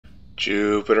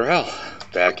Jupiter Hell,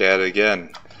 back at it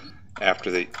again after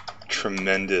the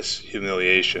tremendous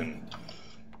humiliation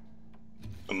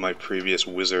of my previous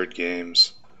wizard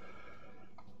games.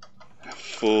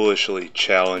 Foolishly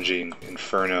challenging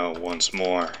Inferno once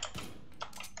more.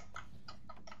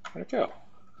 Where'd it go?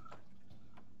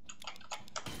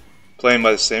 Playing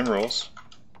by the same rules.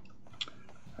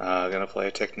 Gonna play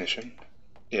a technician.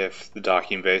 If the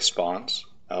docking base spawns,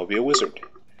 I'll be a wizard.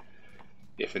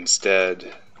 If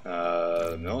instead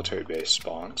military base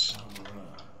spawns,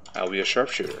 I'll be a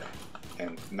sharpshooter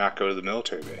and not go to the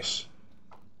military base.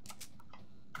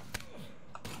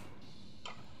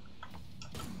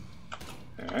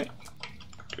 Alright,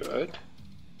 good.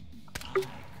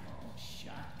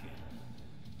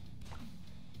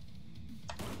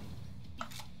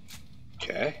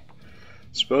 Okay,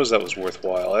 suppose that was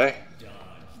worthwhile, eh?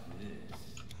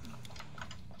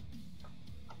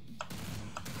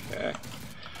 Okay.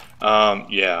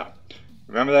 Yeah.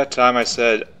 Remember that time I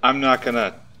said, I'm not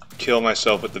gonna kill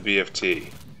myself with the BFT?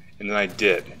 And then I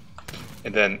did.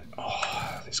 And then,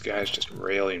 oh, this guy's just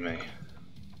railing me.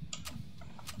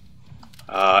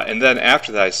 And then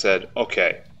after that I said,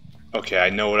 okay, I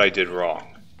know what I did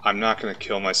wrong. I'm not gonna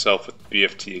kill myself with the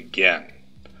BFT again.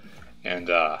 And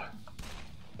then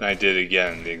I did it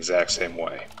again the exact same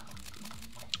way.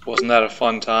 Wasn't that a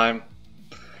fun time?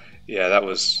 Yeah, that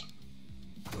was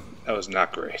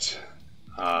not great.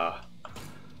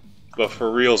 But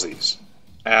for realsies,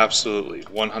 absolutely,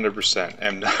 100%.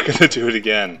 I'm not going to do it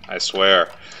again, I swear.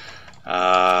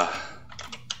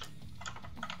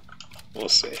 We'll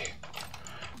see.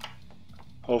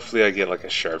 Hopefully I get like a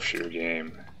sharpshooter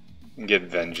game and get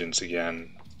vengeance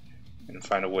again and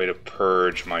find a way to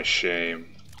purge my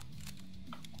shame.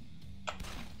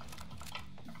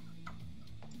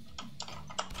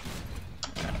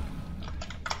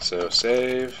 So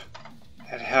save.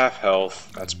 At half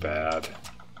health, that's bad.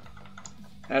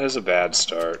 That is a bad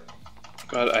start.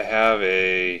 But I have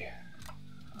a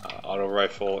auto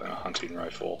rifle and a hunting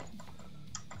rifle.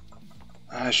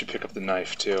 I should pick up the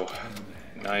knife too.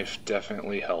 Knife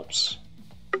definitely helps.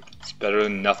 It's better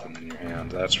than nothing in your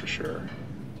hand, that's for sure.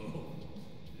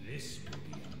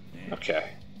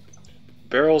 Okay.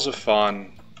 Barrels of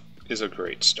Fun is a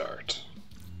great start.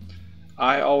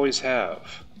 I always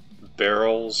have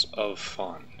barrels of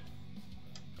fun.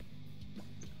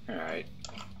 Alright.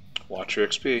 Watch your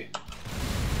XP.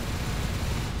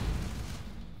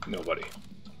 Nobody.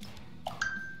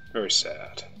 Very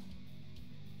sad.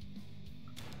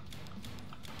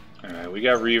 Alright, we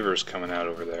got Reavers coming out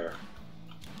over there.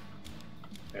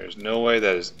 There's no way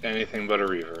that is anything but a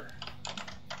Reaver.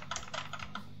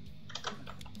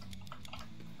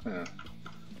 Huh.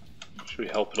 Should we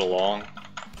help it along?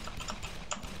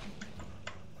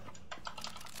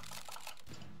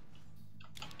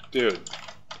 Dude.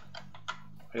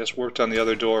 I just worked on the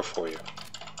other door for you.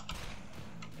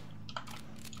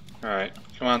 Alright,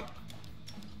 come on.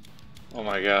 Oh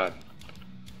my god.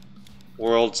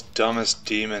 World's dumbest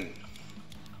demon.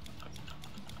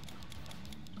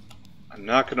 I'm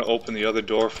not gonna open the other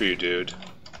door for you, dude.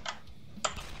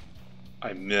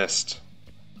 I missed.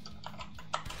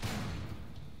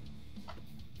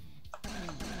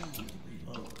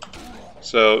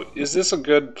 So, is this a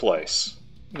good place?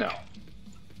 No.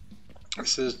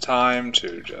 This is time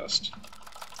to just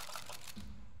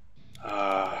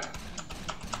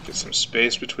get some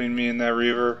space between me and that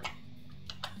Reaver.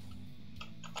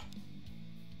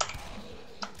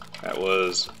 That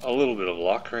was a little bit of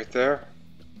luck right there.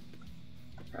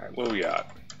 Alright, what do we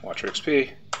got? Watch your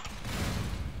XP.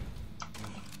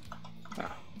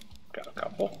 Ah, got a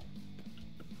couple.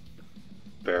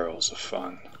 Barrels of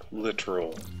fun.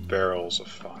 Literal barrels of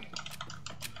fun.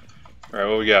 Alright,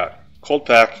 what we got? Cold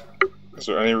pack.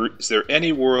 Is there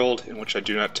any world in which I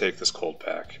do not take this cold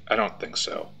pack? I don't think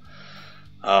so.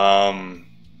 And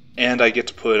I get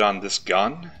to put it on this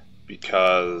gun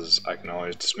because I can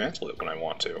always dismantle it when I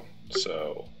want to.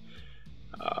 So,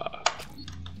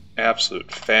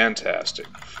 absolute fantastic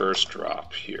first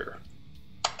drop here.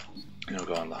 And I'll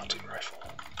go on the hunting rifle.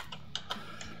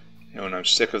 And when I'm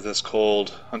sick of this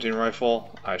cold hunting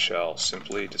rifle, I shall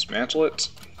simply dismantle it.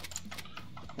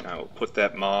 And I will put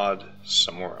that mod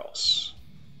somewhere else.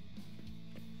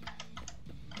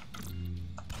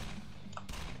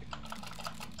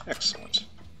 Excellent.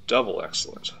 Double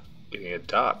excellent. Getting a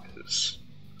dot is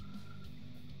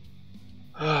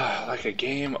like a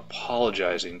game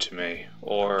apologizing to me,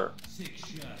 or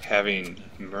having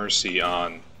mercy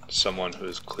on someone who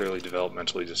is clearly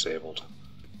developmentally disabled.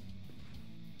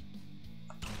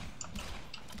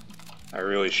 I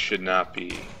really should not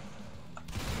be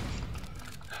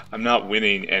I'm not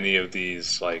winning any of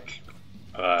these like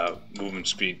movement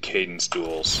speed cadence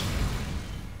duels.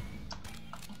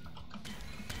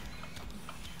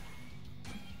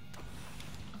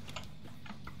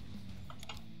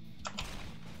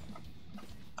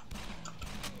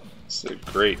 It's a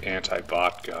great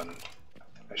anti-bot gun.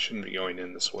 I shouldn't be going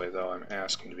in this way though, I'm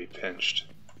asking to be pinched.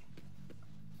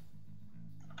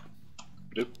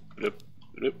 Bloop, bloop,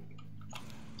 bloop.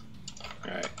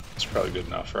 Alright, that's probably good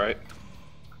enough, right?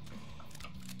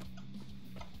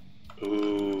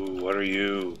 Ooh, what are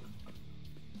you?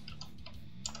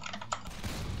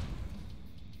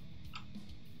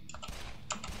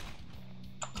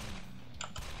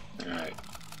 Alright,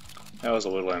 that was a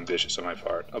little ambitious on my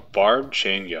part. A barbed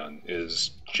chain gun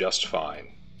is just fine.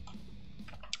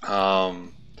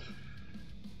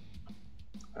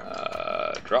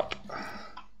 Drop.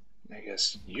 I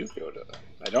guess you go to...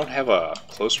 I don't have a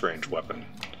close range weapon,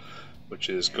 which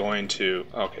is going to...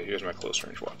 Okay, here's my close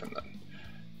range weapon then.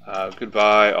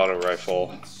 Goodbye, auto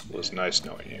rifle. It was nice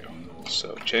knowing you.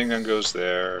 So chain gun goes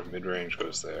there, mid range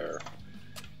goes there.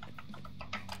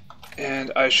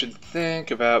 And I should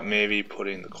think about maybe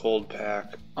putting the cold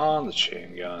pack on the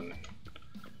chain gun,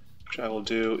 which I will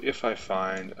do if I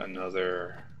find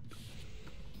another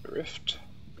rift.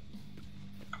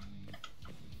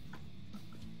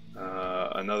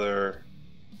 Another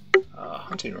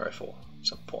hunting rifle at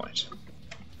some point.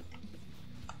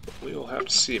 But we will have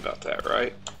to see about that,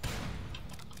 right?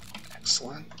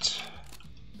 Excellent.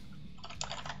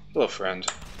 Hello, friend.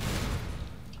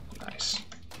 Nice.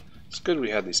 It's good we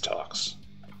had these talks.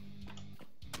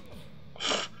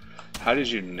 How did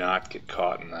you not get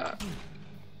caught in that?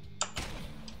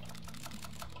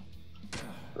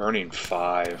 Burning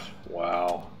 5.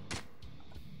 Wow.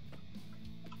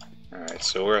 Alright,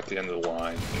 so we're at the end of the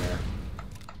line here.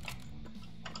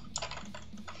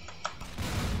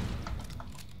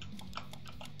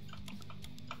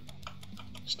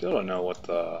 Still don't know what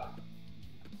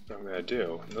I'm gonna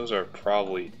do. Those are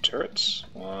probably turrets.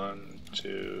 1,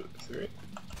 2, 3.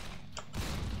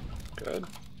 Good.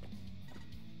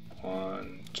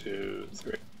 1, 2,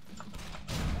 3.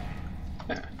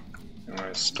 Yeah. I'm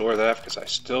gonna store that because I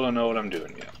still don't know what I'm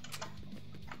doing yet.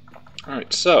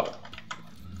 Alright, so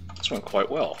this went quite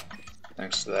well.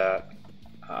 Thanks to that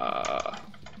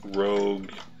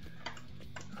rogue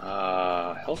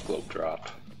health globe drop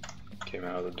came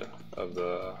out of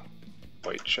the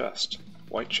white chest.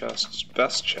 White chests,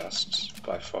 best chests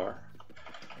by far.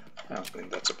 I don't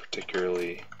think that's a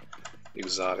particularly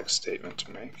exotic statement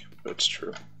to make, but it's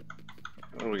true.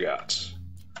 What do we got?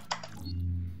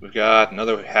 We've got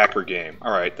another hacker game.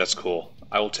 Alright, that's cool.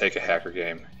 I will take a hacker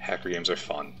game. Hacker games are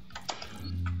fun.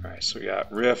 Alright, so we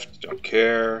got Rift, don't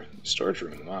care. Storage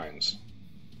room in the mines.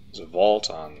 There's a vault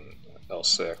on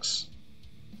L6.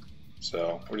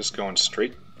 So we're just going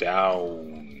straight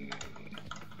down.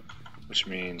 Which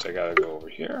means I gotta go over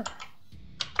here.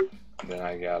 And then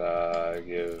I gotta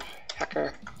give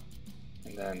hacker.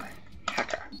 And then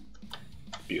hacker.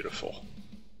 Beautiful.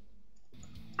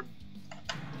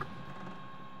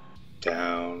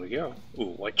 Down we go.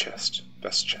 Ooh, white chest.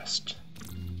 Best chest.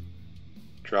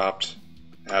 Dropped.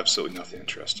 Absolutely nothing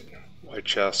interesting. White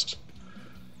chest.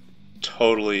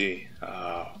 Totally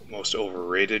most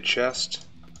overrated chest.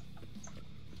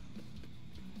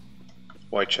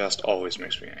 White chest always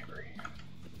makes me angry.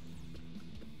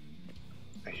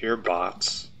 I hear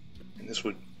bots, and this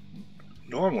would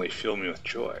normally fill me with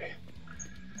joy.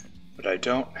 But I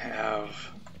don't have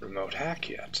remote hack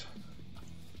yet.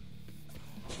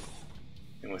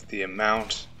 And with the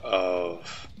amount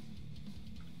of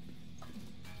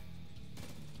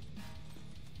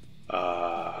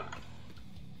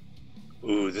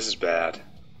ooh, this is bad.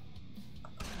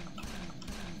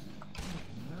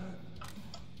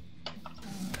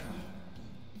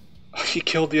 He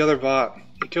killed the other bot.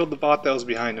 He killed the bot that was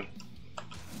behind him.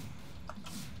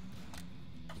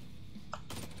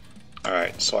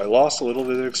 Alright, so I lost a little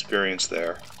bit of experience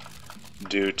there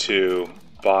due to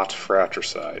bot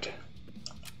fratricide.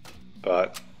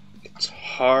 But it's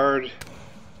hard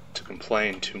to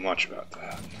complain too much about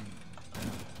that.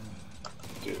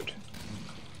 Dude.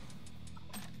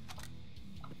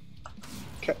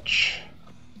 Catch.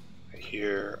 I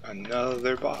hear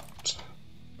another bot.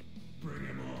 Bring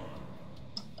him on.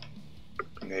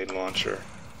 Grenade launcher.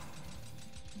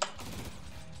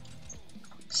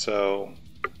 So,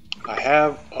 I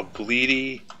have a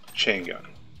bleedy chain gun,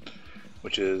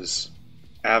 which is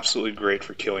absolutely great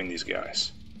for killing these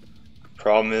guys.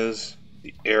 Problem is,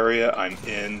 the area I'm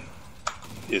in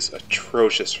is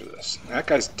atrocious for this. That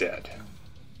guy's dead.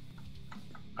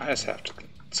 I just have to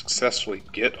successfully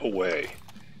get away,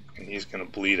 and he's gonna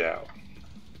bleed out.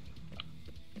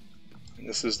 And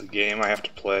this is the game I have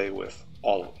to play with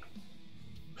all of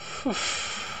them.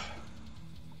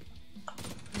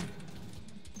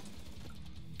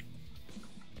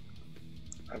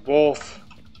 I both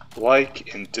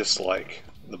like and dislike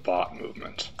the bot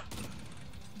movement.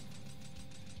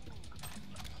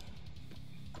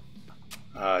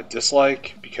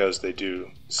 Dislike because they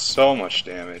do so much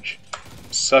damage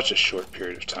in such a short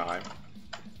period of time.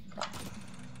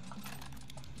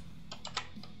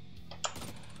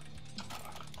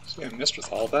 See, I missed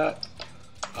with all that.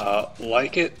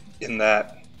 Like it in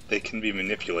that they can be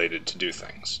manipulated to do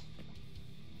things.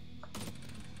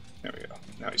 There we go.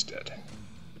 Now he's dead.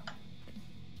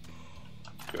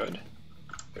 Good.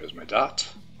 There's my dot.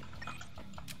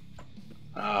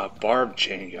 Barbed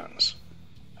chain guns.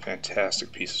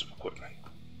 Fantastic pieces of equipment.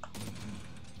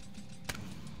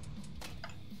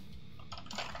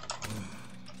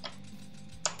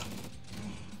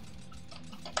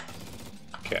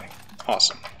 Okay,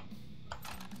 awesome.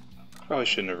 Probably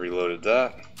shouldn't have reloaded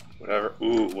that. Whatever.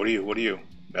 Ooh, what are you?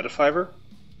 Metafiber?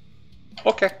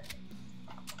 Okay.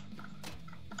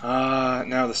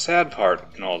 Now the sad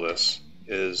part in all this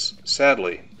is,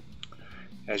 sadly,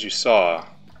 as you saw,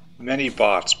 many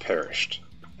bots perished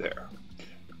there.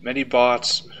 Many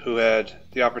bots who had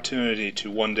the opportunity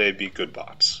to one day be good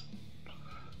bots.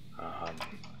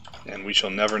 And we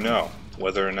shall never know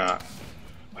whether or not,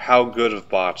 how good of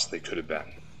bots they could have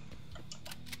been.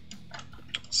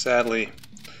 Sadly,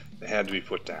 they had to be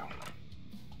put down.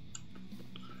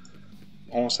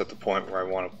 Almost at the point where I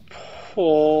want to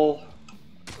pull...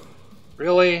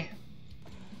 Really?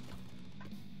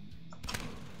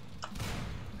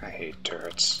 I hate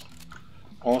turrets.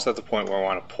 Almost at the point where I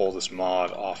want to pull this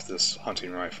mod off this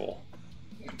hunting rifle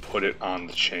and put it on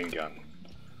the chain gun.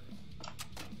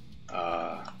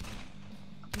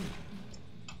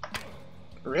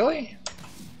 Really?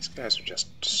 These guys are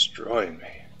just destroying me.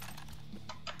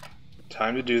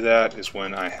 Time to do that is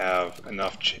when I have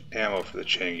enough ammo for the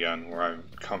chain gun where I'm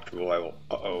comfortable. I will...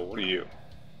 Uh-oh, what are you?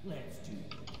 Let's do this.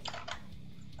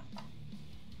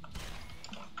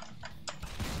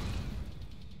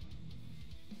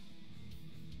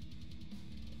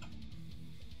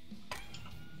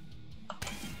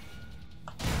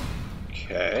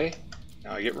 Okay,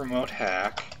 now I get remote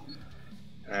hack,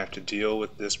 and I have to deal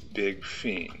with this big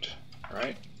fiend,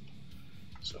 right?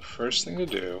 So first thing to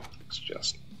do is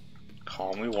just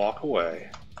calmly walk away.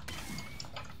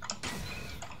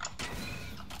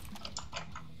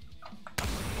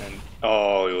 And,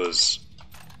 oh, it was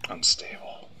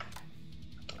unstable.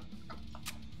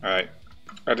 Alright,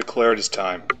 I declare it is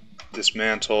time.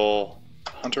 Dismantle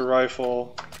hunter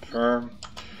rifle, confirm,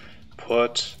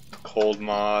 put cold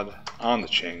mod on the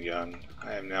chain gun.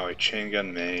 I am now a chain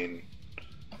gun main.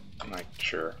 I'm not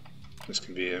sure. This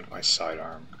can be my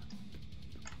sidearm.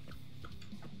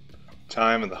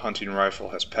 Time of the hunting rifle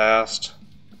has passed.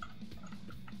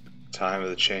 Time of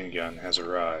the chain gun has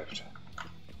arrived.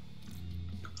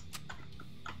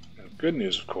 And good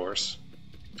news, of course,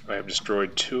 I have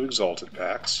destroyed 2 exalted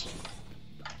packs.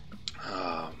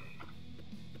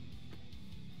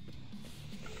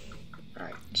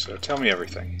 Alright, so tell me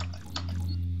everything.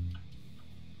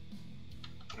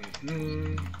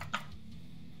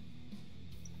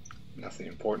 Nothing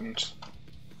important.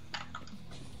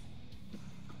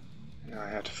 Now I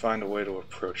have to find a way to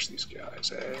approach these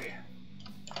guys, eh?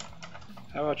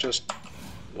 How about just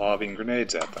lobbing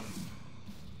grenades at them?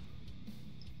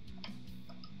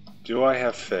 Do I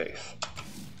have faith?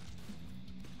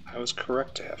 I was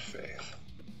correct to have faith.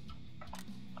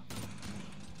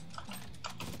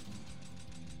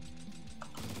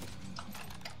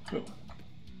 Ooh.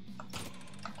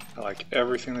 I like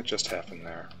everything that just happened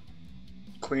there.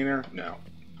 Cleaner? No.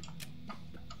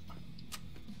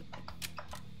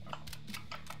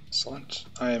 Excellent.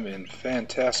 I am in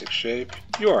fantastic shape.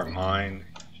 You are mine.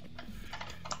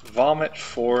 Vomit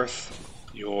forth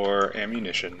your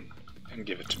ammunition and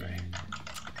give it to me.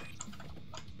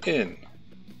 In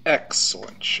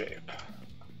excellent shape.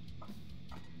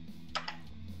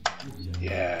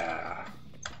 Yeah.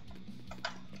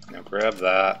 Now grab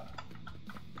that.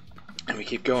 And we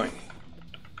keep going.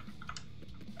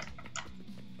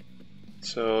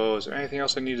 So, is there anything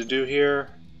else I need to do here?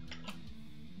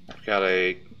 I've got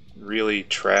a really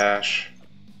trash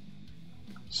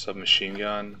submachine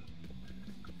gun.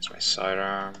 It's my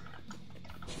sidearm.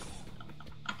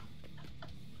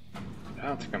 I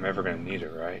don't think I'm ever going to need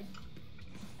it, right?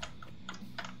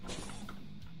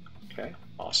 Okay,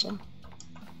 awesome.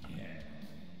 Yeah,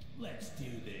 let's do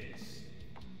this.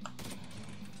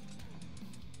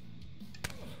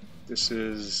 This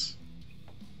is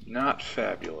not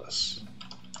fabulous.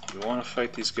 You want to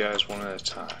fight these guys one at a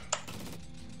time.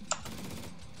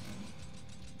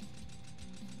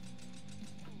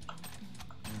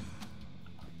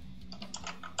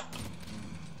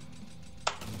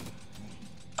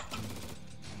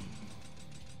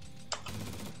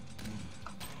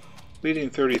 Bleeding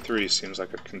 33 seems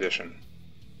like a condition.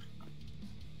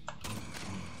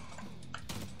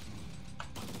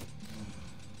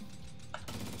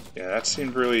 Yeah, that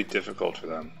seemed really difficult for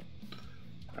them.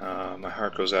 My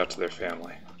heart goes out to their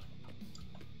family.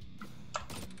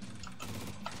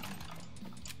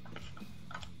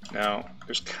 Now,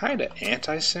 there's kind of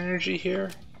anti-synergy here.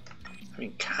 I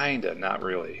mean, kinda, not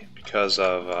really. Because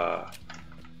of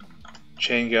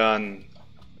chain gun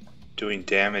doing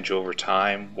damage over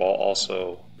time while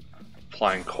also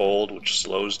applying cold, which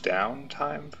slows down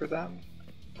time for them.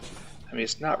 I mean,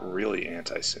 it's not really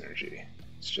anti-synergy.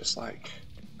 It's just like...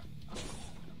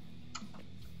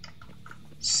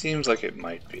 seems like it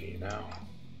might be, no?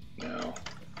 No.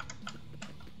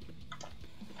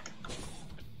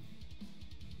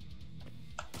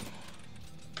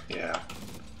 Yeah.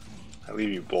 I leave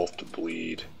you both to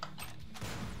bleed.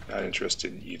 Not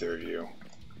interested in either of you.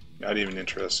 Not even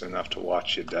interested enough to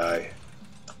watch you die.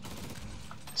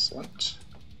 Excellent.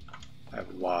 I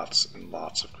have lots and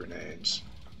lots of grenades.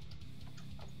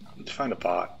 Need to find a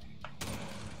bot.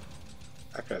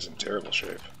 That guy's in terrible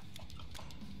shape.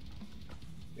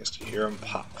 Yes, you hear him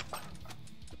pop.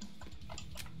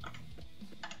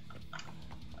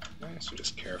 Okay, so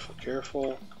just careful,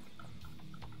 careful.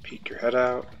 Peek your head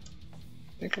out.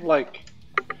 Think of like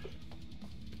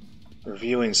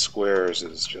revealing squares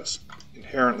is just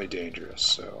inherently dangerous,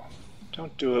 so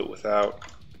don't do it without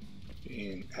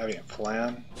having a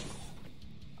plan.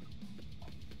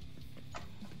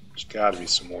 There's got to be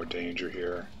some more danger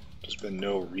here. There's been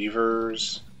no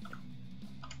reavers.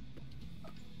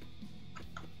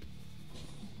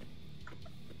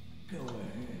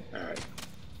 Alright,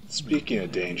 speaking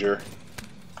of danger,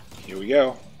 here we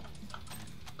go.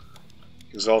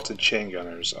 Exalted chain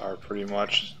gunners are pretty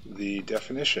much the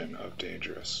definition of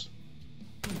dangerous.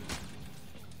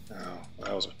 Oh,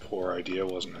 that was a poor idea,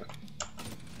 wasn't it?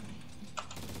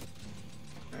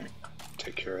 Alright,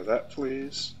 take care of that,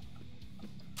 please.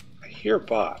 I hear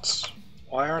bots.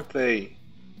 Why aren't they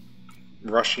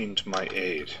rushing to my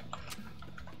aid?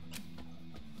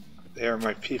 They are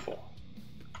my people.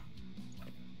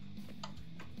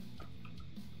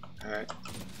 Alright.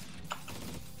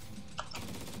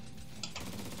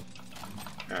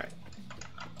 Alright.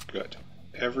 Good.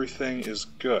 Everything is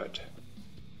good.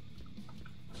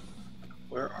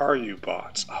 Where are you,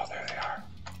 bots? Oh, there they are.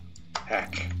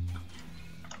 Heck.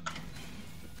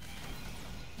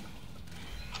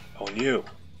 Oh, and you.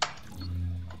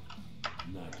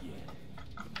 Not yet.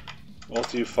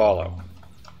 Both of you follow.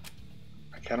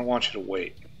 I kind of want you to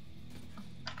wait.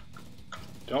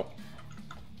 Don't.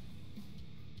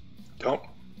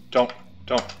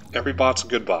 Every bot's a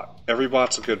good bot. Every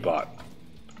bot's a good bot.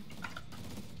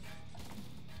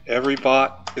 Every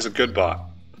bot is a good bot.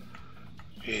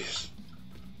 Jeez.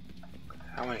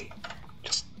 How many?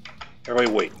 Just...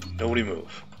 everybody wait. Nobody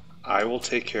move. I will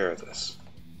take care of this.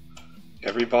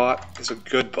 Every bot is a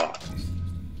good bot.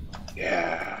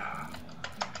 Yeah.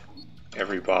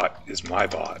 Every bot is my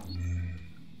bot.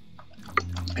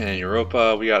 And in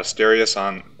Europa, we got Asterius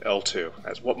on L2.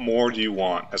 As what more do you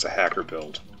want as a hacker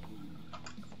build?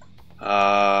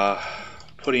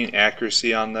 Putting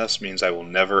accuracy on this means I will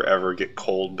never ever get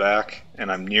cold back,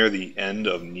 and I'm near the end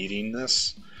of needing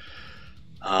this.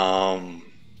 I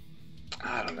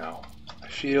don't know. I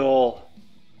feel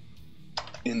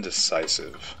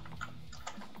indecisive.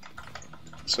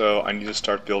 So I need to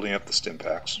start building up the stim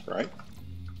packs, right?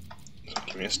 So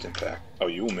give me a stim pack. Oh,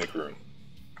 you will make room.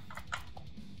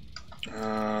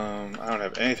 I don't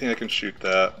have anything that can shoot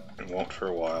that, and won't for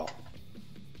a while.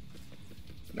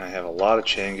 And I have a lot of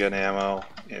chain gun ammo,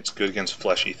 and it's good against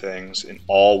fleshy things, and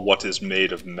all what is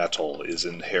made of metal is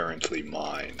inherently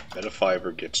mine.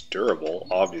 Metafiber gets durable,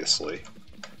 obviously.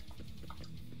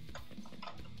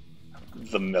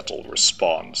 The metal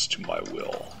responds to my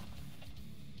will.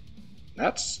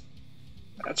 That's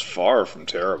far from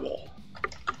terrible.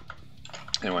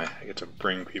 Anyway, I get to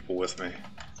bring people with me.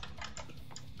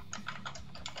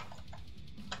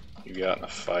 You got in a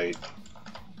fight.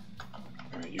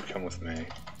 Alright, you come with me.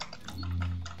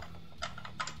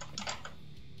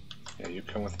 Yeah, you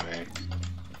come with me.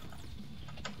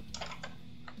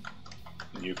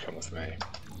 And you come with me.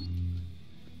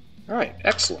 Alright,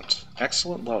 excellent.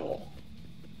 Excellent level.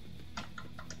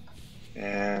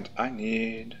 And I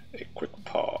need a quick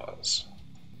pause.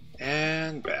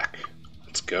 And back.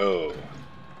 Let's go.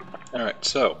 Alright,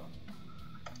 so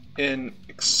in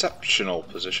exceptional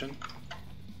position,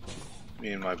 me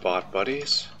and my bot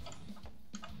buddies.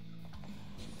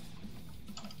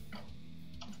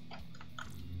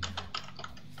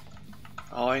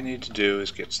 All I need to do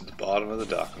is get to the bottom of the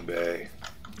docking bay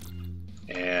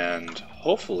and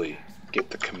hopefully get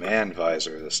the command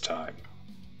visor this time.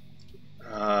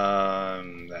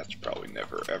 That's probably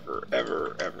never, ever,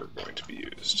 ever, ever going to be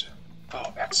used.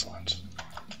 Oh, excellent.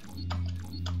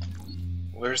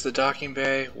 Where's the docking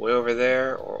bay? Way over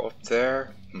there or up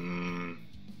there?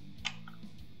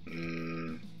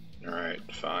 Alright,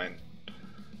 fine.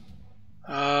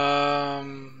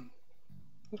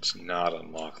 Let's not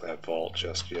unlock that vault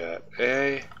just yet.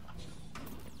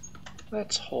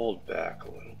 Let's hold back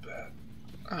a little bit.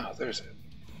 Oh, there's it.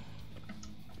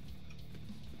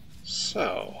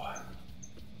 So,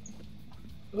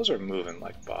 those are moving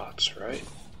like bots, right?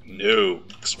 No,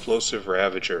 explosive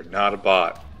Ravager, not a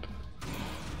bot.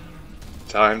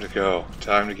 Time to go.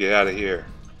 Time to get out of here.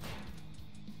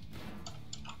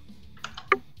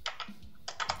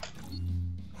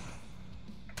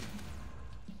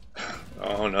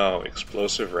 Oh no,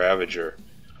 explosive Ravager.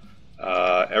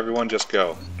 Everyone just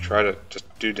go. Try to just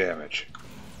do damage.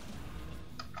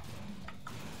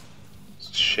 It's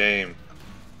a shame.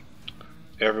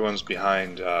 Everyone's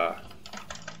behind, Oh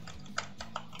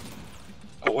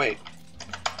wait.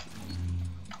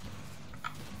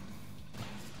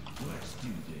 Let's do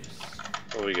this.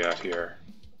 What do we got here?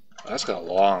 That's got a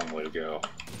long way to go.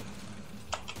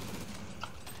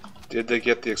 Did they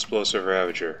get the explosive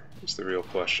Ravager? Is the real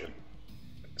question.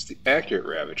 It's the accurate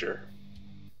Ravager.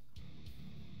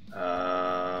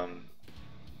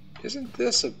 Isn't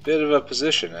this a bit of a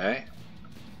position, eh?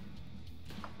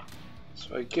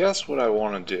 So I guess what I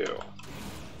want to do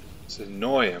is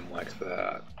annoy him like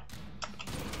that.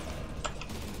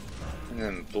 And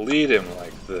then bleed him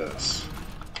like this.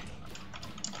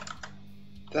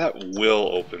 That will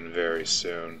open very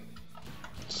soon.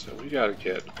 So we gotta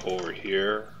get over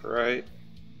here, right?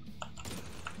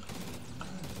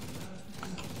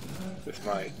 With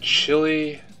my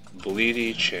chilly,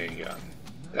 bleedy chain gun.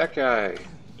 That guy,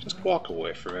 just walk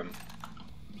away from him.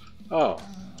 Oh,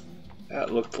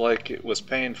 that looked like it was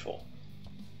painful.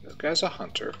 This guy's a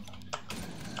hunter.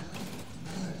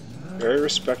 Very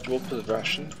respectable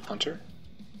profession, hunter.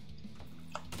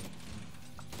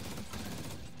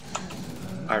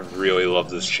 I really love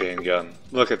this chain gun.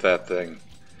 Look at that thing.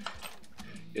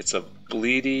 It's a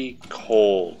bleedy,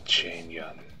 cold chain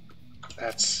gun.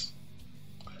 That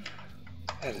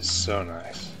is so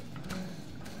nice.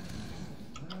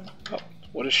 Oh,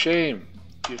 what a shame.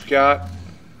 You've got...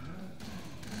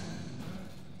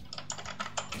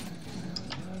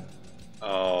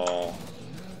 Oh.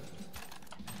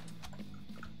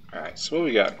 Alright, so what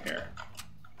we got in here?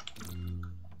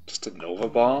 Just a Nova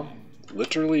Bomb?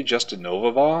 Literally just a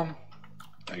Nova Bomb?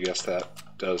 I guess that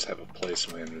does have a place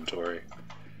in my inventory.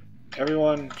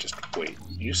 Everyone, just wait.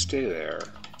 You stay there.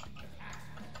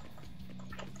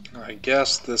 I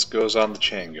guess this goes on the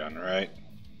chain gun, right?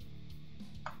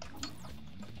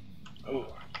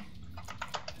 Oh.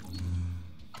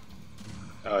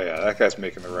 Oh yeah, that guy's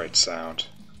making the right sound.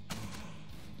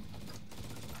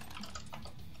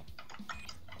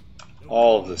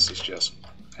 All of this is just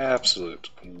absolute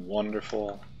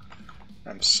wonderful.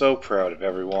 I'm so proud of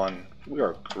everyone. We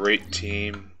are a great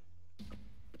team.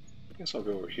 I guess I'll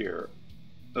go over here.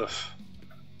 Ugh.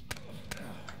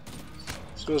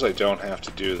 Suppose I don't have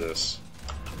to do this.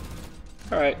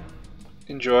 Alright.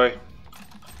 Enjoy.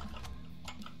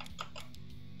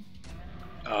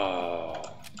 Oh,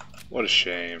 what a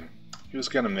shame. He was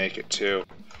gonna make it too.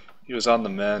 He was on the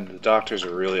mend. The doctors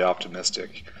are really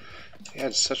optimistic. He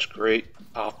had such great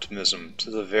optimism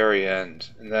to the very end.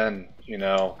 And then, you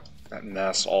know, that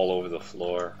mess all over the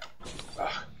floor.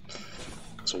 Ugh.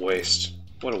 It's a waste.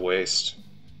 What a waste.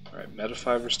 Alright,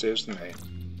 Metafiber stays with me.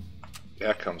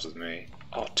 That comes with me.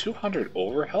 Oh, 200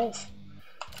 over health?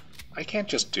 I can't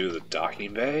just do the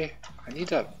docking bay. I need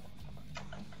to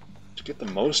get the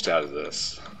most out of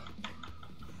this.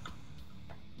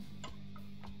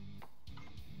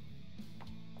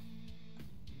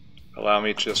 Allow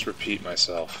me to just repeat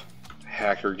myself.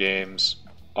 Hacker games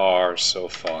are so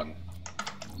fun.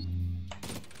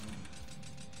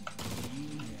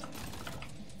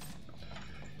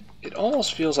 It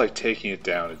almost feels like taking it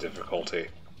down in difficulty.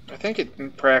 I think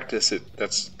in practice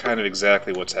that's kind of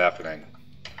exactly what's happening.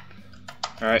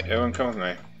 Alright, everyone come with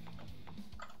me.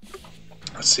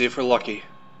 Let's see if we're lucky.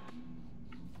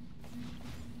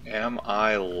 Am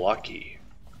I lucky?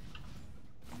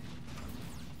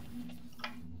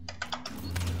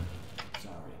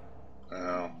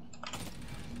 Oh.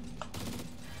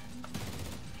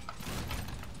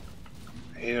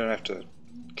 You don't have to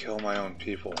kill my own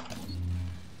people.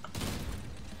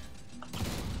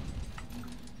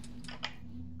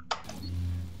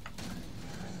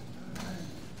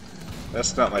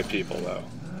 That's not my people, though.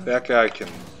 That guy can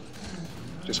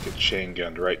just get chain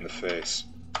gunned right in the face.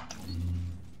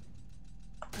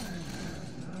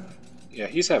 Yeah,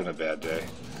 he's having a bad day.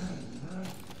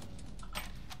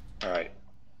 Alright.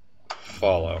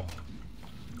 Follow.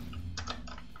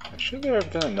 Should there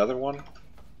have been another one?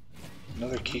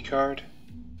 Another key card?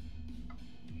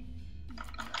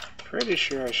 Pretty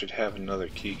sure I should have another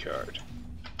key card.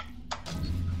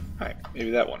 Alright,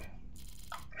 maybe that one.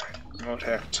 Alright, remote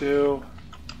hack 2.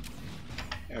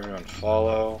 Everyone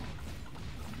follow.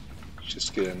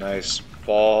 Just get a nice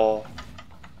ball.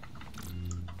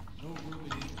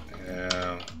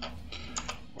 And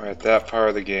we're at that part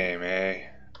of the game, eh?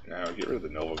 Now get rid of the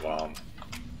Nova Bomb.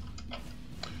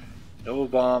 Nova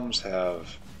Bombs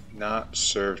have not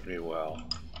served me well.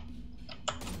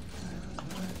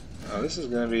 Now this is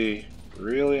going to be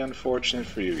really unfortunate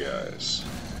for you guys.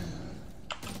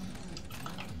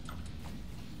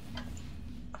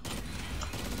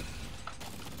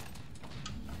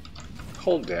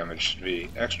 Cold damage should be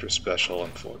extra special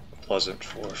and pleasant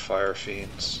for fire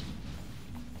fiends.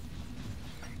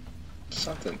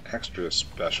 Something extra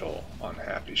special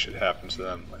unhappy should happen to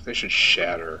them. Like they should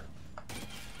shatter.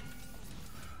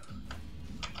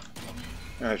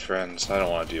 Alright friends, I don't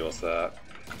want to deal with that.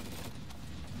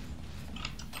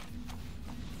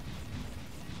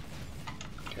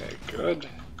 Okay, good.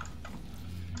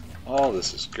 All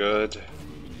this is good.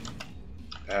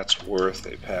 That's worth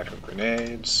a pack of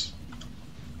grenades.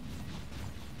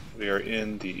 We are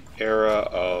in the era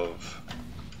of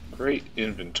great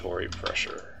inventory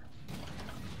pressure.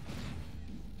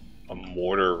 A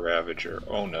mortar ravager.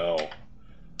 Oh no.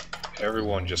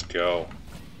 Everyone just go.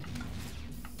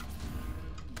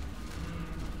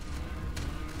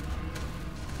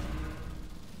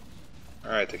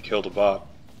 Alright, they killed a bot.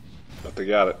 But they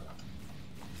got it.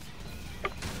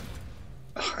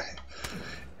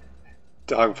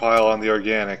 Dogpile on the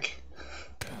organic.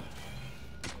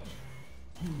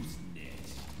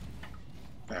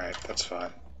 Alright, that's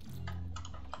fine.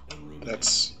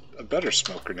 That's a better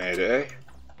smoke grenade, eh?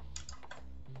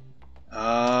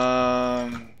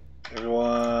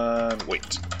 Everyone,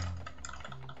 wait.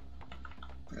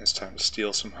 It's time to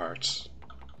steal some hearts.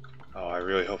 Oh, I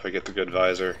really hope I get the good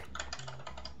visor.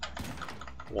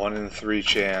 1 in 3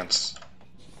 chance.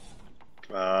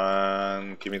 Come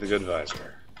on, give me the good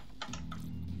visor.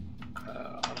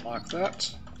 Unlock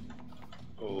that.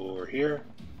 Over here.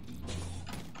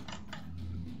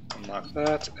 Unlock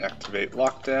that. Activate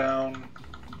lockdown.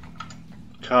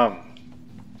 Come.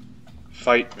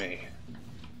 Fight me.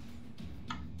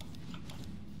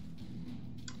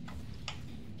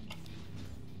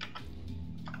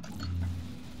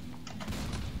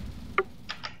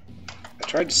 I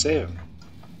tried to save him.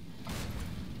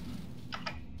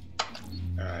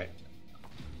 Alright.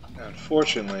 Now,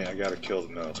 unfortunately, I gotta kill the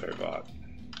military bot.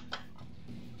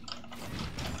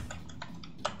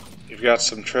 You've got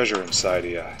some treasure inside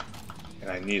of you,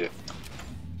 and I need it.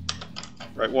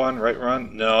 Right one, right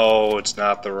run? No, it's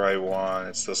not the right one.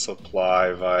 It's the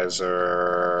supply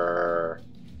visor.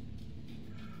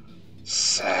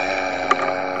 Sad.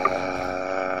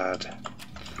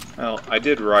 Well, I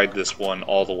did ride this one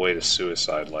all the way to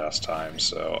suicide last time,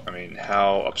 so, I mean,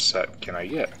 how upset can I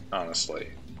get,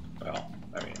 honestly? Well,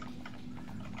 I mean,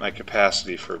 my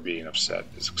capacity for being upset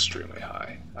is extremely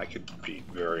high. I could be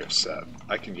very upset.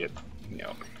 I can get, you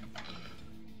know,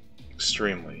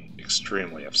 extremely,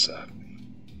 extremely upset.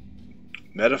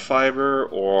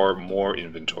 Metafiber or more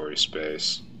inventory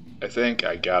space? I think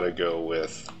I gotta go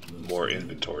with more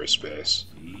inventory space.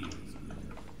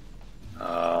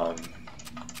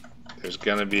 There's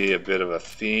gonna be a bit of a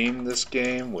theme this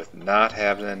game with not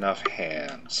having enough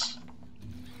hands.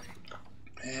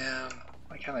 Man,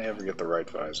 why can't I ever get the right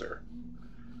visor?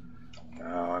 No,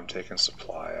 I'm taking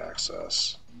supply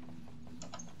access.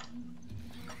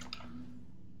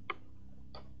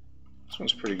 This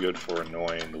one's pretty good for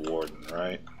annoying the warden,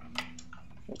 right?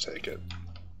 We'll take it.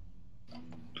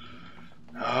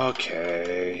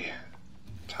 Okay.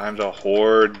 Time to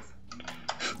hoard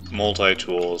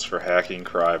multi-tools for hacking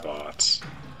CRI bots.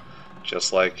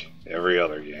 Just like every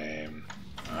other game.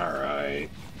 Alright.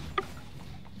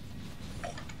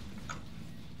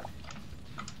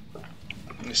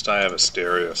 At least I have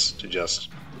Asterius to just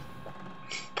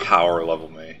power level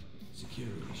me.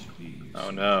 Oh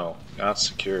no, not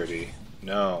security.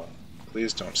 No,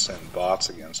 please don't send bots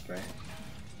against me.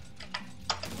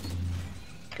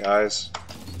 Guys.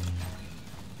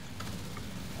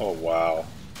 Oh wow.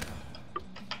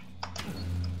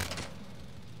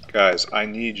 Guys, I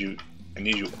need you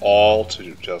all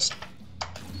to just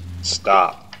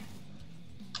stop.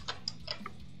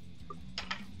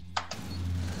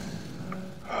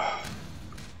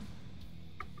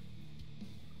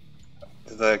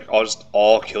 Did they all just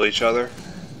all kill each other?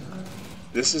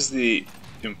 This is the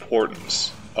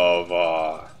importance of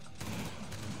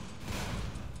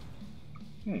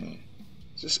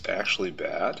is this actually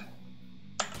bad?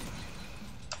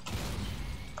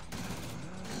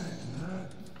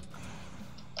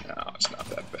 No, it's not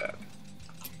that bad.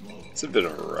 It's a bit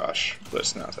of a rush, but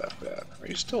it's not that bad. Are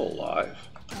you still alive?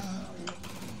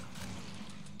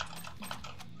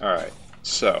 Alright,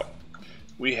 so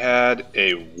we had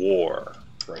a war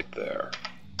right there.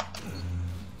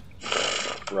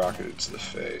 Rocketed to the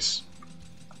face.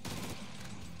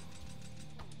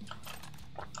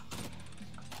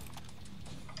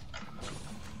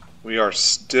 We are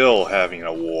still having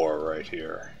a war right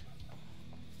here.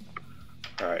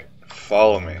 Alright,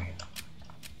 follow me.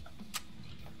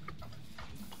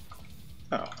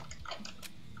 Oh.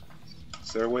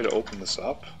 Is there a way to open this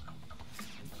up?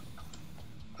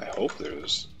 I hope there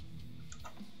is.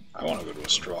 I want to go to a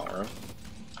strong room.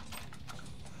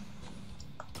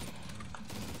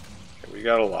 Okay, we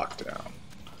got a lockdown.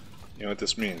 You know what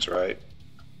this means, right?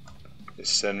 They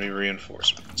send me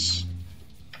reinforcements.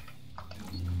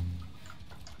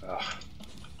 Ugh.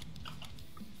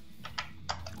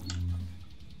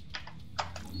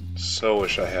 So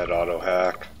wish I had auto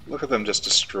hack. Look at them just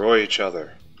destroy each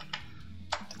other.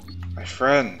 My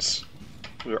friends,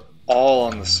 we're all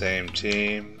on the same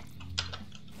team.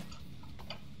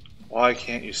 Why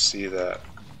can't you see that?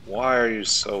 Why are you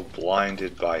so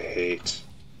blinded by hate?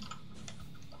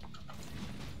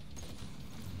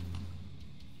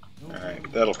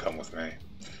 Alright, that'll come with me.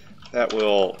 That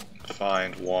will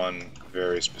find one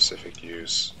very specific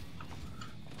use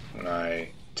when I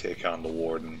take on the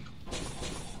Warden.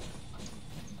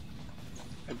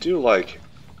 I do like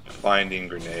finding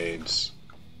grenades.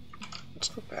 Let's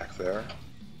go back there.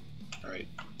 Alright,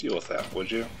 deal with that,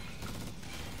 would you?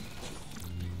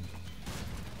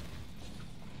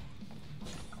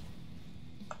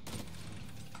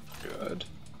 Good.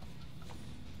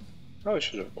 Probably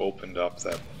should have opened up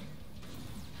that.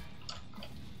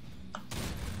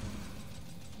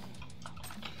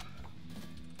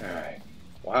 Alright.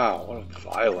 Wow, what a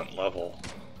violent level.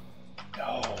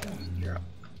 No, you're...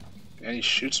 And he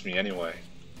shoots me anyway.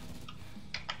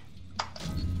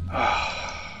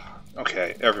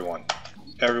 Okay, everyone.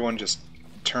 Everyone just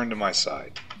turn to my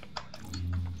side.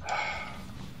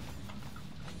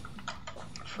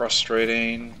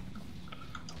 Frustrating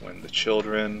when the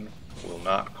children will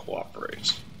not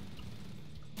cooperate.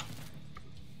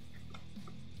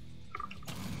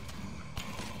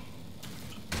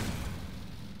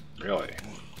 Really?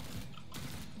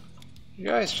 You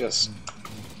guys just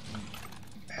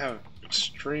have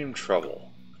extreme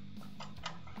trouble.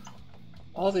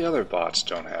 All the other bots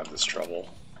don't have this trouble.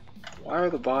 Why are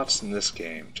the bots in this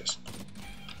game just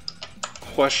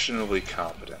questionably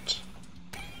competent?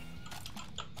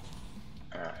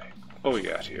 Alright, what we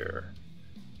got here?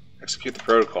 Execute the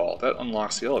protocol. That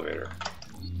unlocks the elevator.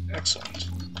 Excellent.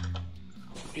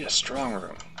 Be a strong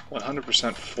room.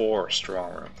 100% 4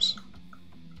 strong rooms.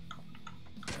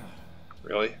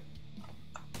 Really?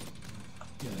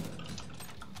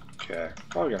 Okay,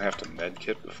 probably gonna have to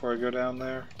medkit before I go down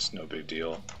there. It's no big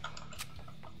deal.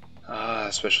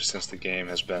 Especially since the game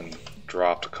has been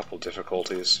dropped a couple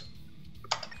difficulties.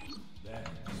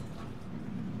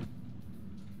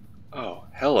 Oh,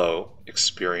 hello,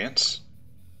 experience.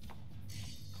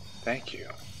 Thank you,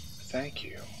 thank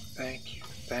you, thank you,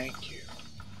 thank you.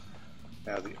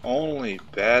 Now the only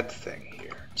bad thing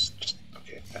here is just,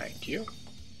 okay, thank you.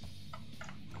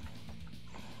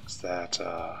 Is that,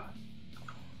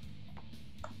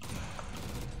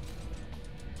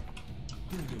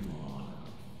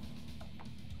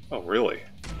 oh, really?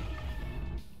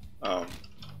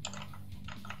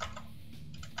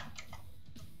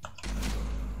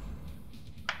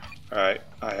 Alright,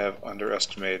 I have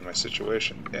underestimated my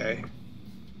situation, eh?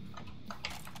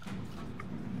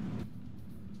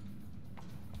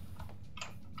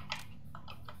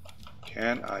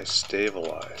 Can I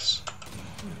stabilize?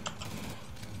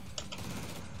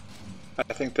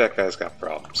 I think that guy's got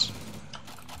problems.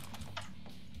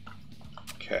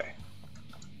 Okay.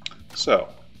 So,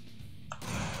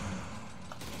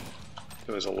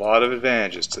 there was a lot of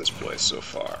advantages to this place so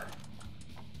far.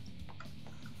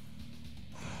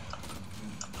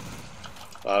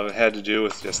 A lot of it had to do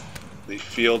with just the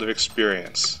field of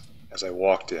experience as I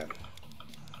walked in.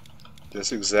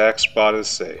 This exact spot is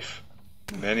safe.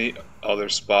 Many other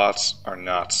spots are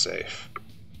not safe.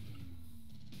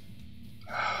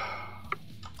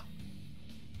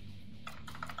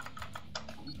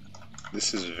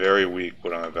 This is very weak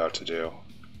what I'm about to do.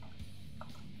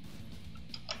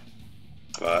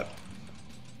 But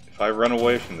if I run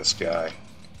away from this guy,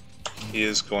 he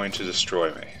is going to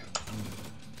destroy me.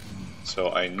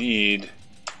 So I need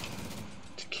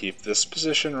to keep this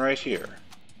position right here.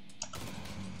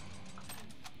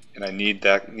 And I needed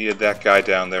that guy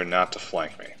down there not to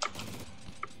flank me.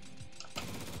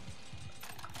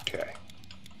 Okay.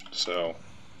 So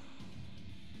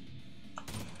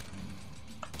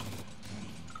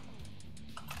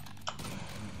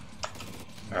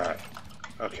alright.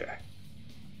 Okay.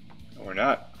 We're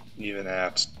not even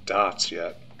at dots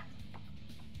yet.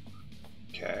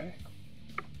 Okay.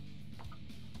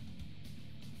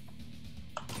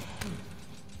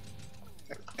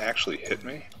 That actually hit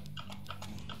me.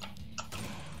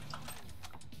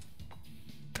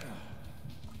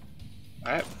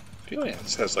 I have a feeling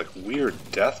this has like weird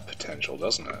death potential,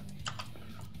 doesn't it?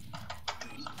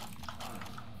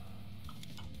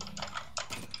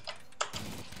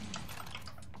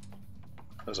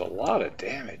 There's a lot of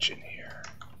damage in here.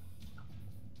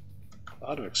 A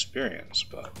lot of experience,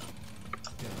 but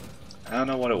I don't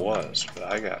know what it was, but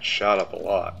I got shot up a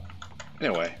lot.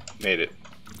 Anyway, made it.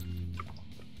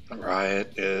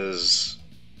 Riot is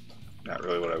not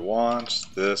really what I want.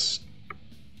 This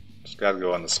it's got to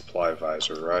go on the supply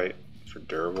visor, right? For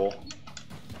durable.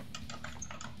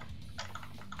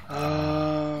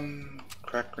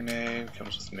 Crack grenade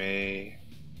comes with me.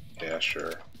 Yeah,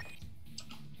 sure.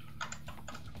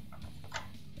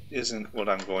 Isn't what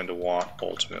I'm going to want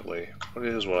ultimately, but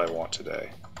it is what I want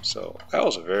today. So that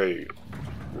was a very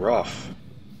rough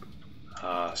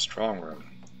strong room.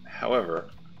 However,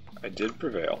 I did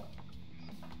prevail.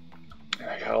 And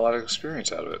I got a lot of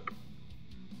experience out of it.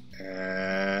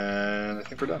 And I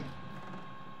think we're done.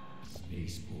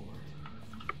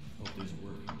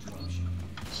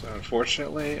 So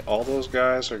unfortunately, all those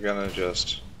guys are gonna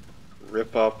just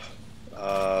rip up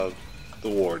the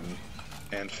warden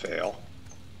and fail.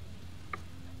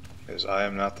 Because I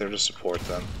am not there to support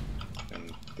them,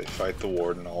 and they fight the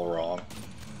warden all wrong.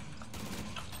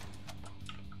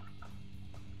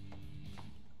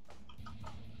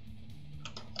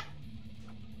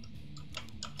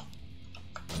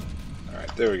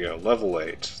 Alright, there we go, level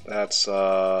 8. That's,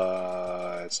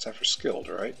 it's time for skilled,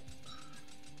 right?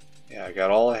 Yeah, I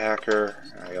got all the hacker,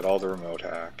 and I got all the remote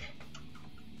hack.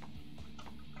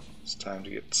 It's time to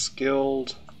get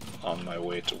skilled, on my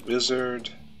way to wizard.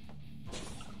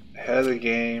 Ahead of the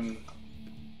game,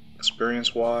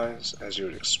 experience-wise, as you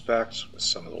would expect with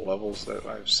some of the levels that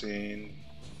I've seen.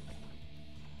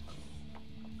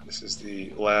 This is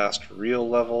the last real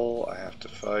level I have to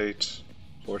fight.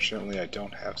 Fortunately, I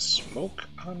don't have smoke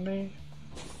on me,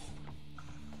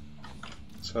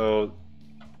 so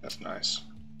that's nice.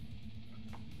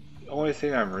 The only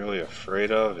thing I'm really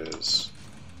afraid of is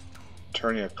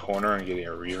turning a corner and getting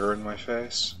a reaver in my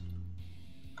face.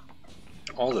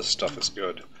 All this stuff is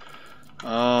good.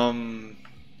 Yeah,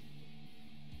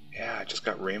 I just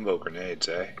got rainbow grenades,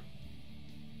 eh?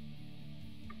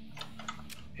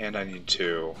 And I need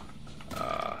to,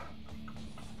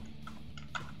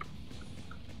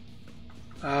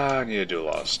 I need to do a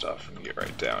lot of stuff and get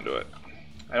right down to it.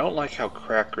 I don't like how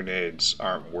crack grenades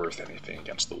aren't worth anything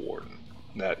against the warden.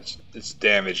 Its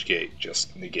damage gate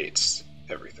just negates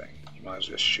everything. You might as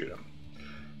well just shoot him.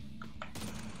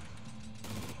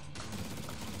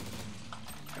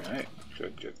 Alright,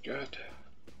 good.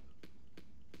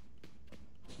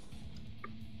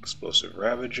 Explosive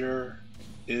Ravager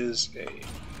is a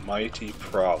mighty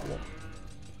problem,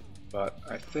 but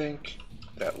I think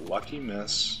that lucky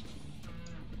miss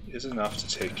is enough to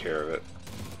take care of it.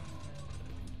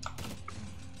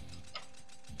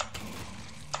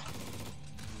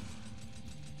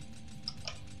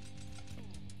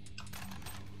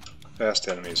 Fast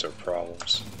enemies are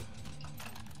problems.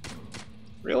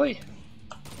 Really?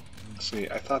 See,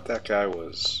 I thought that guy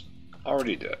was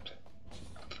already dead.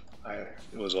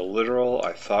 It was a literal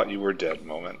I thought you were dead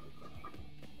moment.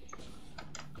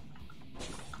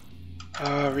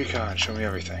 Recon, show me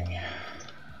everything.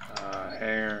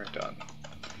 Hair, done.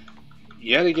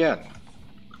 Yet again.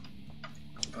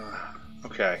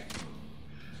 Okay.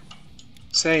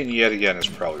 Saying yet again is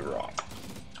probably wrong.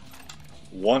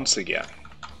 Once again.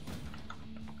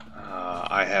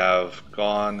 I have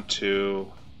gone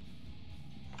to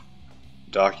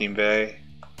Docking Bay,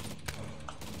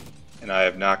 and I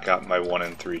have not gotten my 1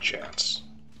 in 3 chance.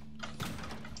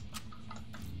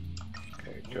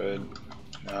 Okay, good.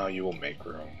 Now you will make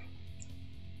room.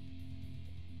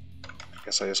 I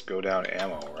guess I just go down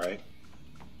ammo, right?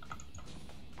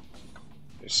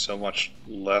 There's so much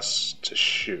less to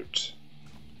shoot.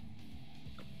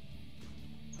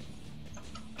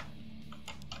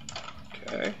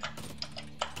 Okay.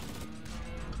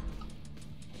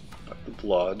 Let the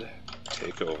blood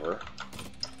take over.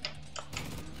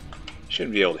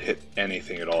 Shouldn't be able to hit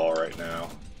anything at all right now.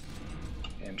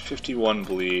 And 51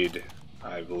 bleed,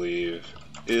 I believe,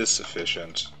 is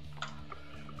sufficient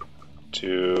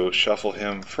to shuffle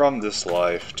him from this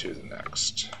life to the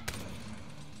next.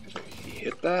 Did he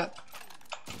hit that?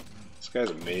 These guys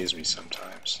amaze me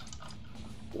sometimes.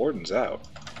 Warden's out.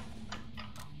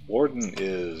 Warden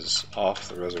is off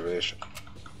the reservation.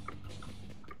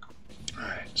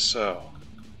 Alright, so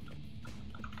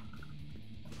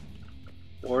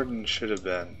Warden should have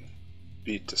been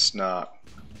beat to snot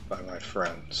by my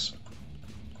friends.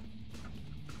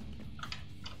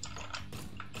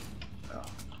 Oh.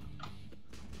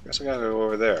 Guess I gotta go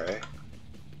over there, eh?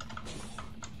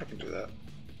 I can do that.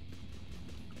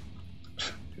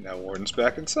 Now Warden's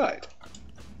back inside.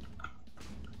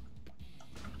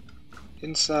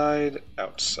 Inside,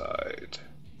 outside.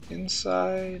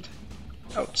 Inside,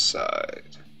 outside.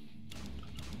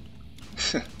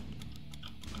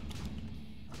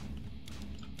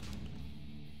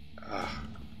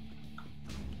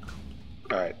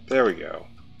 Alright, there we go.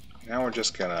 Now we're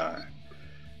just gonna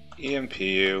EMP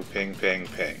you, ping, ping,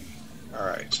 ping.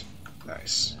 Alright,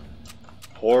 nice.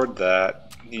 Hoard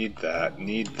that, need that,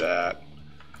 need that.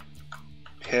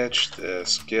 Pitch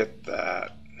this, get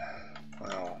that.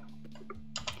 Well,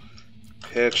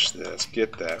 pitch this,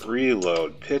 get that.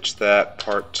 Reload, pitch that,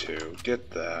 part 2,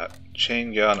 get that.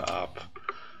 Chain gun up.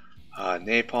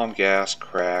 Napalm gas,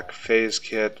 crack, phase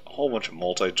kit, a whole bunch of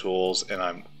multi-tools, and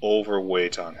I'm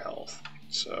overweight on health.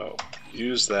 So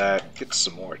use that, get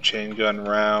some more chain gun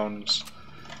rounds,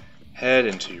 head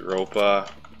into Europa,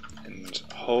 and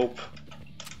hope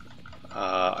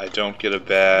I don't get a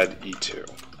bad E2.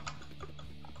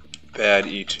 Bad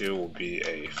E2 will be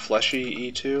a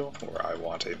fleshy E2, or I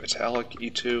want a metallic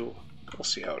E2. We'll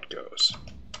see how it goes.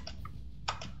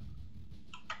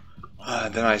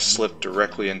 Then I slip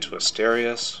directly into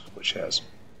Asterius, which has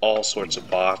all sorts of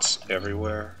bots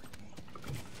everywhere.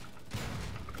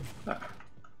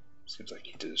 Seems like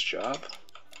he did his job.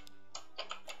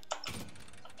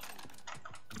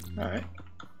 Alright.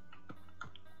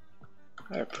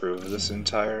 I approve of this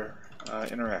entire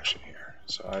interaction here.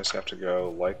 So I just have to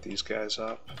go light these guys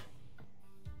up.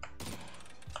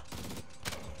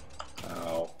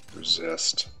 Oh,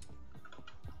 resist.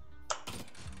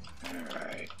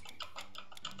 Alright.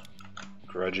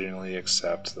 Grudgingly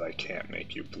accept that I can't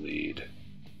make you bleed.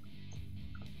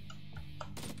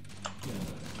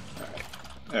 Alright,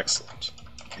 excellent.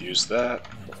 Use that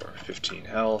for 15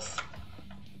 health.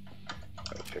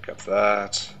 I'll pick up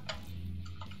that.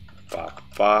 Bop,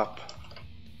 bop.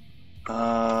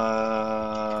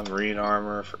 Marine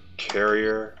armor for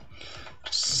carrier.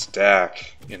 Just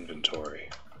stack inventory.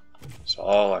 That's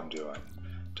all I'm doing.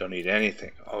 Don't need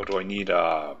anything. Oh, do I need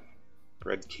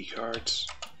red keycards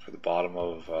for the bottom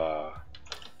of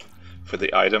for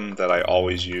the item that I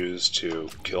always use to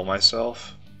kill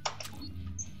myself?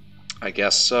 I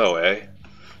guess so, eh?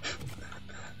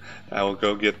 I will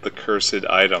go get the cursed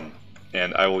item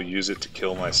and I will use it to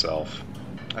kill myself.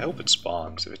 I hope it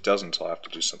spawns. If it doesn't, I'll have to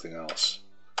do something else.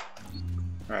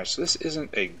 Alright, so this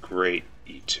isn't a great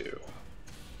E2.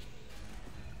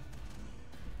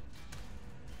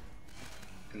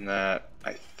 In that,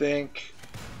 I think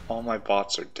all my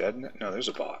bots are dead now. No, there's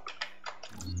a bot.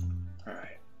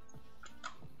 Alright.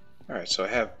 Alright, so I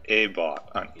have a bot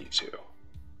on E2.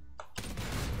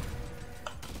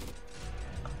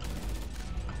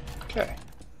 Okay.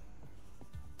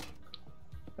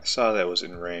 I saw that was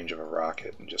in range of a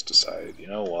rocket and just decided, you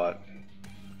know what?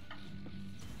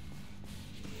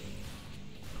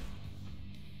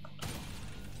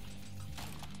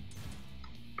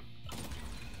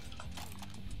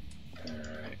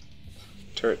 Alright.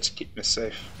 Turrets, keep me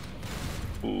safe.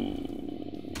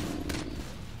 Ooh.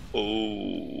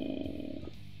 Ooh.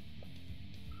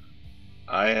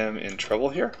 I am in trouble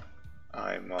here.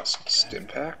 I must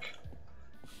stimpack.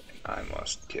 I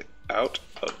must get out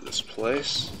of this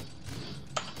place.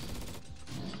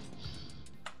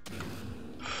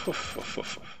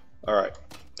 Alright.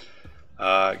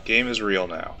 Game is real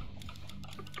now.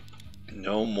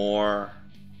 No more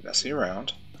messing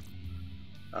around.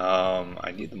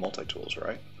 I need the multi-tools,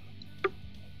 right?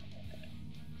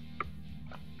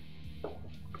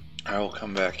 I will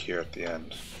come back here at the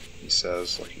end, he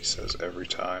says, like he says every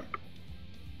time.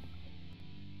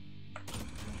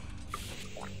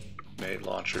 Made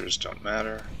launchers don't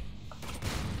matter.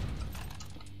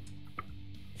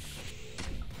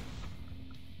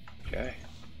 Okay.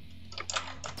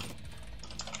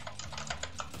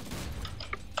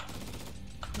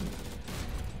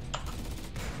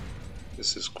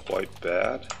 This is quite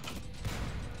bad.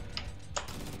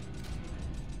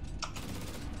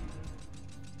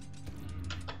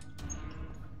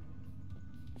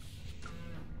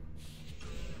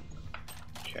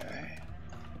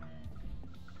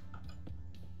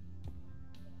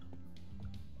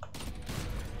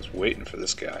 waiting for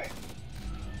this guy.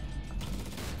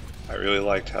 I really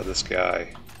liked how this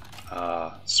guy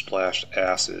splashed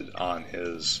acid on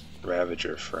his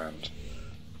Ravager friend.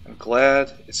 I'm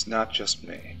glad it's not just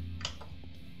me.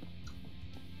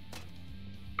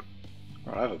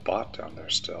 Oh, I have a bot down there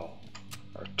still.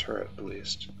 Or a turret, at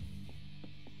least.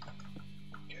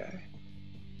 Okay.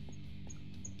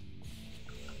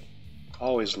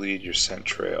 Always lead your scent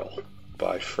trail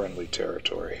by friendly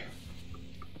territory.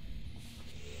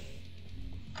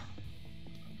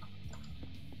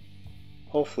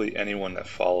 Hopefully anyone that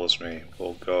follows me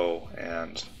will go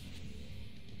and...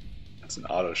 That's an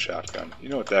auto shotgun. You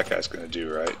know what that guy's going to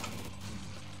do, right?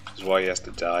 This is why he has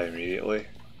to die immediately.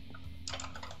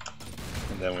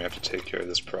 And then we have to take care of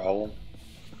this problem.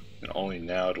 And only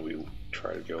now do we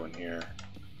try to go in here.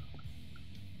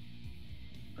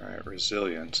 Alright,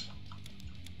 resilient.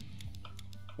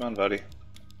 Come on, buddy.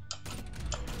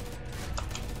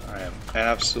 I am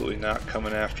absolutely not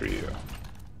coming after you.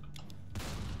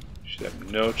 Should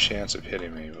have no chance of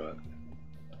hitting me, but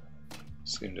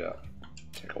seemed to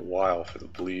take a while for the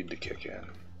bleed to kick in.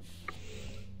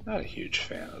 Not a huge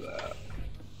fan of that.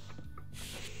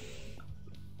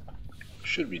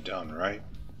 Should be done, right?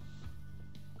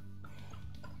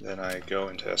 Then I go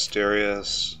into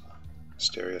Asterius.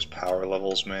 Asterius power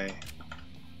levels me.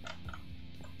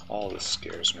 All this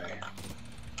scares me.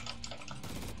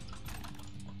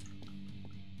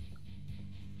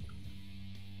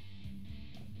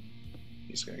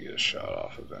 He's gonna get a shot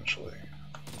off eventually.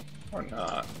 Or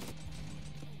not.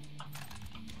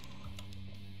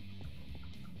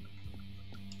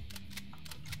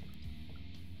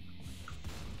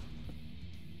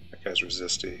 That guy's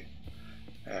resisty.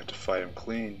 I have to fight him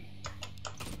clean.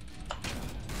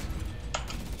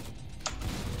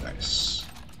 Nice.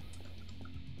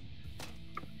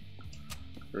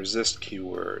 Resist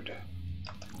keyword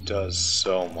does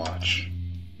so much.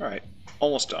 Alright,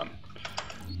 almost done.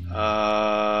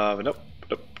 But nope,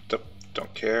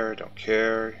 don't care,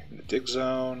 In the dig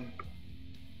zone?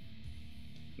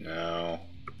 No.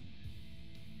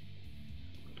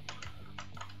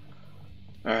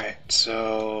 Alright,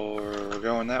 so we're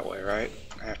going that way, right?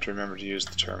 I have to remember to use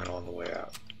the terminal on the way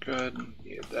out. Good,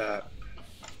 needed that.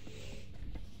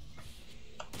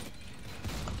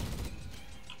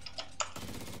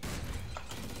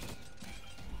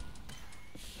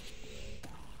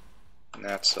 And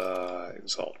that's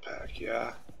Exalt Pack,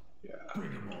 yeah.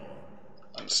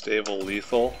 Unstable,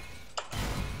 lethal.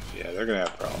 Yeah, they're gonna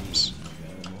have problems.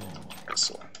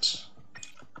 Excellent.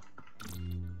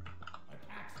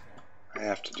 I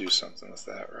have to do something with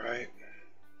that, right?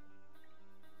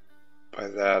 By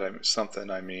that,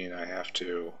 I mean I have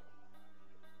to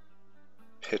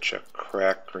pitch a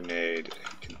crack grenade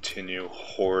and continue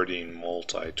hoarding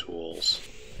multi-tools.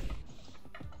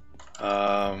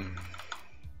 So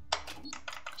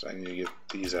I need to get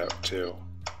these out too.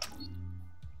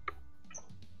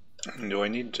 Do I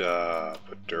need to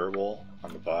put durable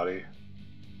on the body?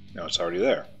 No, it's already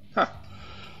there. Huh.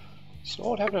 So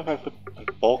what would happen if I put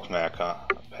a bulk pack on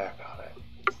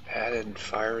it? Padded and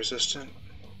fire resistant?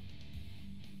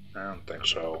 I don't think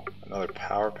so. Another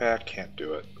power pack? Can't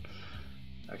do it.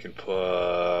 I can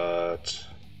put...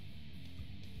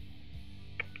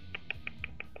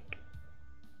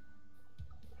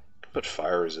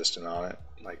 fire resistant on it.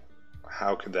 Like,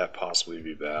 how could that possibly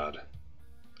be bad?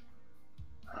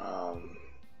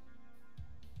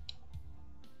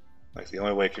 Like, the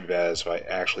only way it could be bad is if I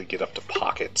actually get up to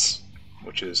pockets,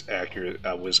 which is accurate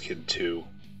WizKid 2.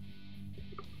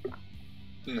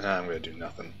 Nah, I'm going to do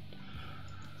nothing.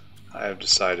 I have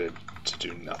decided to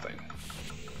do nothing.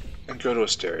 And go to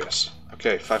Asterius.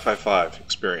 Okay, 555,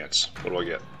 experience. What do I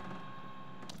get?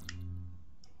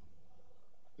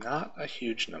 Not a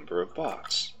huge number of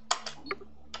bots.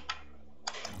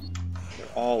 They're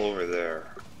all over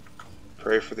there.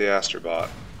 Pray for the Asterbot.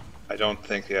 I don't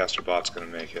think the Asterbot's going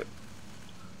to make it.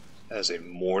 As a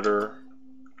mortar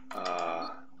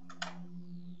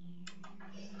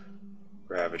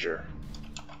Ravager.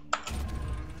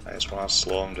 I just want to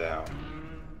slow him down.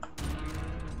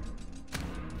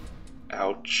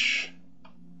 Ouch.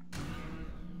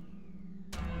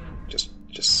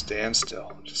 Just stand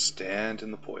still. Just stand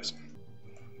in the poison.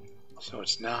 So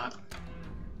it's not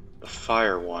the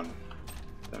fire one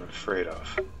that I'm afraid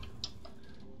of.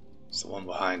 It's the one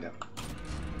behind him.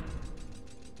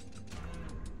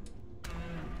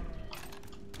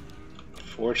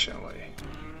 Fortunately,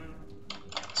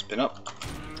 spin up.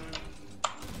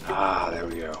 Ah, there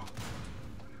we go.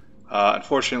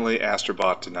 Unfortunately,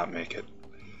 Asterbot did not make it.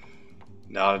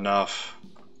 Not enough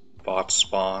bots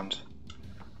spawned.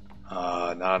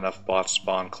 Not enough bots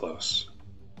spawned close.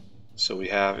 So we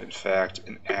have, in fact,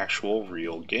 an actual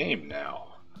real game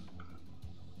now,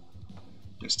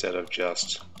 instead of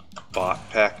just bot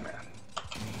Pac-Man.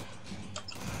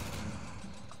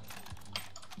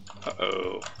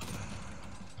 Uh-oh.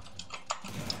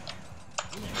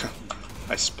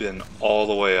 I spin all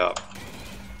the way up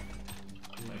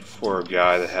for a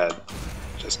guy that had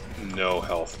just no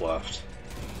health left.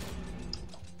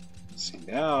 See,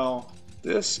 now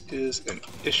this is an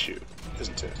issue,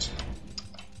 isn't it?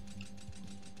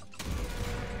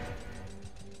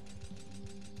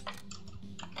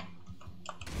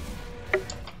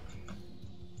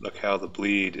 Look how the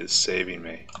bleed is saving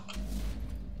me.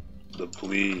 The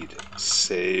bleed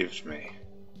saved me.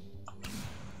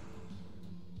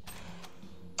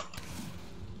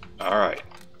 Alright.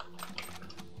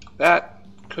 That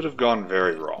could have gone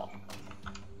very wrong.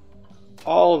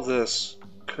 All of this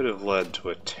could have led to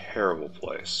a terrible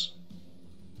place.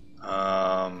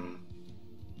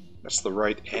 That's the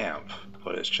right amp,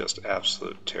 but it's just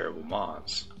absolute terrible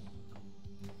mods.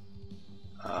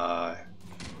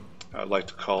 I'd like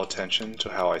to call attention to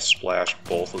how I splashed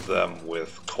both of them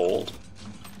with cold.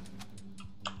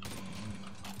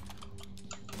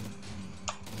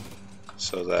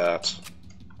 So that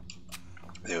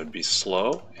they would be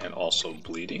slow and also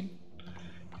bleeding.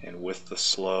 And with the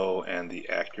slow and the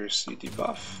accuracy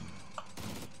debuff,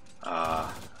 I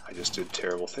just did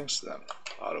terrible things to them.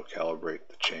 Auto-calibrate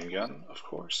the chain gun, of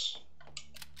course.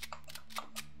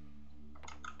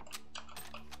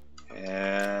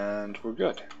 And we're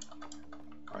good.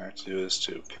 All I have to do is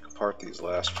to pick apart these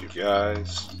last few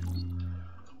guys.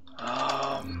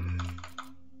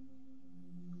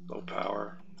 Low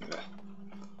power. Yeah.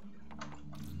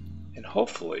 And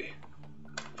hopefully,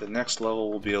 the next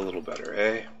level will be a little better,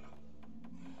 eh?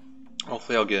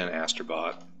 Hopefully I'll get an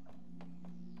Asterbot.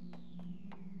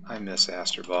 I miss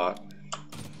Asterbot.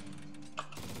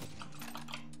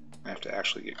 I have to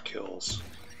actually get kills.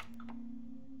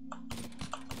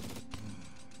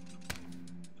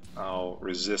 Oh,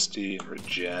 resisty and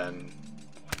regen.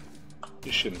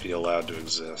 You shouldn't be allowed to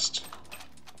exist.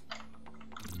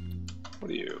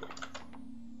 What are you?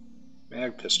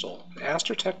 Mag pistol. An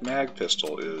Astertech mag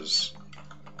pistol is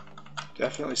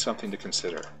definitely something to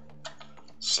consider.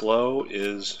 Slow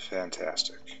is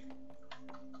fantastic.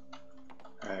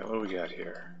 Alright, what do we got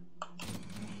here?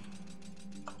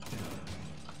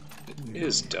 It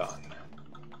is done.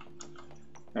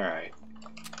 Alright.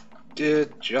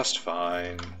 Did just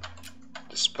fine,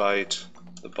 despite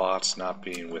the bots not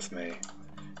being with me.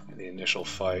 And the initial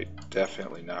fight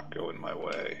definitely not going my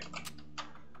way.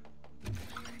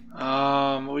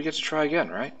 We get to try again,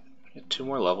 right? Get 2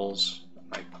 more levels.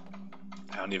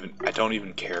 I don't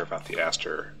even care about the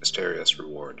Asterius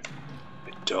reward.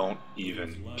 I don't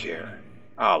even care.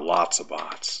 Ah, lots of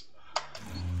bots.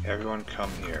 Everyone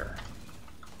come here.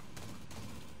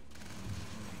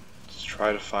 Let's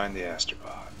try to find the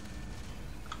Asterbot.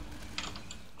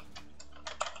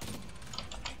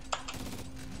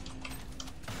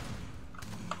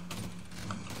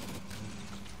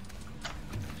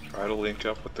 Try to link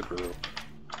up with the group.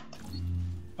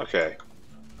 Okay.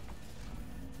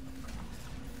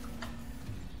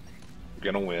 We're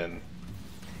gonna win.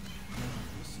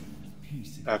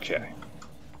 Okay.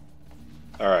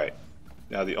 Alright.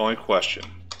 Now the only question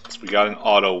is we got an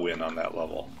auto win on that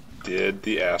level. Did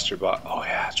the Asterbot... Oh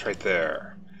yeah, it's right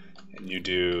there. And you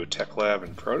do Tech Lab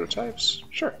and prototypes?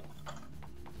 Sure.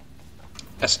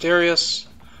 Asterius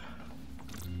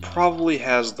probably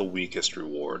has the weakest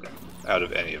reward out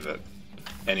of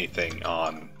anything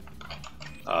on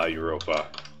Europa.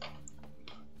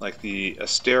 Like the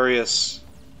Asterius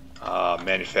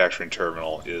manufacturing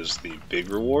terminal is the big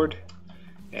reward,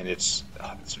 and it's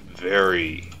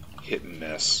very hit and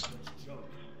miss.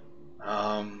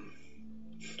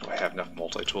 Do I have enough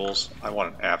multi-tools? I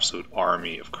want an absolute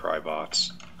army of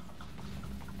Crybots.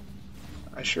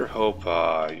 I sure hope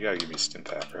you gotta give me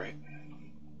Stimpack, right?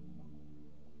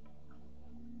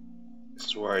 This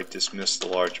is where I dismiss the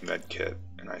large med kit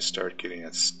and I start getting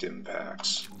at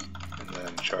Stimpacks. And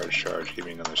then charge, give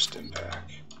me another Stimpack.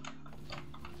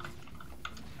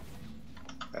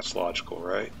 That's logical,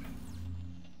 right?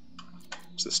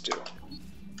 What's this do?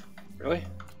 Really?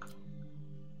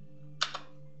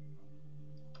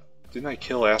 Didn't I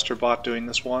kill Asterbot doing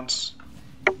this once?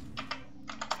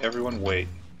 Everyone wait.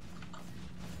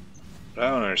 What I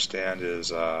don't understand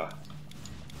is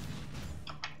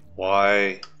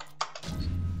why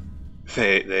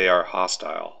they are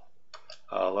hostile.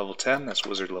 Level 10, that's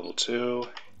Wizard level 2.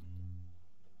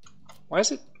 Why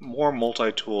is it more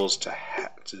multi-tools to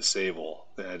disable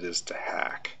than it is to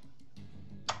hack?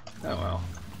 Oh well.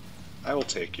 I will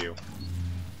take you.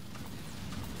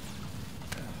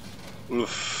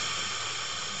 Oof.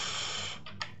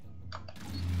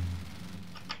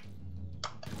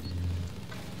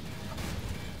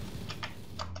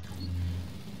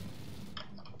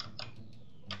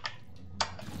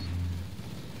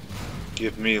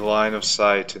 Give me line of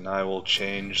sight and I will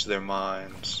change their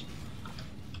minds.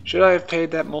 Should I have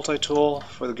paid that multi-tool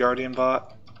for the Guardian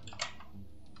bot?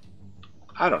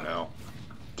 I don't know.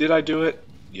 Did I do it?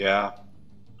 Yeah.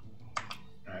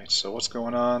 Alright, so what's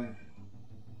going on?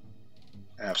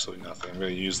 Absolutely nothing. I'm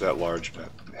going to use that large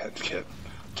head kit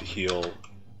to heal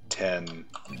 10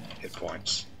 hit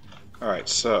points. Alright,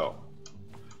 so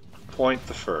point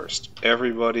the first.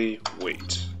 Everybody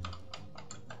wait.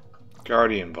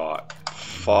 Guardian bot.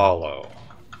 Follow.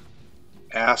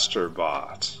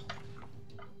 Asterbot.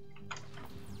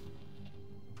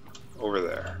 Over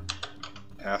there.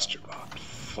 Asterbot.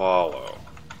 Follow.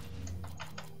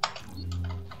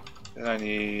 Then I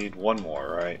need one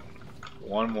more, right?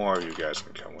 One more of you guys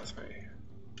can come with me.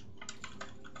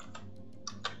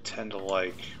 I tend to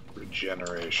like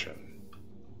regeneration.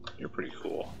 You're pretty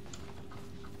cool.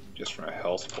 Just from a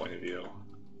health point of view.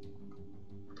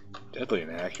 Deadly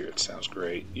and accurate sounds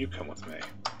great. You come with me.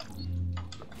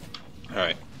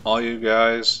 Alright, all you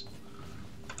guys.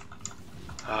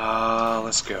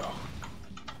 Let's go.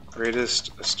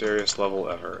 Greatest Asterius level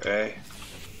ever, eh?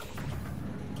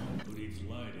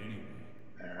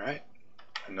 Alright.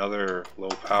 Another low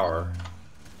power.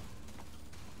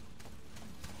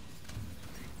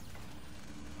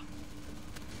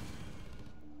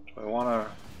 Do I want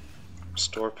to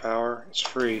store power? It's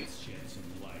free.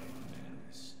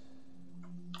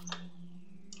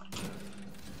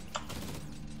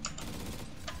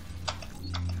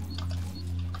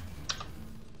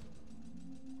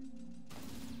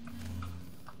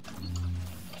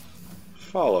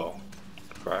 Follow.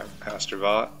 Right,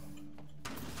 Asterbot.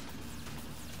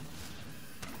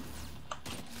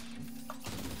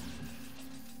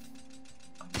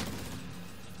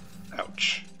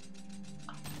 Ouch.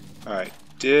 Alright,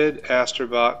 did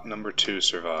Asterbot number 2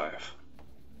 survive?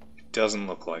 It doesn't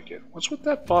look like it. What's with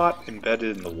that bot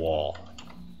embedded in the wall?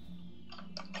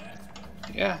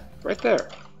 Yeah, right there.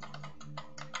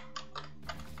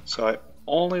 So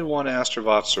only one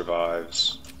Asterbot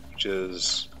survives, which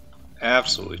is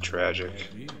absolutely tragic.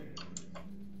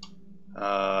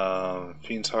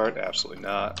 Fiend's Heart, absolutely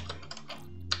not.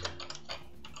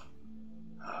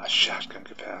 Shotgun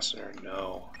capacitor,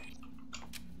 no.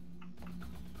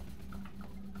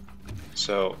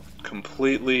 So,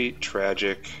 completely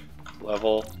tragic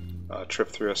level, trip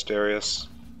through Asterius.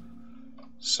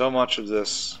 So much of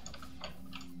this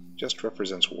just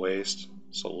represents waste.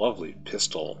 It's a lovely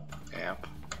pistol amp.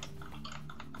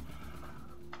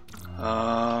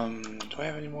 Do I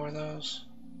have any more of those?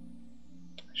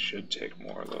 I should take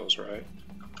more of those, right?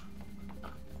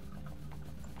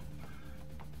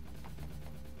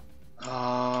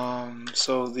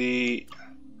 So the...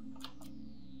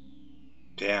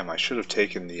 Damn, I should have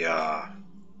taken the,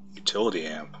 utility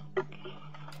amp.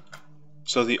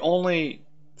 So the only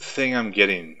thing I'm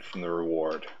getting from the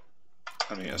reward,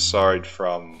 I mean, aside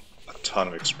from a ton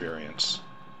of experience,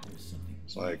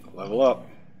 it's like, level up.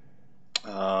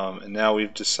 And now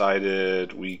we've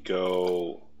decided we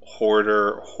go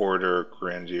Hoarder, Hoarder,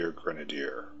 Grenadier,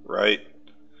 Grenadier, right?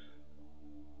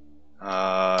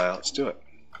 Let's do it.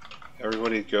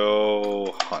 Everybody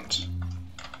go hunt.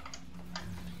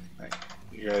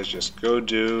 You guys just go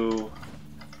do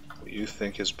what you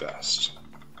think is best.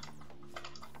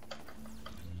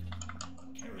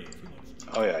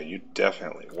 Oh yeah, you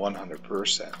definitely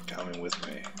 100% coming with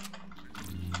me.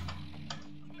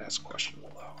 That's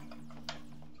questionable though.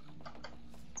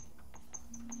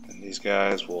 And these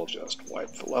guys will just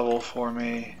wipe the level for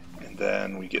me, and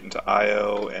then we get into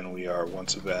IO, and we are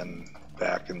once again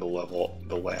back in the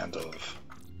land of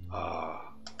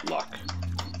luck.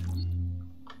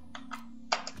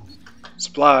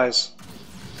 Supplies.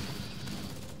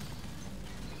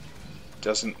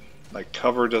 Doesn't, like,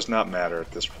 cover does not matter at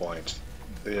this point.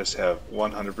 They just have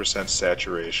 100%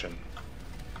 saturation.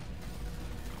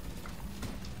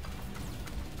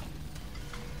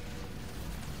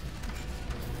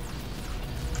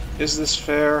 Is this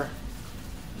fair?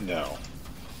 No.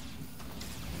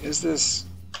 Is this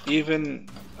even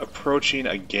approaching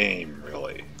a game,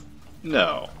 really?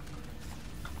 No.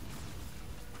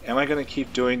 Am I going to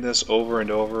keep doing this over and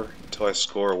over until I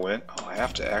score a win? Oh, I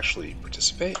have to actually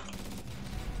participate?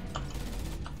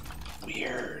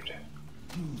 Weird.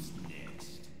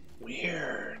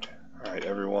 Weird. Alright,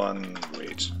 everyone,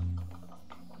 wait.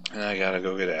 And I gotta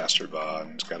go get Asterbot,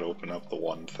 and it's gotta open up the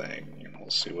one thing, and we'll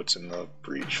see what's in the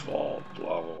breach vault,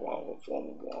 blah blah blah blah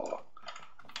blah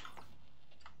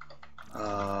blah.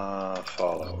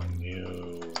 Follow, and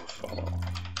you follow.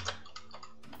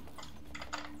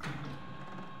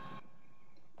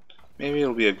 Maybe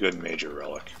it'll be a good major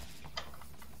relic.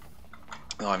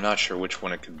 No, I'm not sure which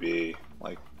one it could be.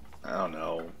 Like, I don't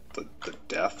know, the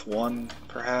death one,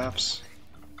 perhaps?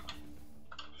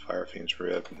 Fire Fiend's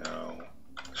Rib, no.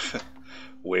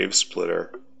 Wave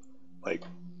Splitter, like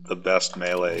the best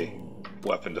melee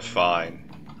weapon to find.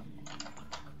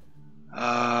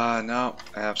 No,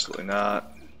 absolutely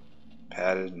not.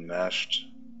 Padded and meshed,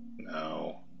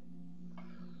 no.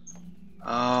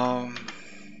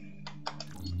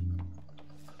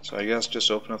 So I guess just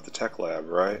open up the tech lab,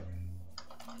 right?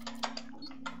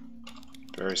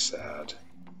 Very sad.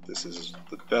 This is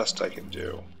the best I can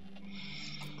do.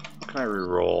 Can I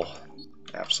reroll?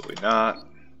 Absolutely not.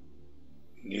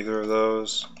 Neither of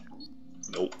those.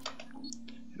 Nope.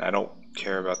 And I don't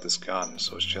care about this gun,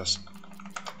 so it's just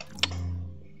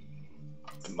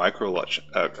the micro launch.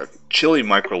 Chili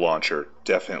micro launcher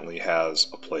definitely has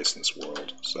a place in this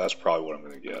world, so that's probably what I'm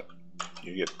going to get.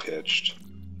 You get pitched.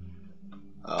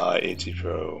 AT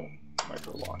Pro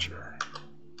micro launcher.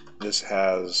 This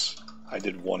has. I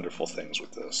did wonderful things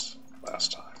with this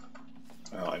last time.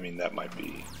 Well, I mean, that might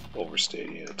be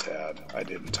overstating it a tad. I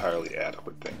did entirely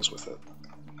adequate things with it.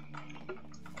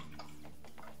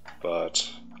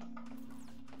 But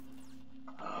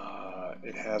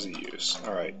it has a use.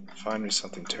 Alright, find me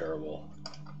something terrible.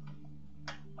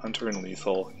 Hunter and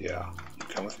lethal, yeah, you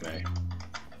come with me.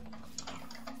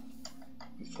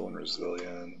 Lethal and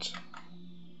resilient.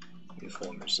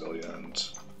 Lethal and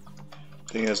resilient.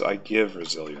 Thing is, I give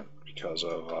resilient because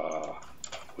of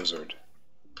wizard.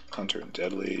 Hunter and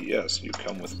deadly, yes, you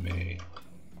come with me.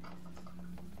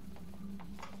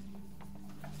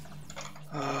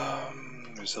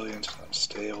 Resilient and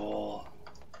unstable.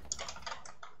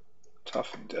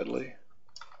 Tough and deadly.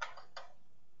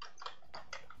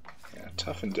 Yeah,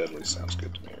 tough and deadly sounds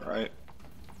good to me, right?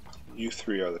 You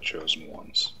three are the chosen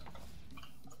ones.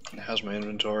 And how's my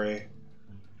inventory?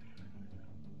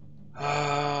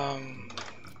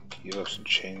 Give up some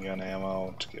chain gun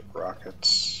ammo to get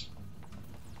rockets.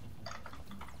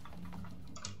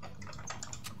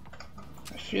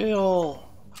 I feel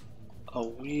a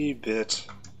wee bit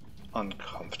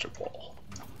uncomfortable.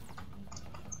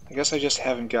 I guess I just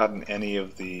haven't gotten any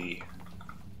of the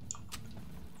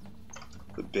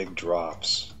big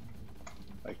drops.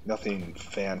 Like, nothing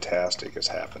fantastic has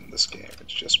happened in this game.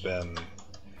 It's just been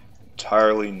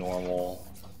entirely normal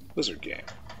wizard game,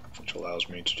 which allows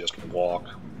me to just walk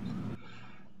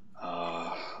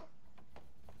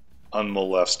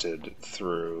unmolested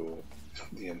through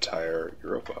the entire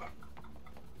Europa.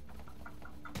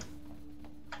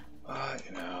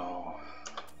 You know,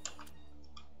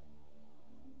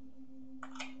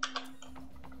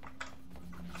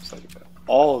 it's like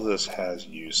all of this has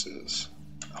uses.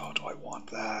 Oh, do I want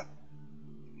that?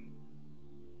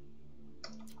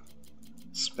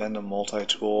 Spend a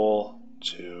multi-tool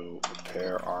to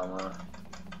repair armor,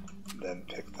 then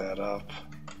pick that up,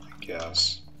 I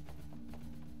guess.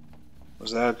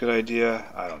 Was that a good idea?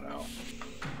 I don't know.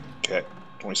 Okay,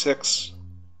 26.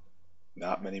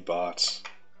 Not many bots.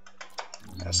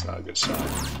 That's not a good sign.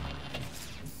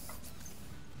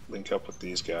 Link up with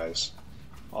these guys.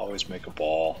 Always make a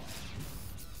ball.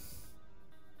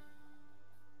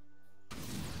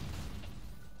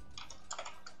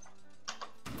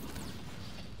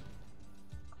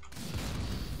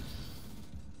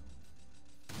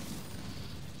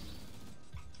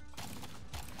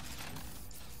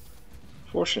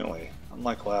 Fortunately,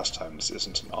 unlike last time, this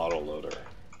isn't an autoloader.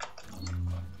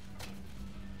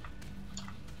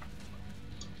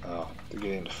 Oh, they're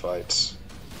getting into fights.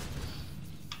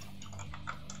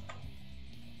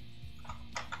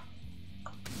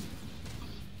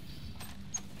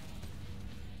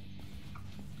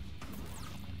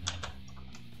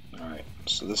 Alright,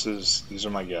 so these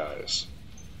are my guys.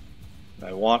 And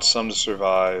I want some to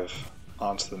survive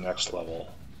onto the next level,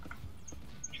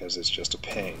 because it's just a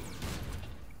pain.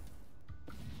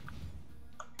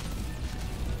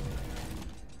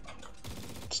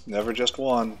 It's never just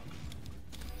one.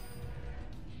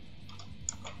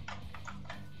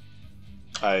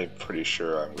 I'm pretty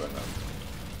sure I'm going to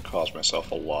cause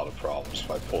myself a lot of problems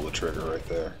if I pull the trigger right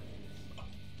there.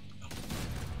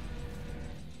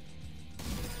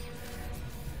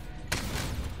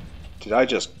 Did I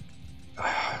just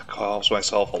cause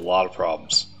myself a lot of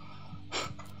problems?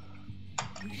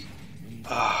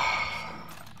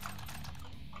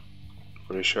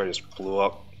 Pretty sure I just blew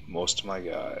up most of my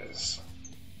guys.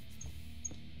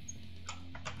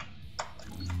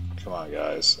 Come on,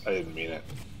 guys. I didn't mean it.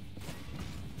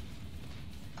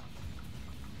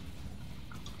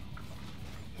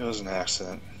 It was an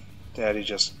accident. Daddy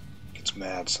just gets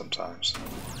mad sometimes.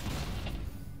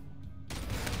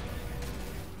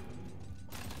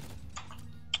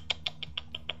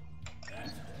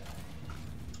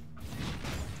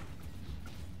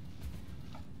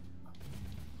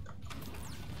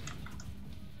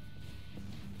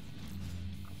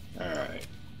 Alright.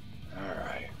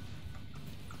 Alright.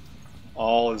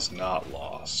 All is not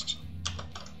lost.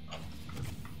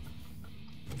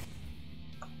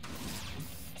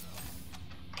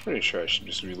 Pretty sure I should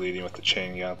just be leading with the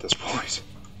chain gun at this point.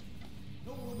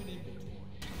 No room in inventory.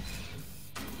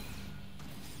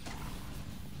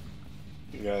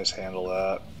 You guys handle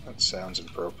that. That sounds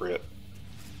appropriate.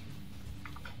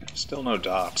 Still no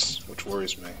dots, which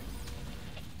worries me.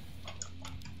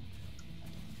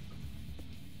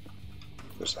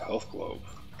 There's a health globe,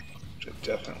 which I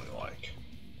definitely like.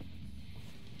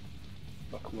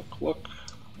 Look, look, look.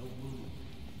 No room.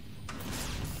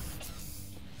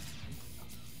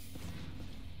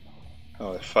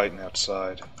 Oh, they're fighting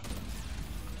outside.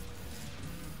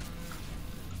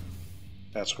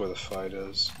 That's where the fight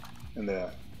is. And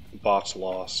the bot's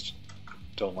lost.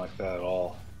 Don't like that at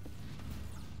all.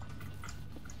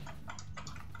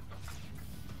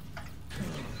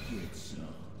 Get some.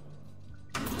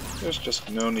 There's just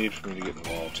no need for me to get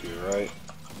involved here, right?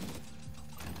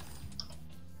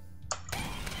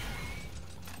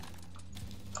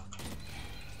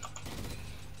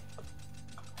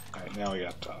 Alright, now we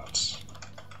got dots.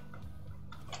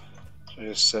 Should I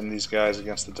just send these guys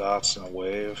against the dots in a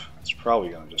wave? It's probably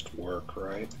gonna just work,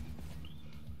 right?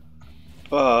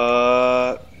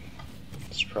 But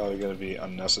it's probably gonna be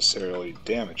unnecessarily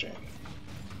damaging.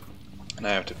 And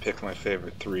I have to pick my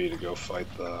favorite 3 to go fight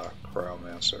the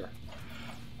Cryomancer.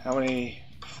 How many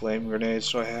flame grenades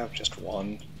do I have? Just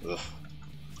 1? Ugh.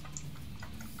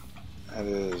 That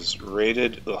is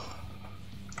rated. Ugh.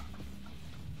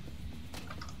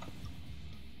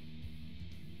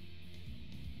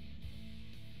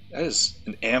 That is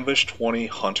an ambush 20,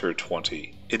 hunter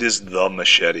 20. It is the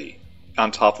machete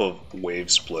on top of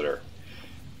wave splitter.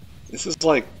 This is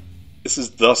like, this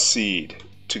is the seed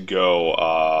to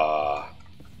go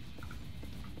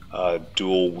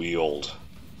dual wield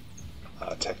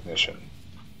technician.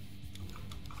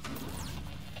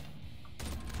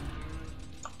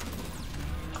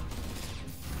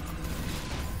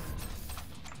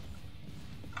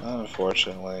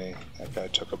 Unfortunately, that guy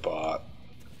took a bot.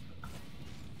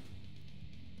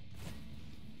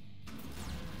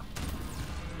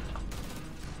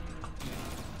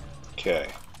 Okay,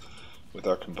 with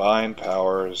our combined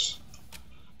powers,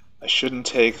 I shouldn't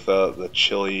take the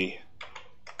chili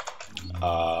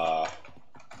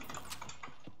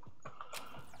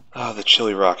the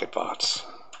chili rocket bots,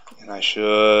 and I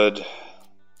should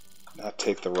not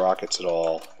take the rockets at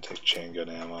all. Take chain gun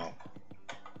ammo,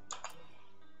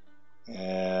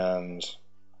 and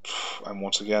I'm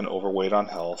once again overweight on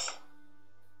health,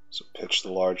 so pitch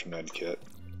the large med kit,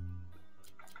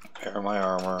 repair my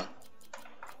armor.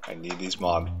 I need these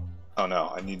oh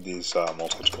no, I need these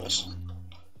multi-tools.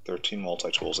 13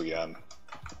 multi-tools again.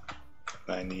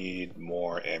 I need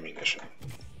more ammunition,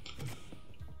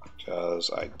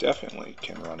 because I definitely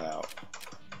can run out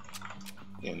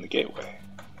in the gateway,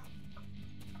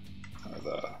 or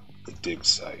the dig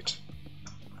site.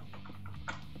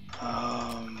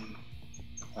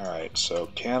 Alright, so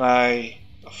can I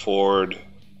afford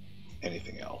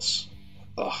anything else?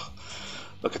 Ugh,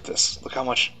 look at this. Look how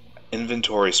much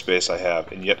inventory space I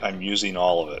have, and yet I'm using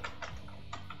all of it.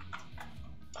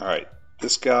 Alright,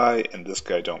 this guy and this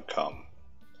guy don't come.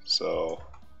 So,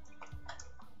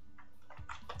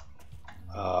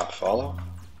 follow?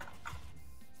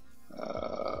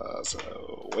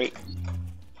 So, wait.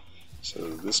 So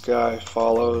this guy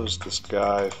follows, and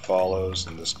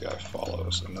this guy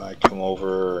follows. And then I come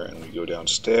over and we go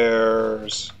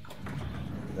downstairs.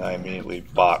 And I immediately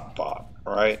bot,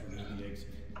 right?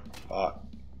 Bot.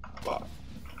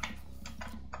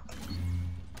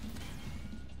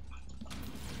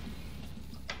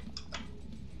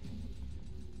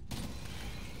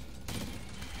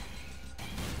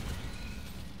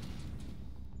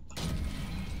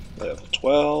 Level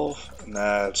 12, and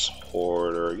that's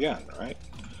Hoarder again, right?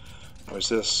 Where's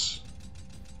this?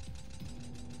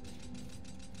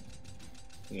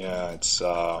 Yeah, it's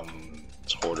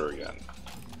Hoarder again.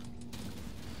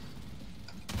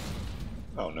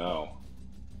 Oh no.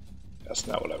 That's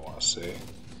not what I want to see.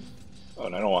 Oh,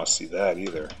 and I don't want to see that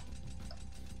either.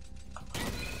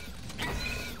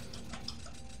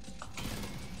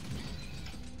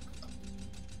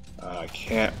 I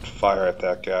can't fire at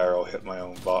that guy or I'll hit my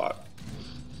own bot.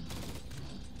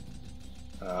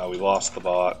 We lost the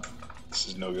bot. This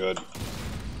is no good.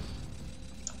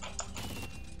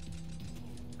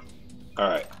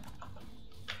 Alright.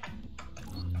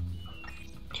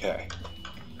 Okay.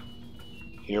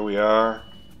 Here we are.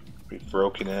 We've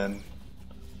broken in,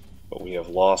 but we have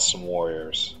lost some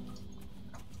warriors.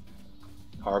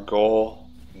 Our goal,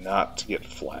 not to get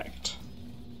flanked.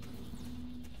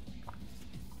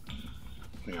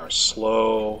 We are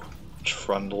slow,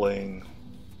 trundling,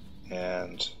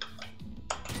 and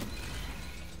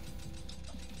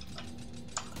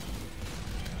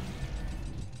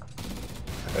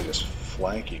they're just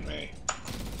flanking me.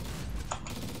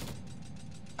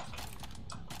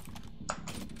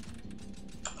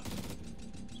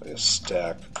 So I just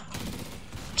stack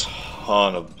a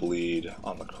ton of bleed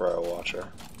on the Cryo Watcher.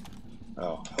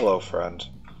 Oh, hello friend.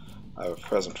 I have a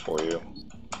present for you.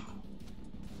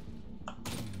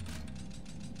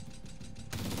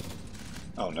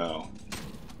 Oh no.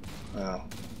 Well,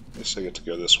 at least I get to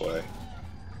go this way.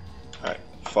 Alright,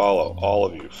 follow. All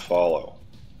of you, follow.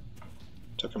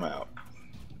 Took him out.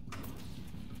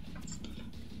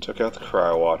 Took out the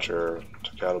Cryo Watcher,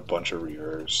 took out a bunch of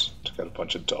reavers, took out a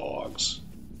bunch of dogs.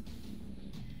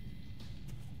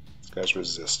 This guy's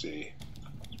resisty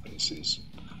species.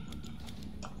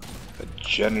 A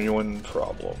genuine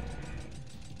problem.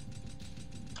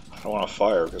 I don't want to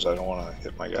fire because I don't want to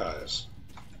hit my guys.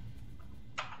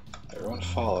 Everyone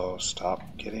follow, stop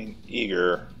getting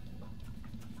eager.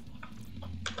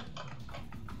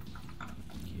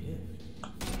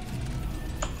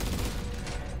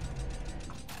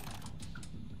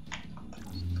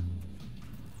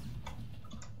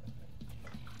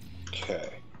 Okay,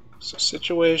 so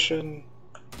situation.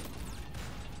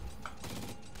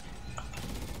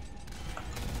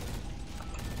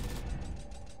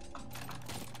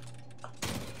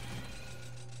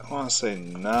 I want to say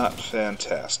not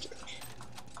fantastic.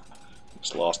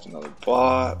 Just lost another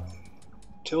bot.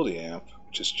 Tilde amp,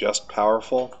 which is just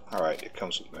powerful. Alright, it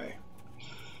comes with me.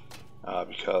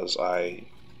 Because I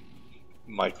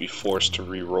might be forced to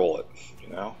re-roll it, you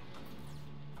know?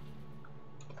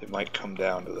 It might come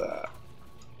down to that.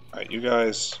 Alright, you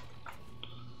guys,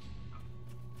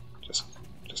 just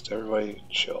everybody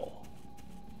chill.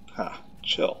 Ha,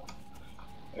 chill.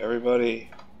 Everybody,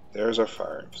 there's our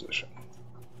firing position.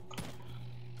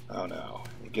 Oh no,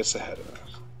 he gets ahead of us.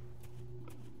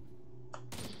 I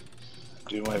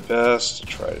do my best to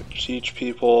try to teach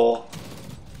people.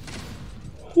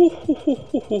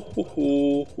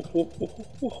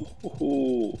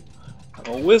 I'm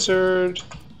a wizard.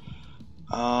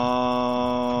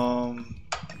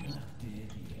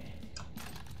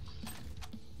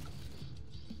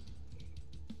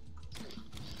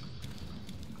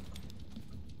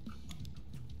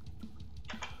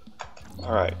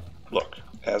 Alright, look,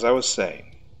 as I was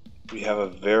saying, we have a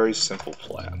very simple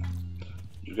plan.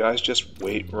 You guys just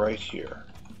wait right here.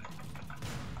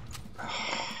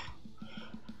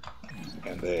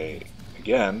 And they,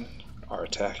 again, are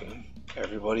attacking.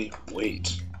 Everybody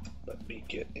wait. Let me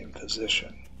get in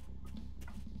position.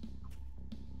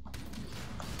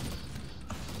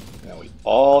 Now we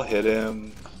all hit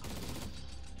him.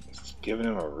 It's giving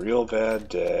him a real bad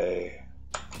day.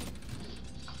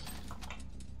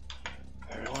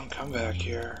 Everyone come back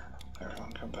here.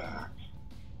 Everyone come back.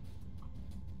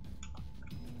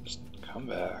 Just come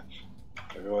back.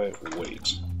 Everybody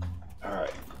wait.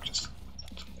 Alright, just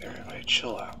everybody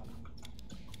chill out.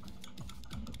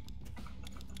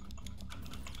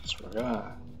 So we're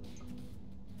gonna...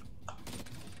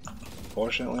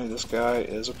 Fortunately, this guy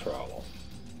is a problem.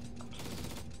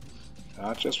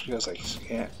 Not just because I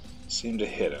can't seem to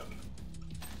hit him.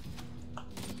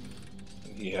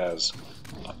 He has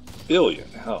 1 billion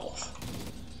health.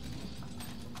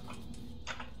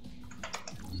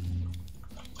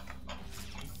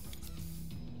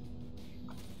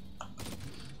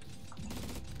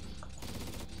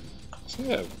 So we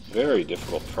have very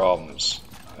difficult problems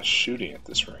shooting at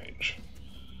this range.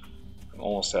 I'm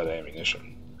almost out of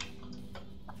ammunition.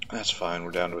 That's fine,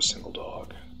 we're down to a single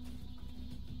dog.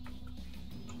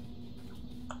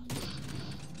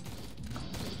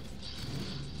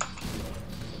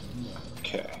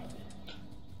 Okay.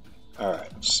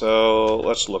 Alright, so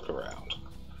let's look around.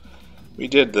 We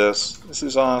did this. This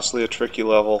is honestly a tricky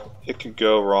level. It could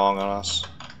go wrong on us.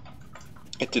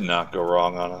 It did not go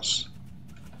wrong on us.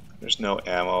 There's no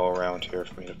ammo around here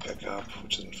for me to pick up,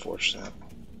 which is unfortunate.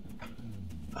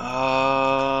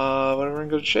 But we're in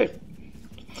good shape.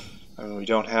 I mean, we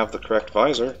don't have the correct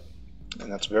visor,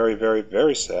 and that's very, very,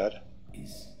 very sad.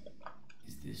 Is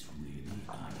this really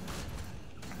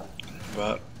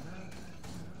But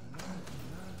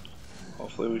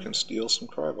hopefully we can steal some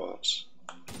crybots.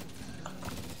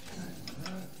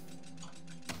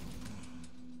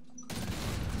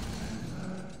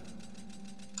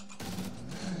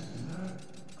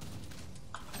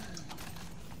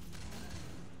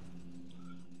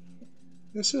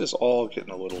 This is all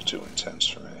getting a little too intense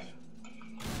for me.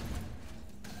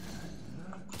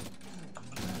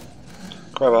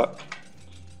 Crybot.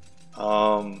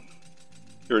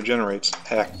 It regenerates.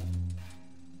 Heck.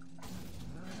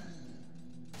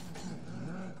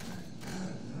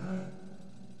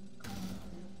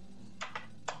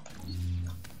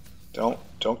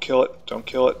 Don't kill it. Don't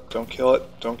kill it. Don't kill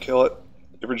it. Don't kill it.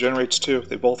 It regenerates too.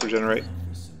 They both regenerate.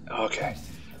 Okay.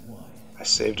 I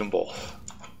saved them both.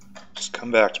 Just come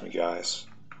back to me, guys.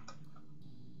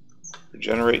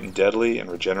 Regenerating deadly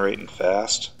and regenerating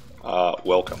fast.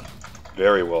 Welcome.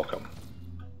 Very welcome.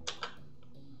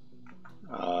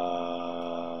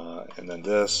 And then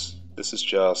this is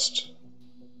just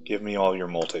give me all your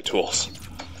multi-tools.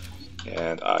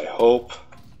 And I hope...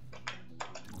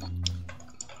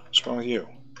 What's wrong with you?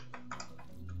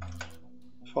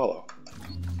 Follow.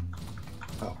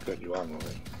 Oh, good, you are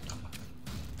moving.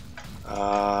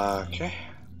 Okay.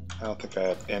 I don't think I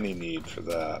have any need for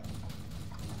that.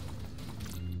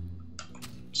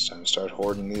 It's time to start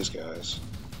hoarding these guys.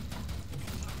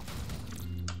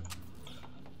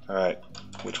 Alright,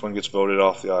 which one gets voted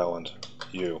off the island?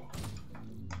 You.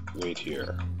 Wait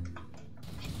here.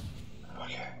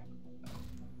 Okay.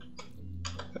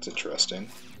 That's interesting.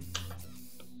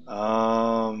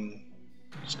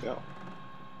 Let's go.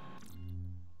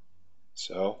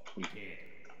 So, we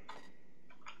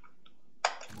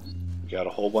got a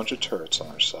whole bunch of turrets on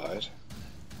our side,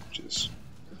 which is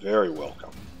very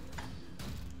welcome.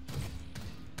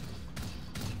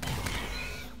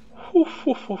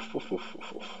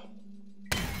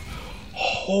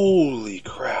 Holy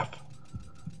crap.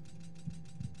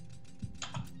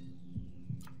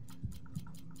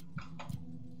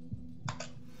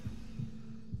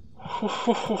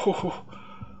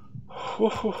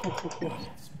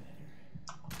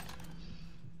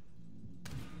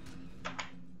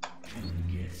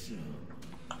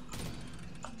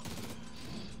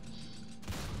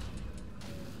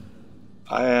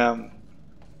 I am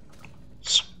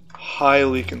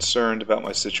highly concerned about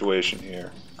my situation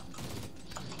here.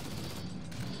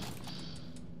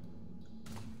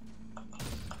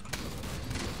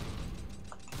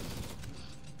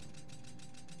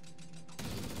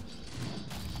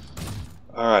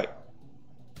 Alright.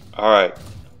 Alright.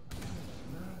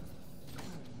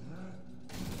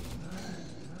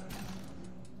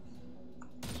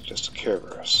 Just a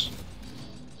Kerberos.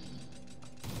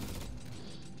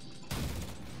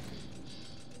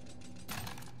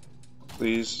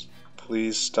 Please,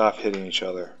 please stop hitting each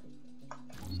other.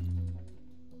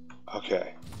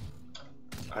 Okay.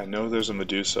 I know there's a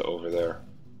Medusa over there.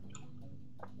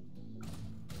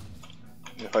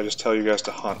 If I just tell you guys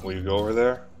to hunt, will you go over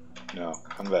there? No,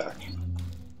 come back.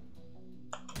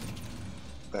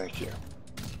 Thank you.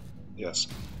 Yes.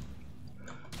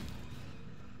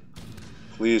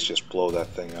 Please just blow that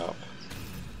thing up.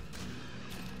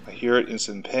 I hear it, it's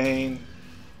in pain.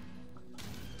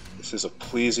 This is a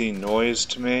pleasing noise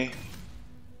to me.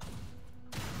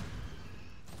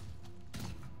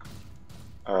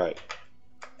 Alright.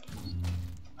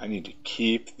 I need to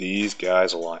keep these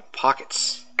guys alive.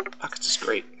 Pockets. Pockets is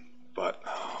great, but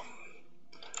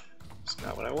it's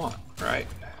not what I want, right?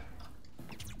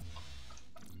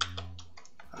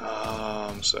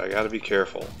 So I gotta be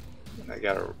careful. I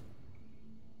gotta...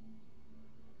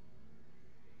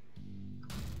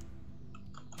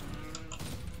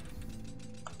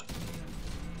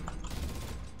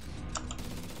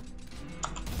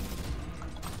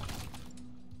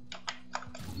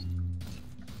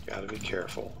 Gotta be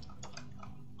careful.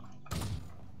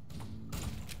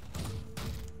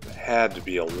 There had to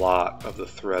be a lot of the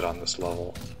threat on this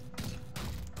level.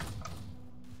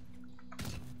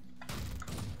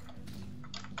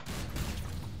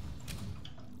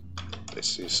 They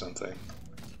see something.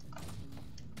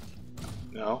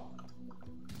 No?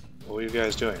 What were you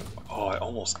guys doing? Oh, I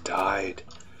almost died.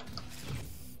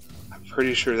 I'm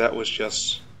pretty sure that was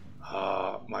just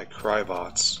my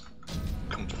Crybots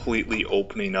completely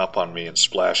opening up on me and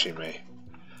splashing me.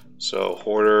 So,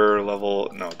 Hoarder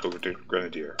level... No, go to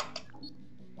Grenadier.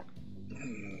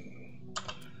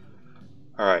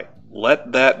 Alright,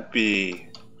 let that be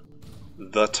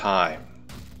the time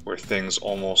where things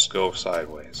almost go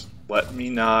sideways. Let me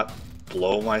not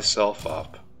blow myself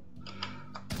up.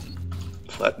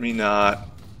 Let me not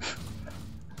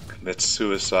commit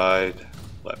suicide.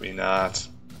 Let me not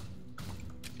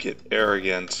get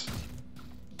arrogant.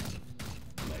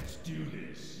 Let's do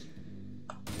this.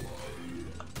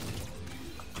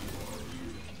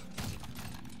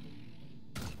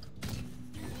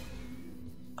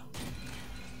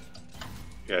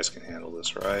 You guys can handle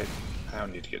this, right? I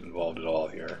don't need to get involved at all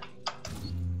here.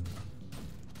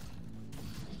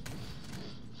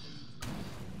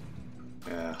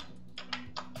 Yeah.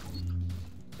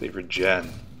 They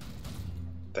regen.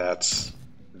 That's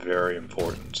very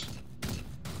important.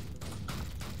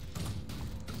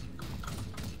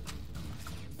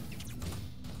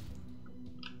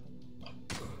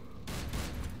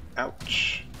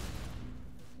 Ouch.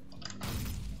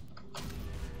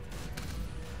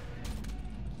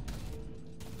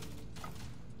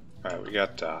 Alright, we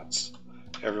got dots.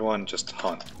 Everyone just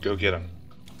hunt. Go get them.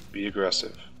 Be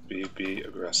aggressive. Be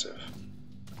aggressive.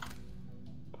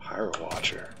 Pyro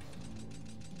Watcher.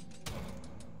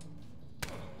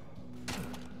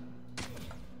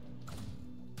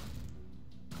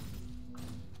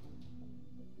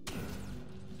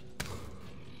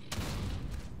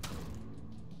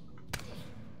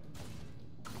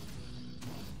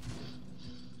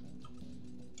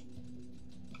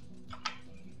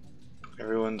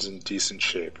 Everyone's in decent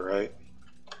shape, right?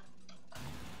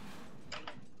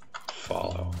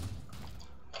 Follow.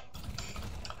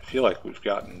 I feel like we've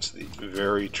gotten to the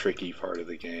very tricky part of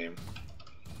the game.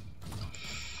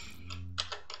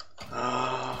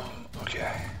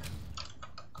 Okay.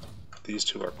 These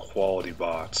two are quality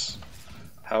bots.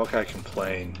 How can I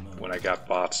complain when I got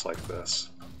bots like this?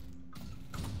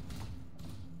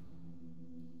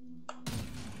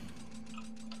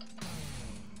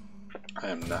 I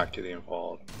am not getting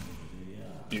involved.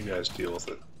 You guys deal with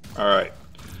it. Alright.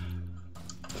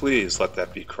 Please let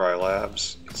that be CRI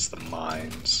Labs. It's the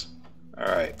mines.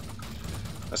 Alright.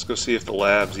 Let's go see if the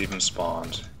labs even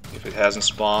spawned. If it hasn't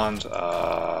spawned,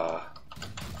 I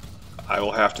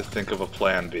will have to think of a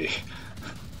plan B.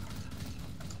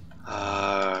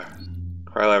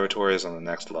 CRI Laboratory is on the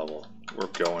next level. We're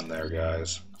going there,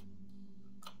 guys.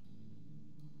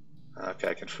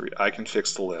 Okay, I can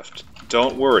fix the lift.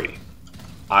 Don't worry.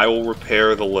 I will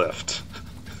repair the lift.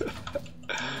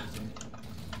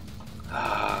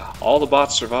 All the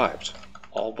bots survived.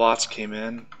 All bots came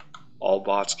in. All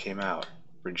bots came out.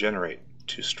 Regenerate.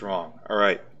 Too strong.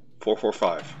 Alright.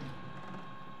 445.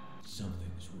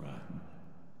 Something's rotten.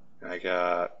 I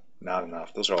got not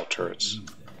enough. Those are all turrets.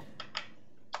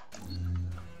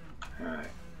 Alright.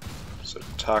 So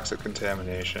toxic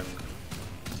contamination.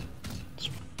 It's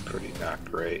pretty not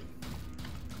great.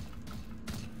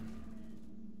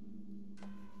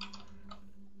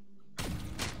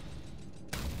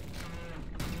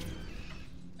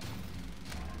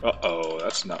 Uh-oh,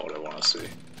 that's not what I want to see.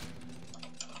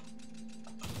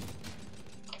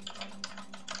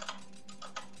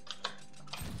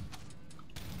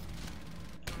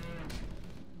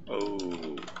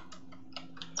 Oh.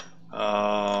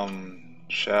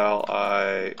 Shall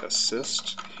I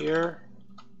assist here?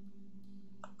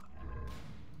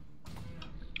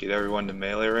 Get everyone to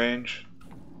melee range?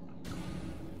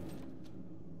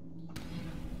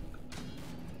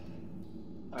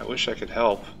 I wish I could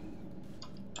help.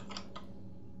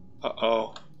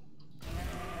 Uh-oh.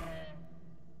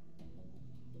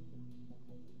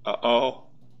 Uh-oh.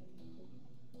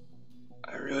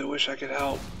 I really wish I could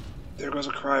help. There goes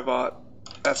a CRI bot.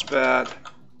 That's bad.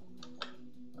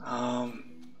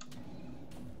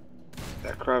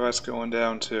 That CRI bot's going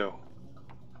down too.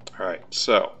 Alright,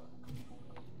 so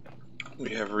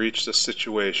we have reached a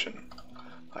situation.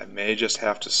 I may just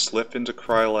have to slip into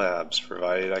CRI Labs,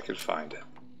 provided I could find it.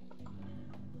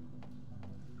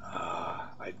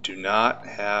 I do not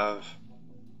have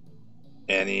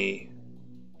any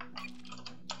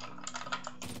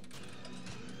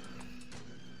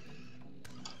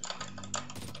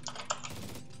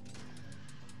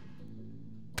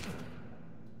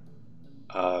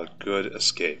good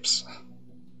escapes.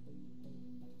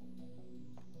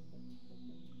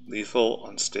 Lethal,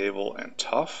 unstable, and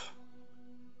tough.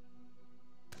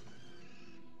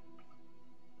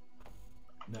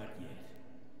 Not yet.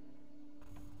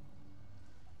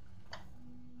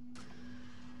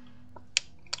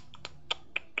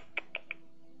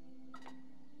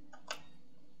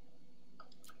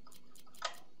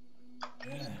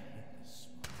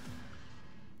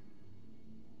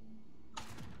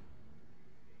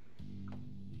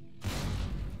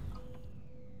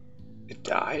 It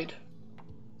died?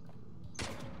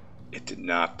 It did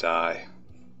not die.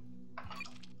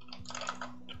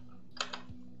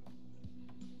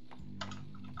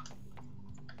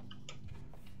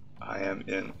 I am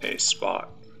in a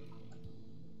spot.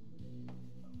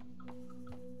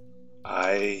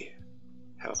 I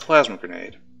have a plasma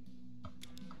grenade.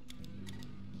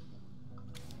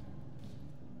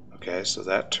 Okay, so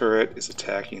that turret is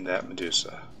attacking that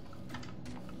Medusa.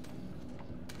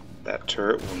 That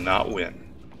turret will not win.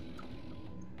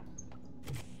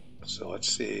 So let's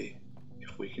see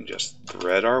if we can just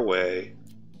thread our way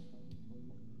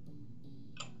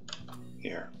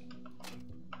here.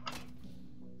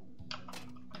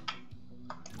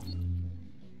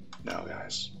 No,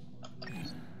 guys.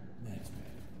 That's better.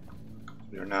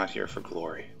 We're not here for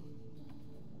glory.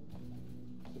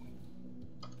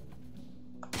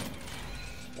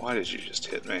 Why did you just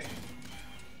hit me?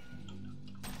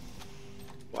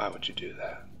 Why would you do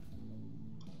that?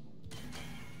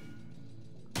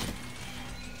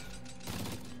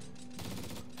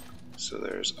 So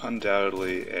there's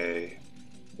undoubtedly a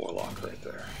warlock right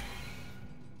there.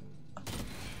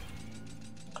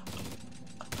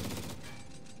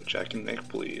 Which I can make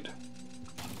bleed.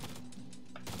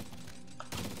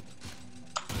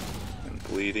 And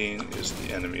bleeding is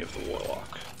the enemy of the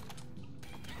warlock.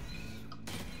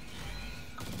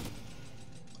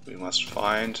 We must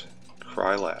find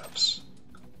CRI Labs.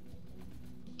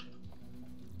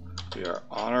 We are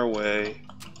on our way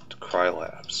to CRI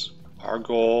Labs. Our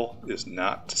goal is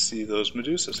not to see those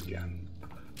Medusas again.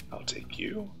 I'll take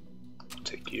you. I'll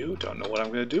take you. Don't know what I'm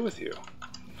going to do with you.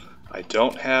 I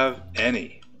don't have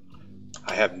any.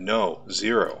 I have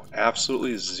zero.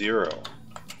 Absolutely zero.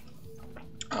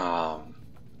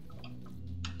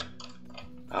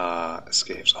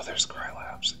 Escapes. Oh, there's CRI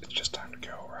Labs. It's just time to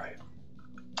go, right?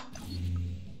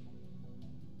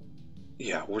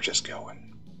 Yeah, we're just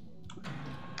going.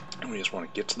 And we just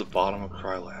want to get to the bottom of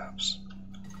CRI Labs.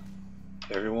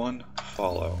 Everyone,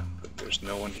 follow. But there's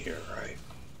no one here, right?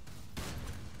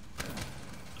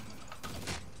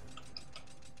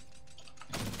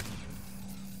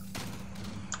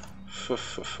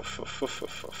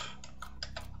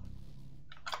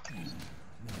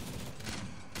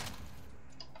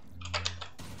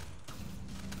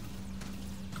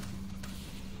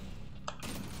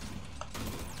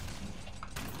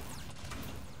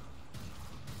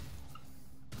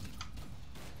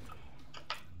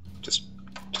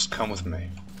 Just come with me.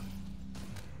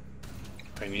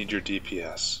 I need your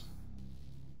DPS.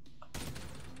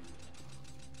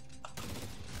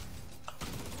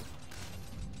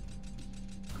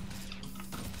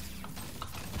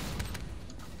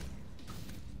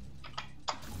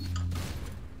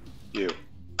 You,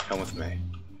 come with me.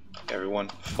 Everyone,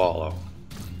 follow.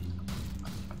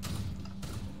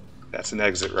 That's an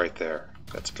exit right there.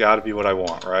 That's gotta be what I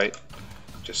want, right?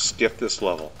 Just skip this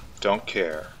level. Don't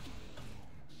care.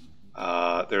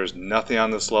 There's nothing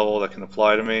on this level that can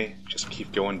apply to me. Just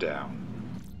keep going down.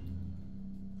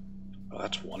 Oh,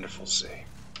 that's wonderful to see.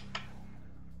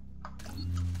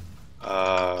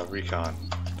 Recon.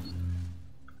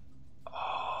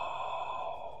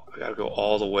 Oh, I gotta go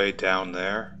all the way down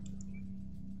there.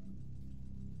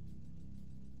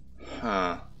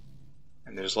 Huh.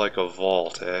 And there's like a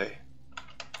vault, eh?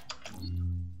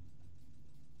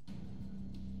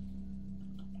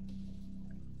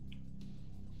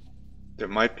 There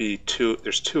might be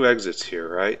there's two exits here,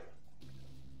 right?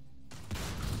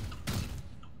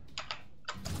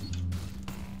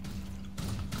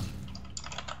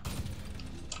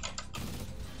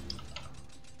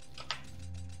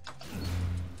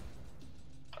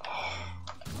 Oh,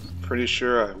 pretty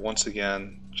sure I once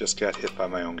again just got hit by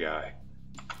my own guy.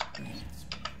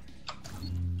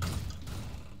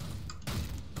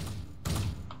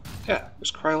 Yeah, there's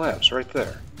CRI Labs right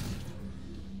there.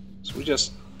 So we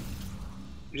just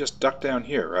duck down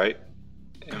here, right?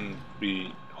 And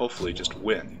we hopefully just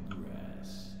win.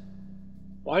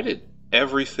 Why did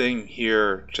everything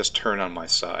here just turn on my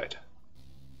side?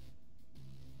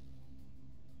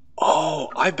 Oh,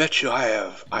 I bet you I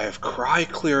have CRI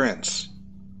clearance.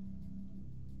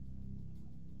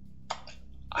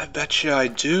 I bet you I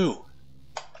do.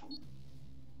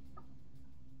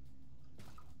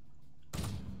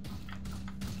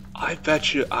 I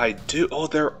bet you I do. Oh,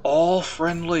 they're all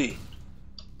friendly.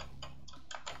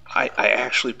 I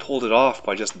actually pulled it off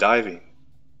by just diving.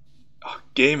 Oh,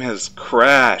 game has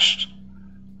crashed.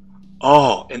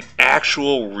 Oh, an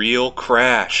actual real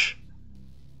crash.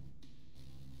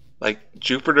 Like,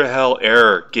 Jupiter Hell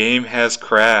error. Game has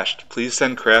crashed. Please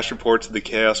send crash report to the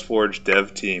Chaos Forge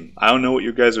dev team. I don't know what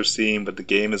you guys are seeing, but the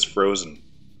game is frozen.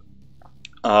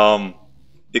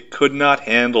 It could not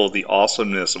handle the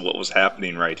awesomeness of what was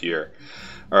happening right here.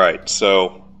 Alright,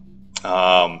 so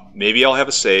maybe I'll have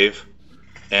a save.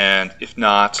 And if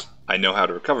not, I know how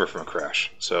to recover from a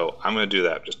crash. So I'm going to do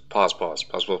that. Just pause.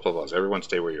 Everyone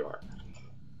stay where you are.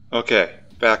 Okay,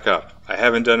 back up. I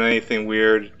haven't done anything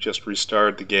weird. Just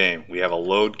restarted the game. We have a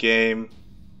load game.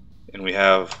 And we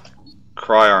have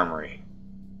CRI Armory.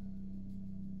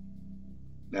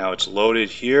 Now it's loaded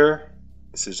here.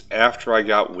 This is after I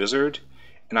got Wizard.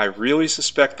 And I really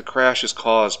suspect the crash is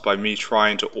caused by me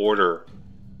trying to order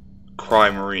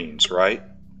CRI Marines, right?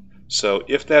 So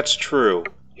if that's true,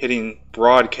 hitting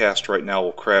broadcast right now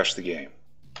will crash the game.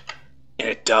 And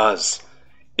it does.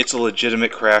 It's a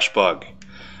legitimate crash bug.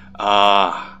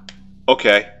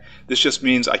 Okay. This just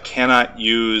means I cannot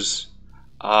use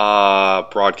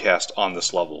broadcast on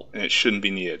this level, and it shouldn't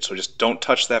be needed. So just don't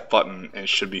touch that button, and it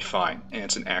should be fine. And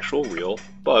it's an actual real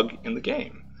bug in the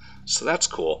game. So that's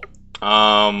cool.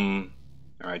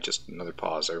 Alright, just another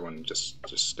pause. Everyone just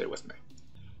stay with me.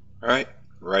 Alright,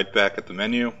 right back at the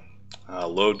menu.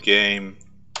 Load game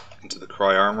into the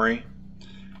CRI Armory.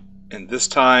 And this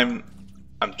time,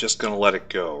 I'm just going to let it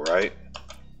go, right?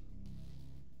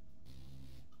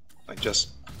 Like, just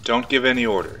don't give any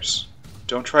orders.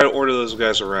 Don't try to order those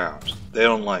guys around. They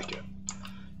don't like it.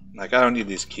 Like, I don't need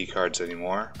these key cards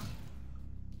anymore.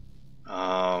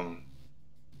 Wonder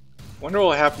what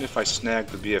will happen if I snag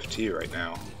the BFT right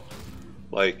now.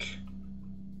 Like,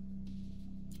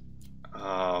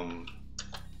 will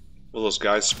those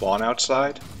guys spawn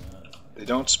outside? They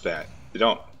don't spawn. They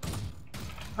don't.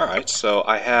 Alright, so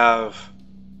I have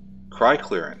CRI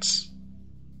clearance.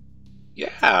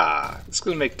 Yeah, it's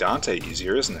going to make Dante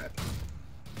easier, isn't it?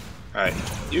 Alright,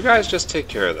 you guys just take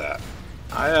care of that.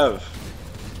 I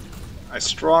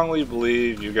strongly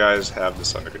believe you guys have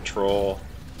this under control.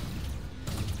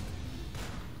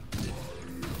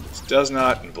 This does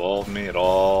not involve me at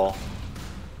all.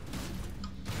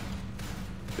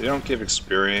 They don't give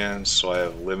experience, so I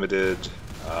have limited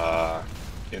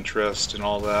interest in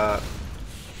all that.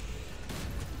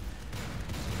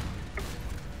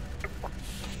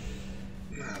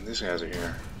 These guys are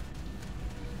here.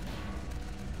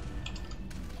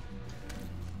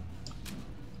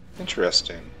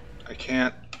 Interesting. I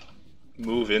can't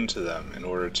move into them in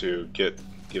order to give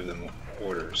them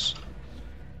orders.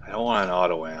 I don't want an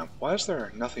auto amp. Why is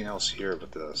there nothing else here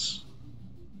but this?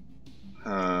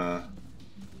 I'm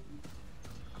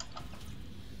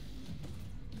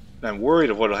worried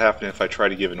of what will happen if I try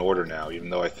to give an order now, even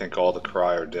though I think all the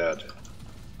CRI are dead.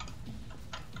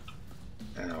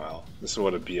 Oh well, this is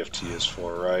what a BFT is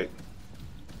for, right?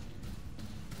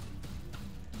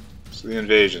 So the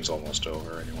invasion's almost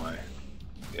over anyway.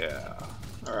 Yeah.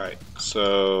 Alright,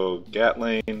 so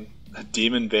Gatling,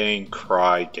 Demon Bane,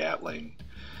 CRI, Gatling.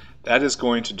 That is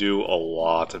going to do a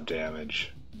lot of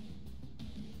damage.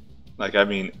 Like, I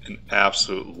mean, an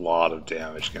absolute lot of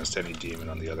damage against any demon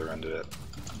on the other end of it.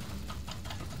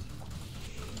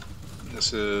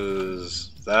 This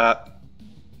is that.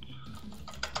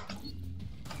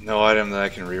 No item that I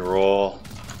can reroll.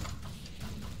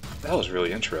 That was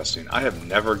really interesting. I have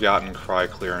never gotten CRI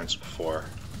clearance before.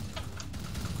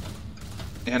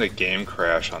 And a game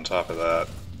crash on top of that.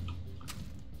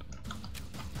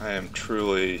 I am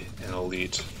truly an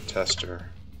elite tester.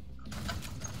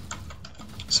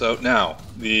 So now,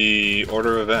 the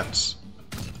order of events.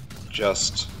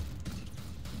 Just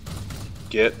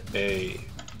get a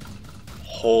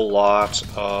whole lot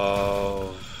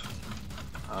of...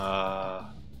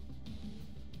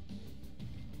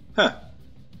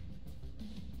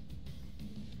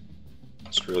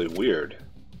 It's really weird.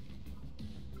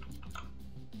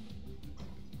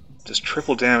 Does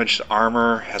triple damage to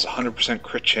armor, has 100%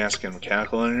 crit chance against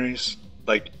mechanical enemies.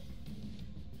 Like,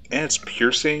 and it's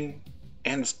piercing,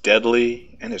 and it's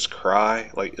deadly, and it's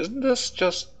CRI. Like, isn't this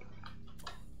just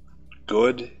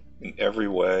good in every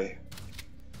way?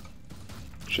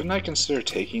 Shouldn't I consider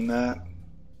taking that?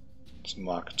 It's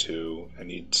Mach 2. I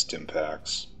need stim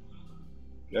packs.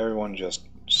 Everyone just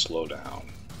slow down.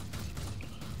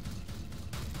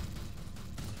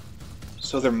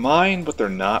 So they're mine, but they're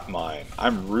not mine.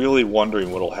 I'm really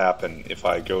wondering what'll happen if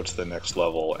I go to the next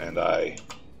level and I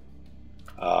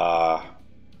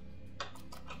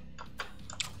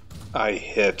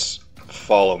hit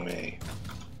follow me.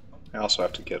 I also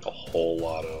have to get a whole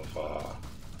lot of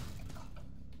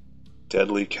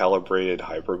deadly calibrated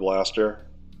hyper blaster.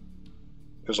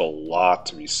 There's a lot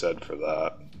to be said for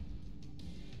that.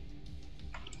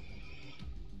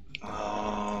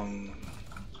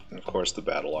 And of course the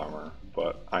battle armor,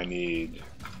 but I need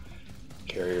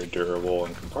carrier, durable,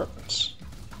 and compartments.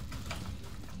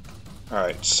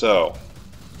 Alright, so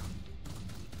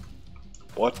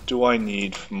what do I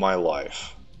need for my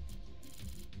life?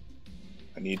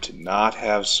 I need to not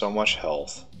have so much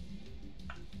health.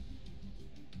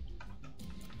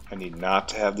 I need not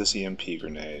to have this EMP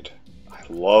grenade. I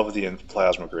love the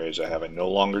plasma grenades I have. I no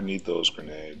longer need those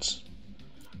grenades.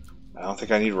 I don't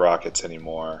think I need rockets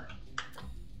anymore.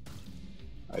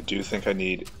 I do think I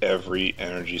need every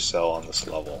energy cell on this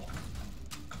level.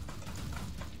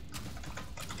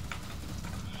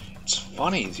 It's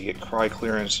funny to get CRI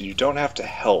clearance. You don't have to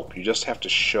help. You just have to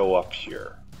show up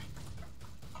here.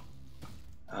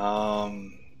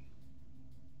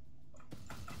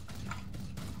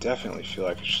 Definitely feel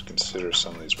like I should consider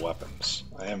some of these weapons.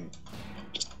 I am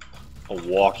just a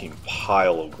walking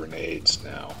pile of grenades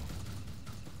now.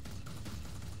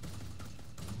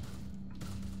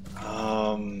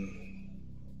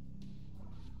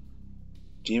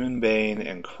 Demon Bane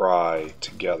and CRI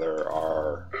together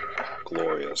are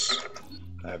glorious.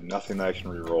 I have nothing I can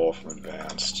reroll from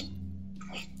advanced.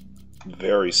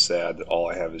 Very sad that all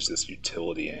I have is this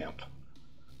utility amp.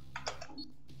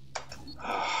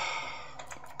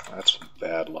 That's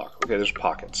bad luck. Okay, there's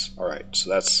pockets. Alright, so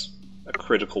that's a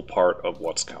critical part of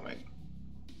what's coming.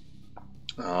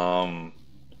 I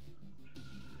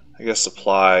guess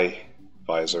supply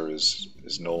visor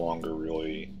is no longer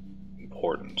really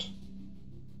important.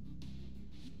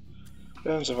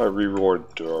 What happens if I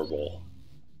reward durable?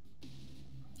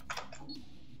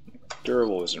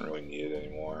 Durable isn't really needed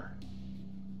anymore.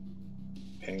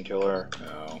 Painkiller?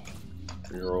 No.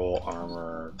 Reroll,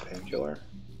 armor, painkiller.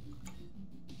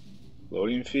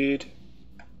 Loading feed?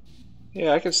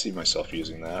 Yeah, I could see myself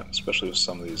using that, especially with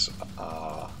some of these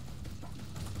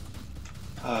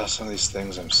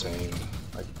things I'm seeing.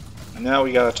 Like, now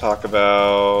we gotta talk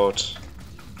about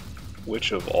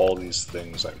which of all these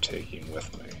things I'm taking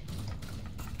with me.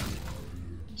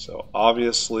 So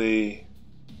obviously,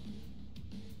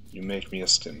 you make me a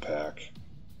stim pack.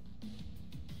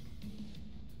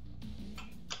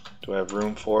 Do I have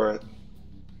room for it?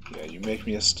 Yeah, you make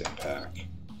me a stim pack.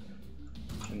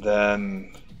 And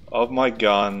then, of my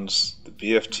guns, the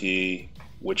BFT,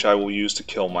 which I will use to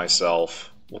kill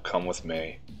myself, will come with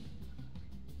me.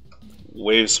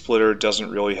 Wave Splitter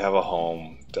doesn't really have a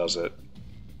home, does it?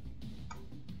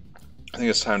 I think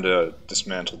it's time to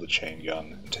dismantle the chain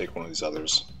gun and take one of these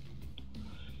others.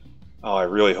 Oh, I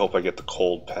really hope I get the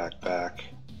cold pack back.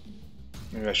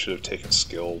 Maybe I should have taken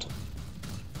skilled.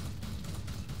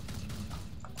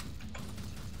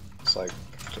 It's like,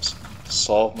 just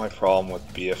solve my problem with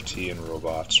BFT and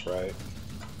robots, right?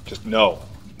 Just, no.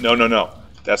 No, no, no.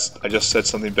 I just said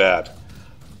something bad.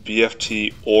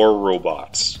 BFT or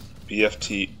robots.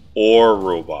 BFT or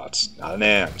robots, not an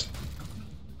and.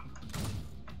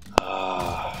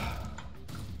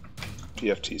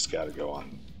 BFT's got to go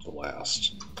on the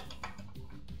last.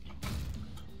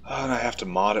 Oh, and I have to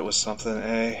mod it with something,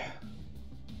 eh?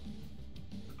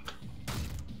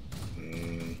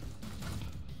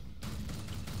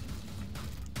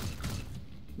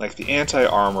 Like the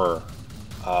anti-armor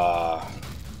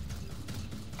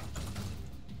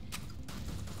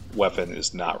weapon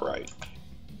is not right.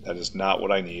 That is not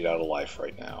what I need out of life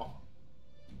right now.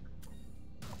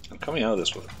 I'm coming out of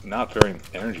this with not very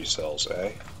energy cells,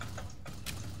 eh?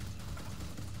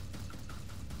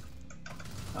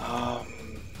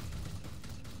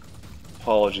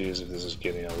 Apologies if this is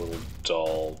getting a little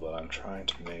dull, but I'm trying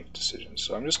to make decisions.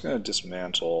 So I'm just going to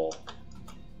dismantle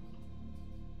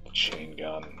the chain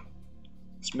gun.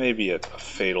 This may be a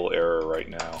fatal error right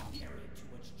now.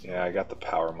 Yeah, I got the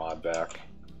power mod back.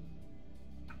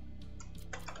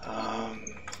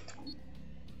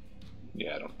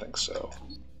 Yeah, I don't think so.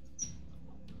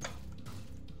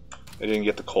 I didn't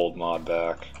get the cold mod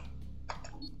back.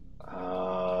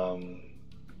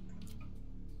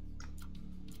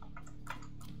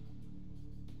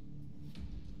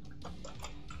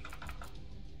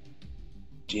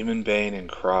 Demon Bane and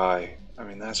CRI. I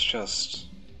mean, that's just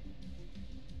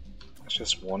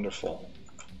wonderful.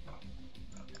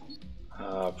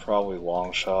 Probably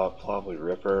long shot, probably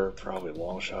Ripper, probably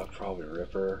long shot, probably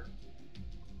Ripper.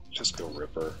 Just go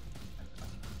Ripper.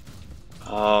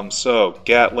 So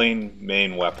Gatling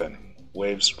main weapon.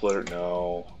 Wave Splitter,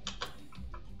 no.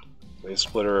 Wave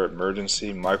Splitter,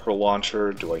 emergency, micro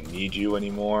launcher. Do I need you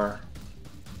anymore?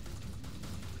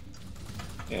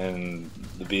 And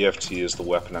the BFT is the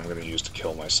weapon I'm going to use to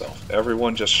kill myself.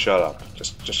 Everyone just shut up.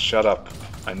 Just shut up.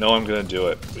 I know I'm going to do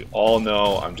it. We all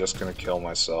know I'm just going to kill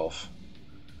myself.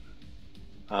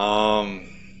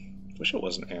 Wish it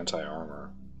wasn't anti-armor.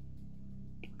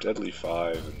 Deadly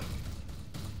 5. And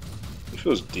if it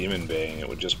was Demon Bane, it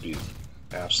would just be an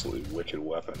absolutely wicked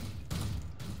weapon.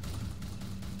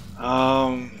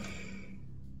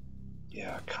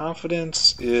 Yeah,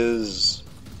 confidence is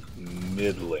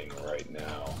middling right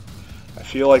now. I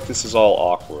feel like this is all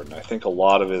awkward, and I think a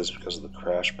lot of it is because of the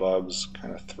crash bugs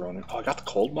kind of thrown in. Oh, I got the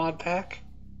cold mod pack?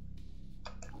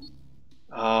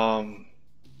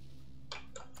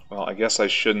 Well, I guess I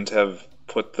shouldn't have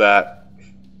put that.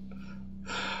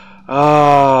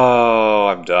 Oh,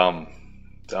 I'm dumb.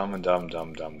 Dumb and dumb,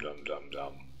 dumb, dumb, dumb, dumb,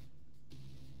 dumb.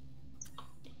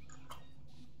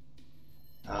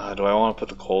 Do I want to put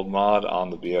the cold mod on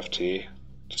the BFT?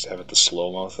 Just have it the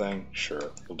slow-mo thing?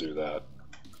 Sure, we'll do that.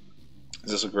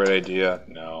 Is this a great idea?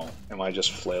 No. Am I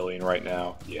just flailing right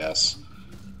now? Yes.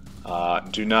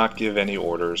 Do not give any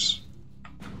orders.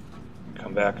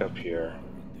 Come back up here.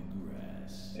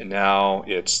 And now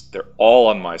they're all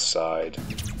on my side.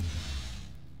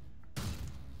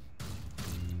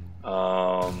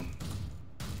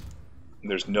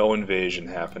 There's no invasion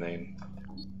happening.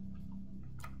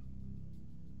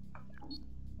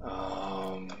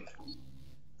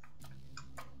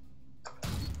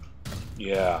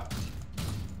 Yeah.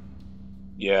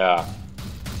 Yeah.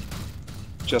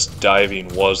 Just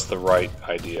diving was the right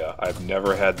idea. I've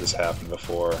never had this happen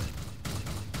before.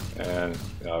 And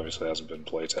it obviously hasn't been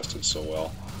play tested so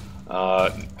well.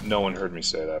 No one heard me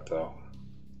say that though.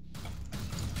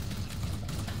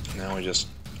 Now we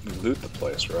loot the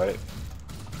place, right?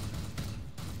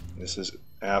 This is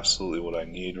absolutely what I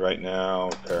need right now.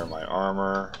 Repair my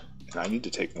armor. And I need to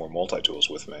take more multi-tools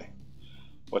with me.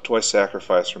 What do I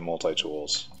sacrifice for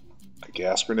multi-tools? A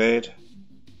gas grenade?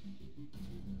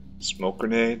 Smoke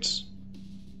grenades?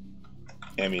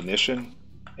 Ammunition?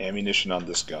 Ammunition on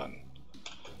this gun.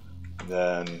 And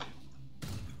then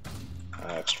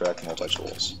extract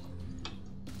multi-tools.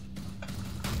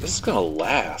 This is gonna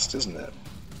last, isn't it?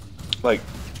 Like,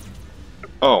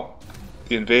 oh,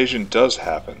 the invasion does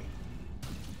happen.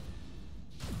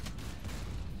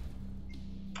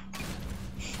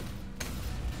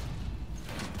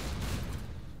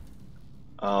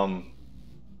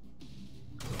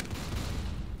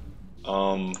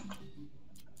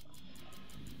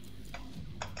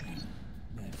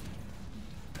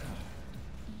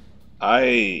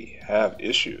 I have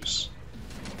issues.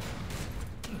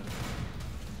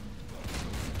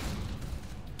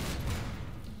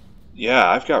 Yeah,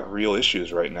 I've got real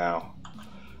issues right now.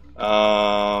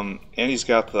 And he's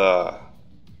got the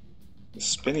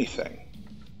spinny thing.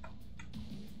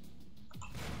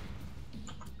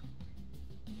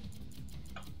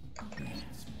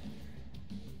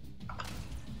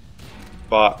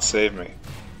 Bot, save me.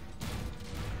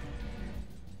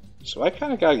 So I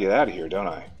kind of gotta get out of here, don't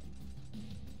I?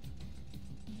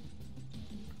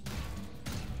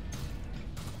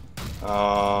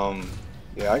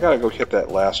 Yeah, I gotta go hit that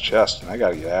last chest and I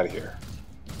gotta get out of here.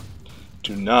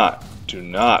 Do not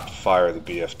fire the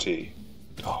BFT.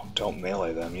 Oh, don't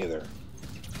melee them either.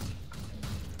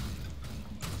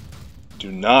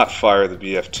 Do not fire the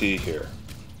BFT here.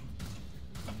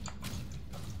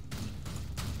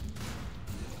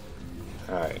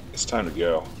 Alright, it's time to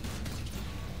go.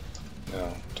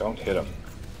 No, don't hit them.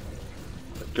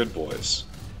 They're good boys.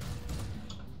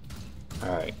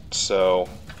 Alright, so...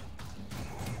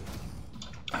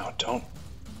 Oh,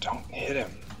 don't hit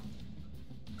him.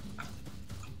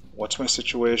 What's my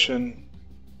situation?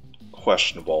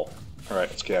 Questionable. Alright,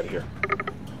 let's get out of here.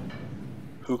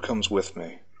 Who comes with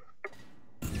me?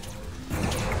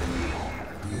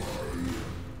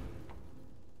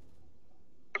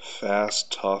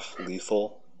 Fast, tough,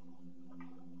 lethal.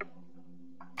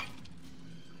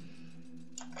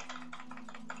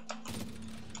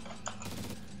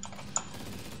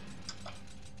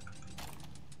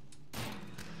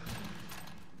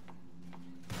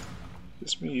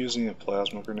 Is this me using a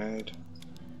plasma grenade?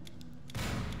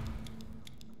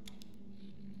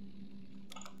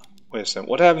 Wait a second,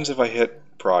 what happens if I hit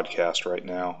broadcast right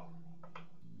now?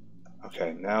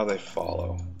 Okay, now they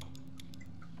follow.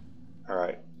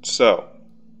 Alright, so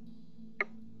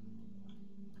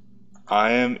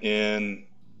I am in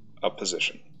a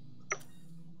position.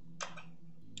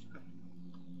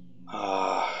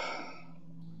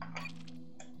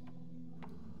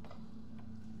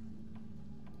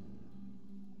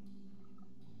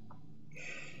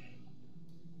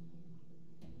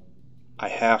 I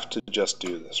have to just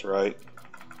do this, right?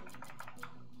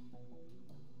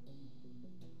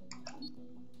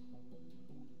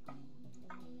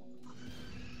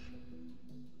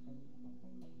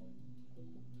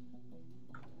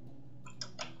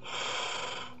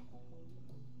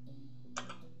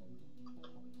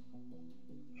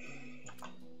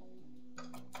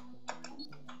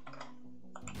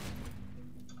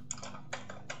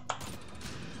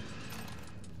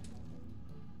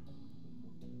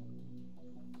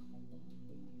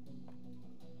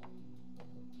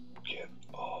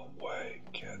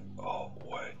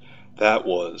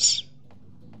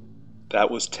 That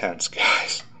was tense,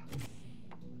 guys.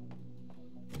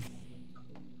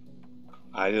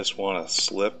 I just want to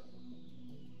slip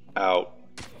out.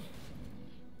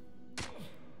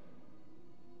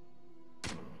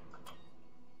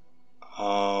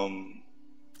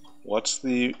 What's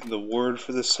the word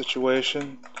for this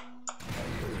situation?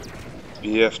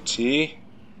 BFT?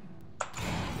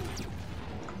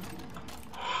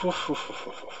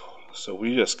 So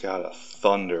we just gotta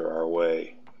thunder our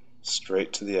way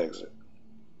straight to the exit.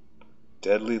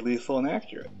 Deadly, lethal, and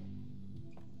accurate.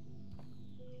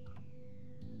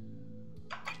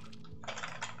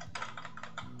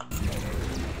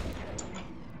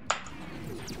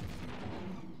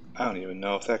 I don't even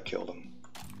know if that killed him.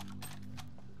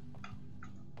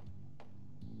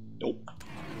 Nope.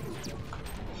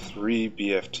 3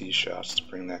 BFT shots to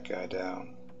bring that guy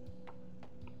down.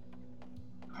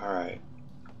 Alright.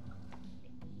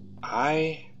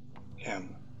 I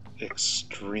am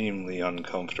extremely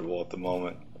uncomfortable at the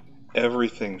moment.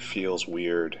 Everything feels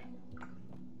weird.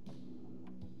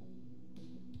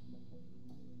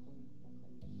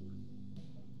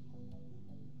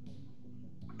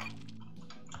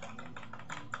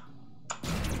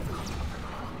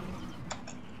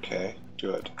 Okay,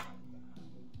 good.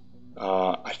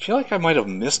 I feel like I might have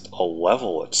missed a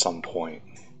level at some point.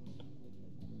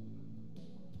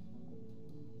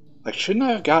 Like, shouldn't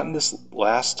I have gotten this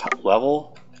last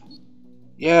level?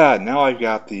 Yeah, now I've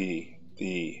got the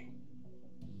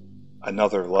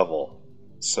another level.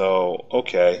 So,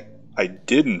 okay, I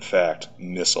did in fact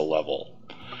miss a level.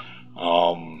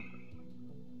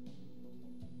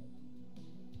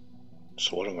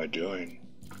 So what am I doing?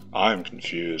 I'm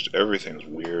confused. Everything's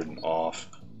weird and off.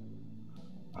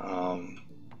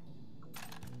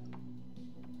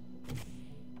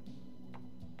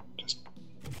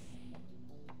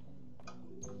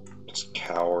 Just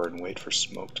cower and wait for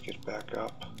smoke to get back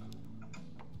up.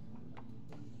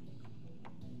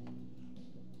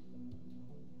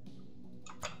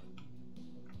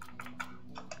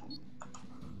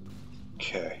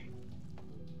 Okay.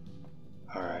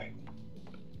 Alright.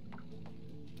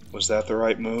 Was that the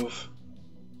right move?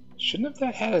 Shouldn't have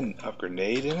that had a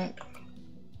grenade in it?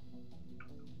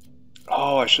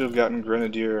 Oh, I should have gotten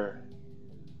Grenadier.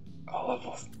 Oh,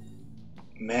 level.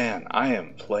 Man, I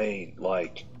am playing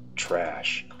like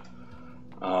trash.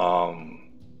 Another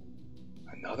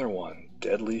one.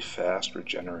 Deadly fast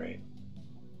regenerate.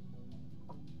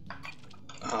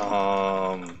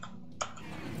 I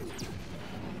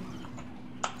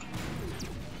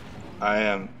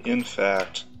am, in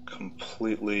fact,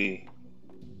 completely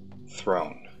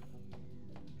thrown.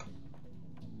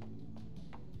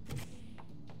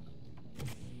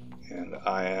 And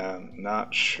I am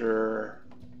not sure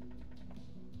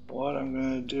what I'm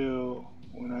going to do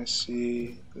when I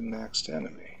see the next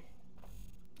enemy.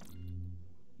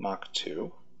 Mach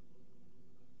 2.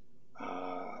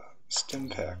 Stim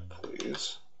pack,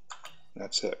 please.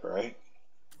 That's it, right?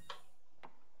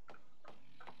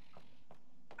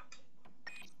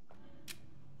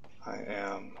 I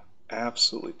am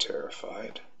absolutely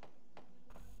terrified.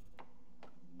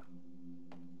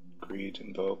 Greed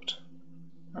invoked.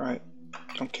 Alright,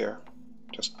 don't care.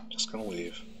 Just gonna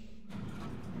leave.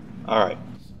 Alright.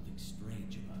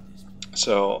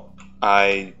 So,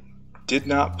 I did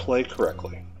not play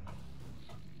correctly.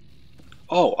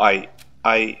 Oh, I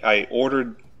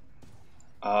ordered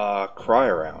CRI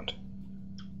around.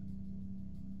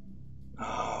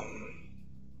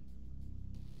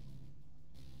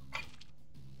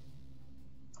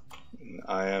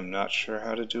 I am not sure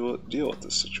how to deal with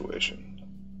this situation.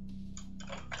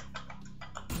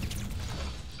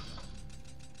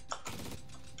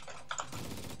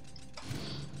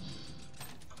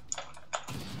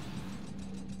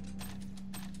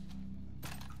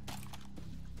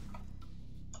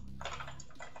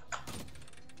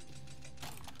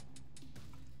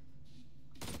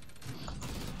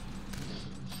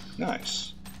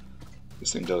 Nice.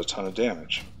 This thing does a ton of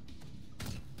damage.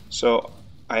 So,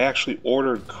 I actually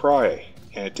ordered CRI,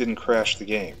 and it didn't crash the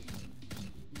game.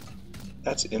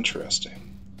 That's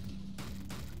interesting.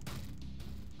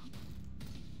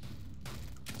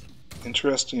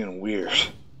 Interesting and weird.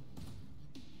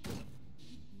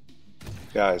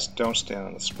 Guys, don't stand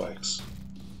on the spikes.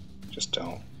 Just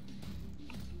don't.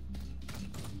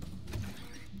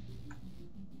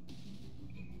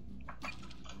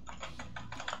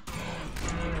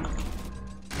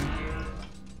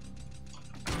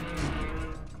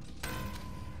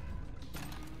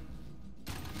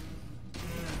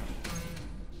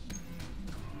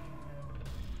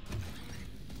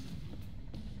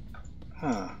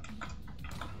 Huh.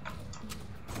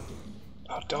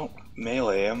 Oh, don't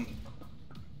melee him.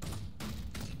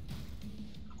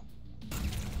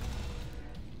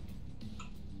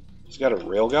 He's got a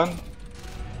railgun?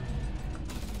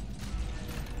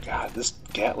 God, this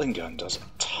Gatling gun does a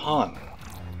ton.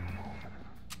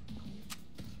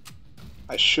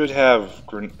 I should have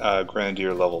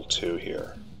Grenadier level 2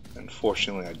 here.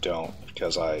 Unfortunately, I don't,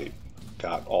 because I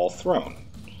got all thrown.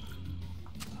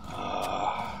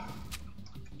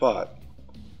 But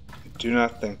I do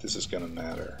not think this is going to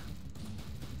matter.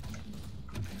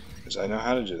 Because I know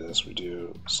how to do this. We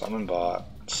do summon bot,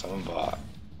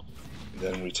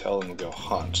 then we tell them to go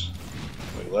hunt.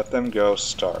 We let them go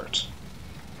start.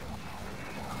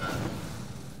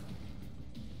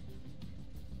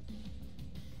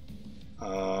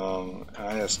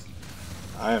 I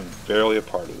am barely a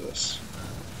part of this.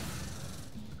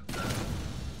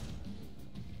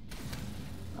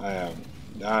 I am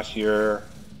not here.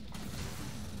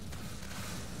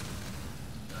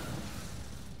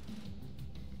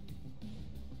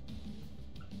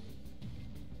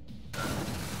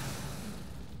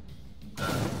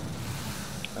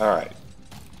 Alright.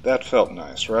 That felt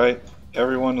nice, right?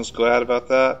 Everyone was glad about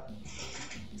that.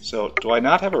 So, do I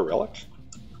not have a relic?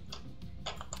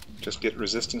 Just get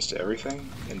resistance to everything?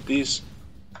 And these...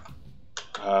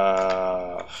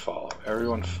 follow.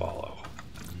 Everyone follow.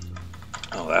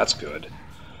 Oh, that's good.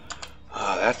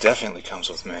 That definitely comes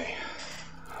with me.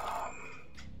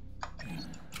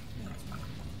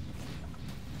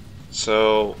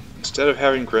 So, instead of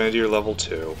having Grenadier level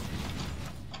 2,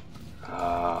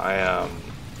 I am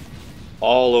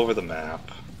all over the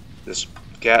map. This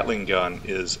Gatling gun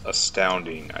is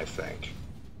astounding, I think.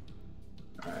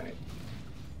 Alright.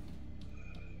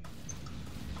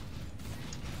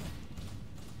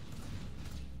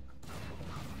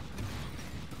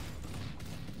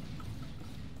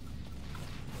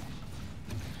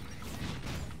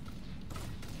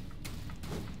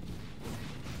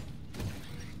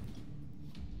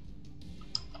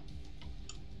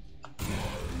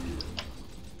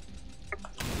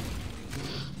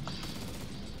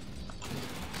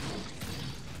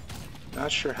 Not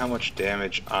sure how much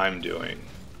damage I'm doing.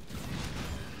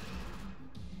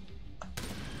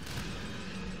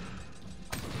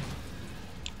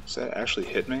 Does that actually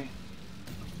hit me?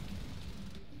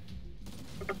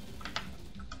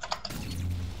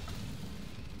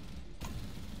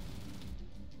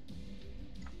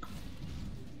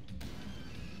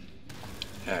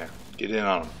 Yeah, get in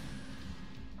on him.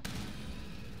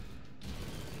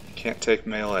 Can't take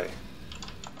melee.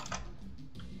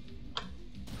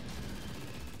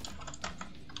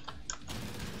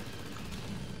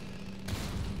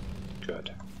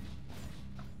 Good.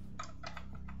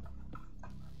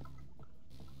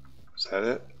 Is that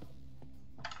it?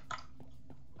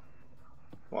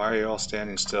 Why are you all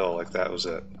standing still like that was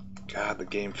it? God, the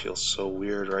game feels so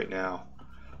weird right now.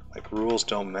 Like rules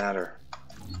don't matter.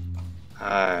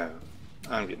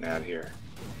 I'm getting out of here.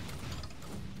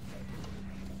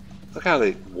 Look how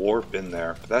they warp in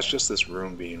there, but that's just this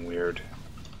room being weird.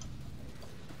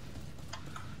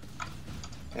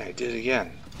 Yeah, I did it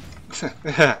again.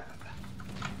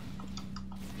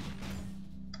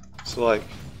 So like,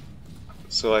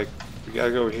 we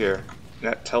gotta go over here. And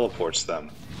that teleports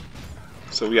them.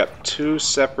 So we got two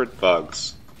separate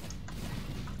bugs.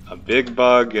 A big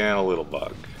bug and a little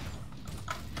bug.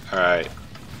 Alright.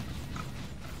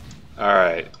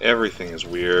 Alright, everything is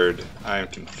weird. I am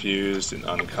confused and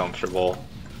uncomfortable.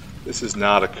 This is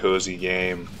not a cozy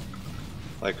game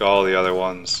like all the other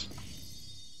ones.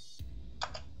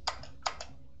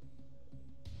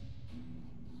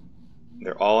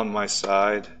 They're all on my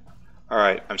side.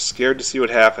 Alright, I'm scared to see what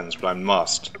happens, but I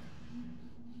must.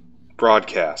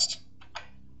 Broadcast.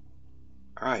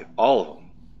 Alright, all of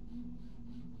them.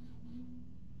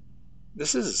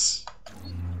 This is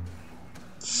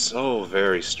so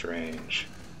very strange.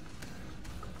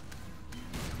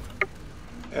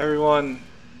 Everyone,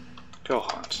 go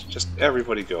hunt. Just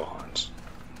everybody go hunt.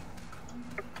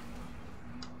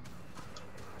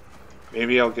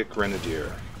 Maybe I'll get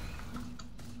Grenadier.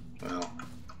 Well,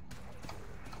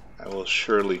 I will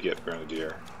surely get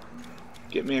Grenadier.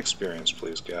 Get me experience,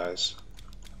 please, guys.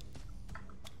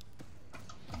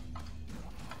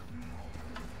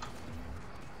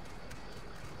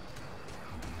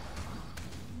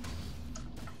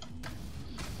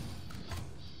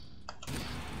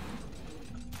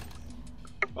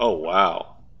 Oh,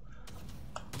 wow.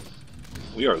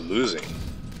 We are losing.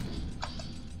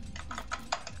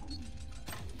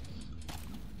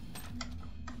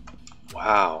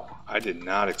 Wow, I did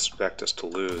not expect us to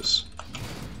lose.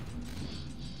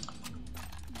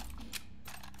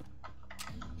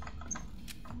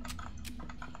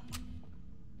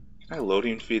 Can I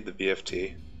loading feed the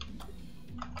BFT?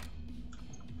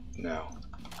 No.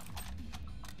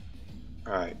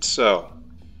 Alright, so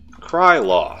CRI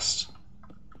lost.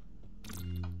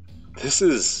 This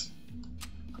is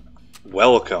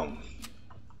welcome.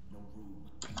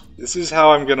 This is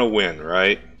how I'm gonna win,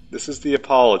 right? This is the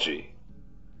apology.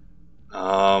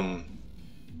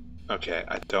 Okay,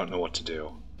 I don't know what to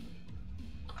do.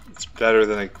 It's better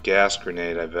than a gas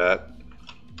grenade, I bet.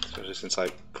 Especially since I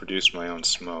produce my own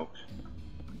smoke.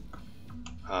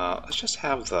 Let's just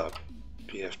have the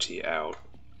BFT out.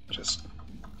 Let's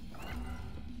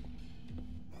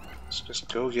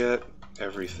just go get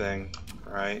everything,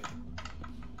 right?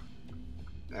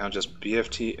 Now just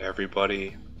BFT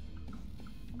everybody.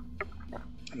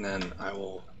 And then I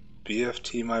will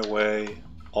BFT my way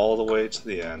all the way to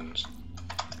the end.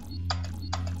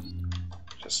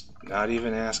 Just not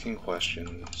even asking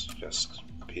questions. Just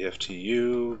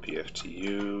BFTU,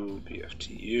 BFTU,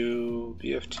 BFTU,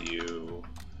 BFTU.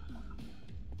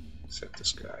 Except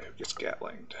this guy who gets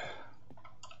gatlinged.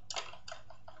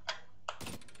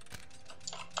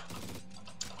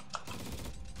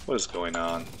 What is going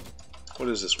on? What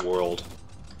is this world?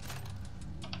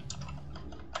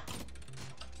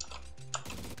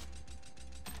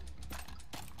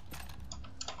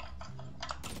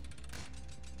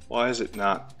 Why is it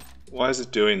not? Why is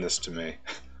it doing this to me?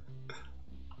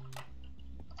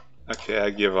 Okay, I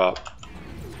give up.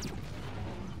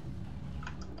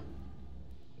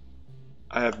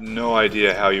 I have no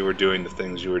idea how you were doing the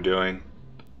things you were doing.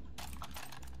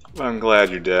 But I'm glad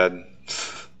you're dead.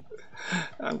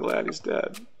 I'm glad he's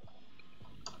dead.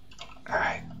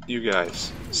 Alright, you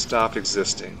guys, stop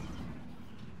existing.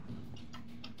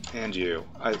 And you.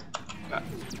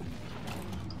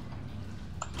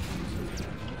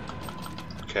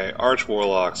 Okay, Arch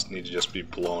Warlocks need to just be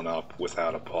blown up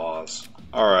without a pause.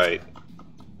 Alright.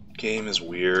 Game is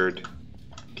weird.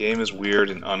 Game is weird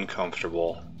and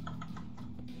uncomfortable.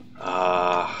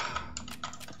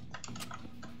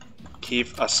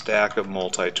 Keep a stack of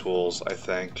multi-tools, I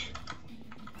think,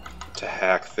 to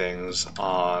hack things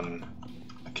on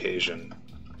occasion.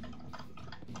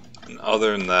 And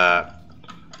other than that,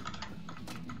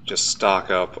 just stock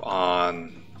up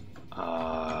on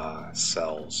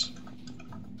cells.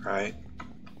 Right?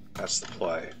 That's the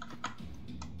play.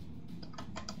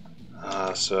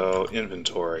 So,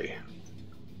 inventory.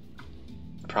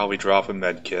 Probably drop a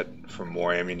med kit for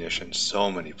more ammunition.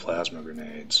 So many plasma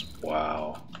grenades.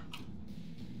 Wow.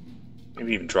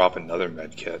 Maybe even drop another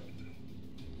med kit.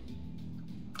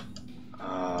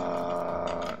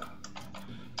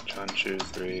 1, 2,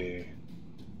 3.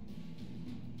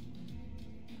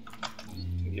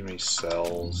 Give me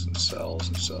cells and cells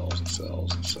and cells and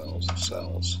cells and cells and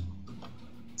cells.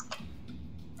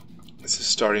 This is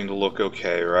starting to look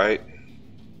okay, right?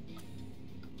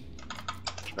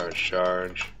 Charge,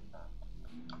 charge.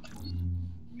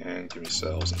 And give me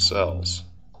cells and cells.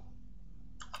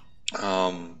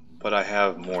 But I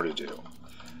have more to do.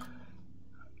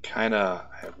 I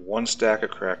have one stack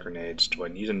of crack grenades. Do I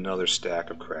need another stack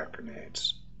of crack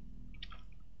grenades?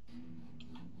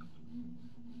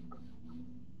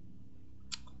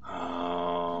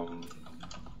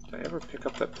 Did I ever pick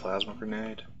up that plasma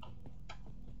grenade?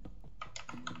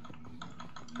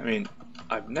 I mean,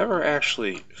 I've never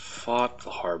actually fought the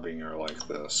Harbinger like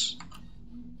this.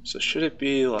 So should it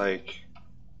be like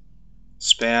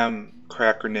spam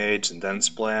crack grenades and then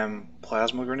spam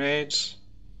plasma grenades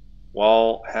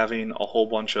while having a whole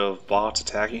bunch of bots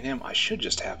attacking him? I should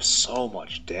just have so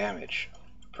much damage,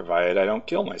 provided I don't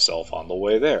kill myself on the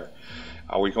way there.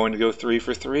 Are we going to go 3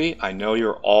 for 3? I know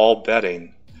you're all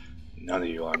betting. None of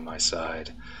you on my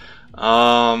side.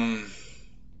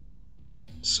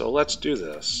 So let's do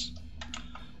this.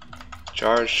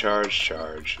 Charge, charge,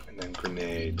 charge, and then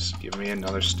grenades. Give me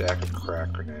another stack of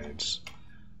crack grenades.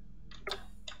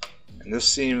 And this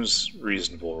seems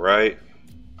reasonable, right?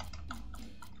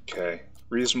 Okay,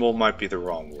 reasonable might be the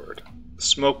wrong word.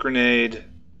 Smoke grenade,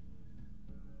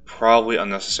 probably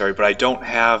unnecessary, but I don't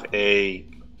have a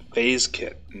phase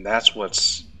kit, and that's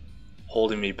what's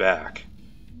holding me back.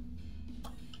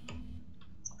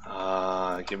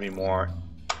 Give me more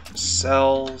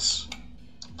cells.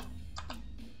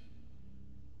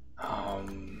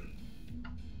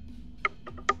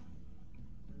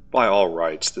 By all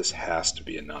rights, this has to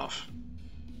be enough,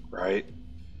 right?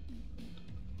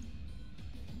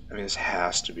 I mean, this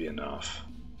has to be enough.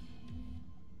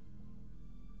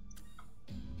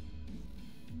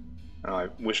 Now, I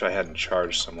wish I hadn't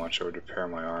charged so much. I would repair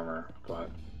my armor, but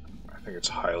I think it's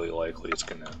highly likely it's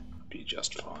going to be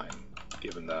just fine,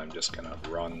 given that I'm just going to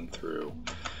run through,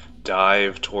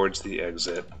 dive towards the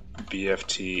exit,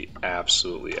 BFT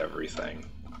absolutely everything.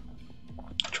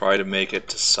 Try to make it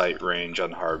to sight range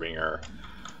on Harbinger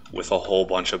with a whole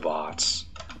bunch of bots,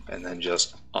 and then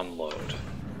just unload.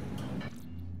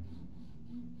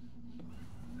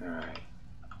 Alright.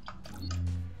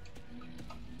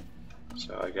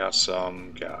 So I got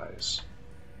some guys.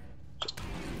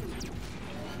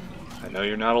 I know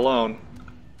you're not alone.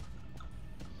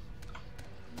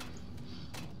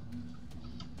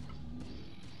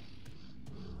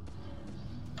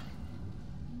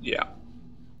 Yeah.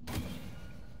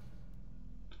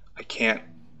 I can't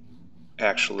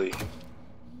actually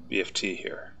BFT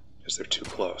here because they're too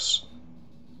close.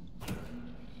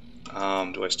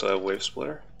 Do I still have Wave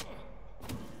Splitter?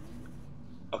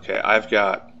 Okay, I've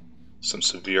got some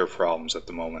severe problems at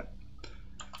the moment.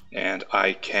 And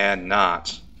I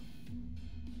cannot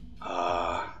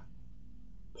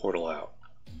portal out.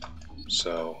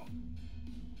 So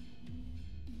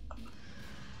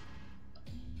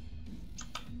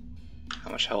how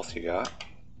much health you got?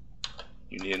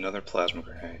 You need another plasma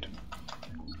grenade.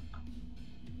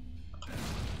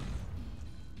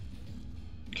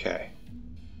 Okay.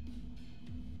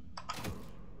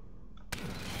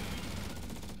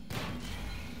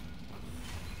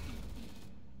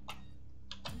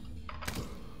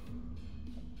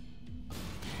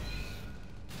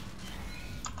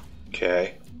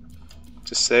 Okay.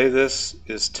 To say this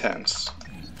is tense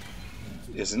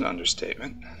is an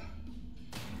understatement.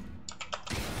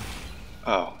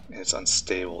 Oh, it's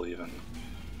unstable even.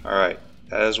 Alright,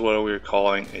 that is what we were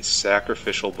calling a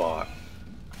sacrificial bot.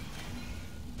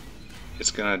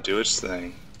 It's gonna do its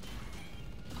thing.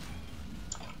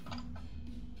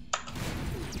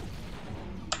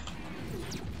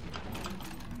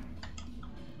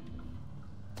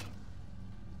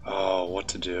 Oh, what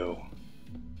to do?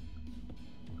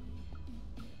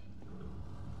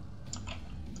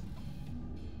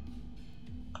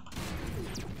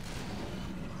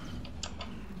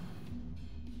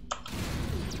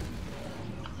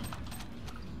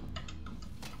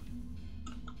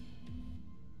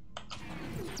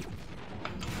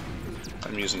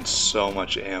 I'm using so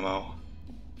much ammo.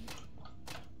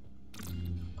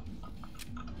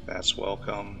 That's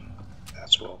welcome.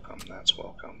 That's welcome. That's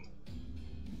welcome.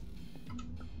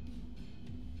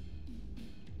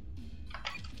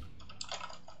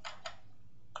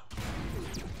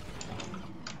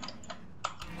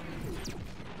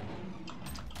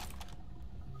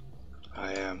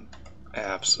 I am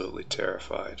absolutely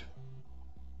terrified.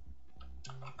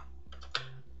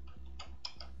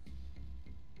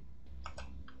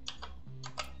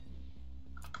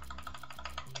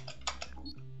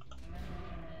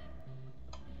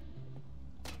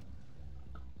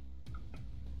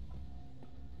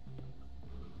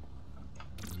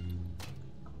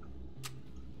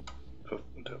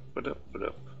 What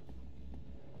up?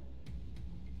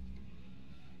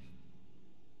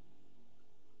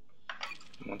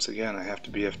 Once again, I have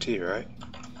to BFT, right?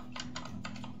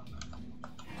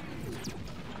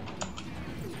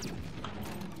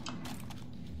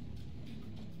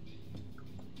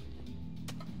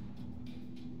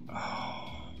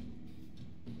 Oh.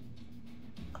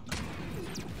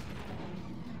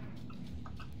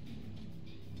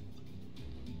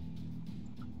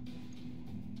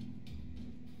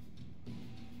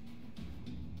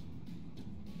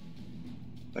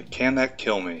 Like, can that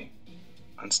kill me?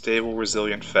 Unstable,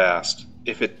 resilient, fast.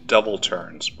 If it double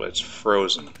turns, but it's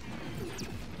frozen.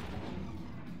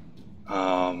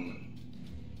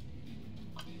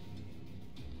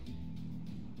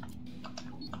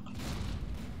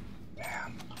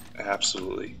 Man,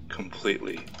 absolutely,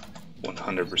 completely,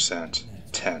 100%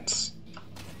 tense.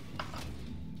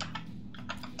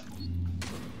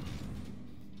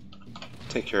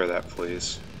 Take care of that,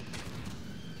 please.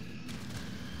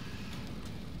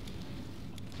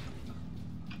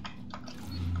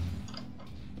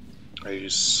 I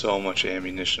use so much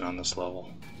ammunition on this level.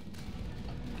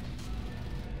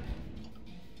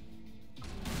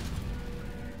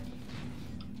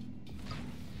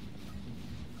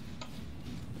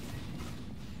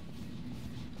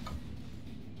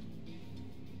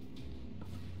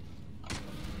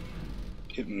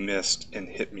 It missed and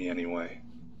hit me anyway.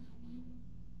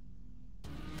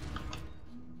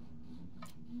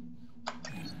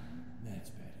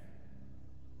 That's better.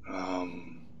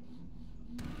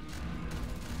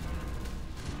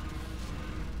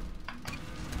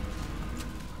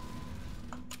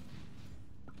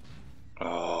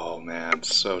 Oh man,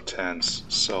 so tense,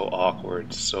 so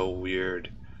awkward, so weird.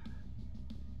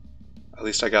 At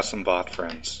least I got some bot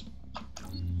friends.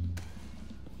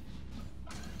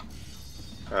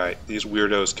 Alright, these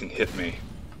weirdos can hit me.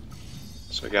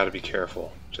 So I gotta be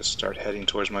careful. Just start heading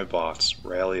towards my bots.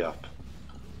 Rally up.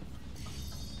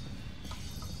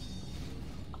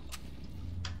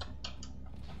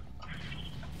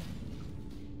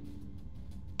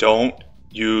 Don't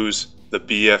use the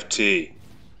BFT.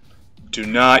 Do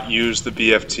not use the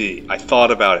BFT. I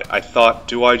thought about it. I thought,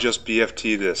 do I just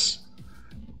BFT this?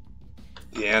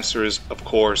 The answer is, of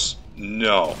course,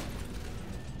 no.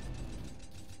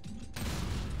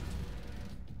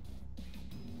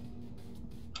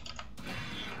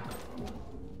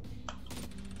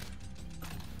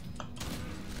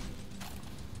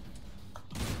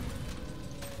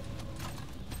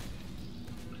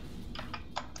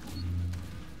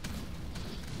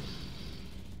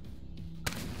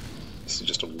 This is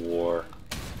just a war.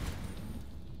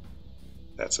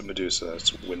 That's a Medusa.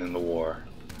 That's winning the war.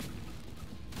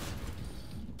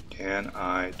 Can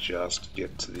I just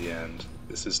get to the end?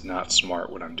 This is not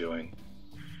smart what I'm doing.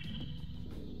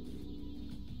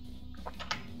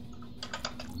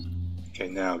 Okay,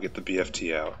 now get the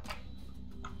BFT out.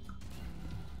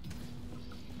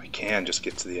 I can just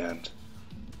get to the end.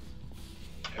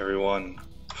 Everyone,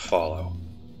 follow.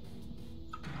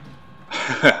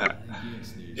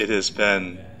 It has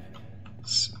been...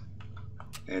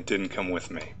 and it didn't come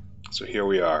with me. So here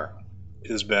we are.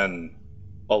 It has been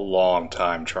a long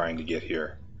time trying to get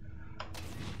here.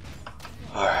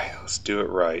 Alright, let's do it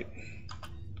right.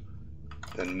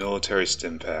 Then military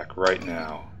stim pack right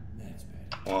now.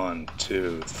 1,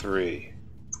 2, 3.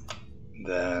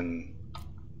 Then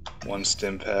 1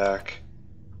 stim pack,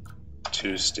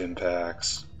 2 stim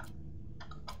packs,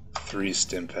 3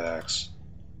 stim packs,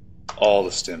 all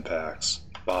the stim packs.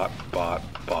 Bot, bot,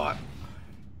 bot.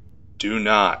 Do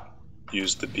not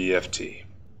use the BFT.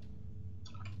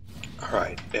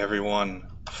 Alright, everyone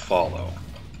follow.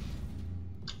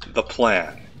 The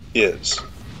plan is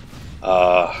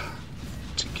to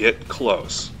get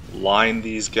close, line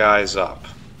these guys up.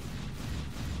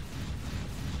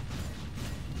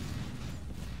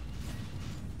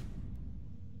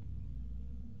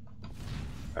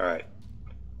 Alright.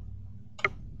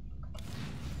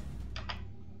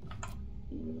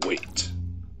 Wait.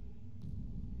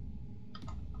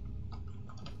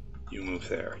 You move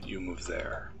there, you move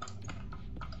there.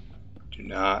 Do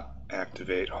not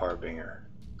activate Harbinger.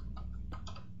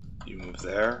 You move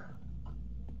there.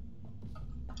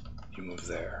 You move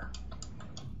there.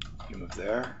 You move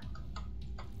there.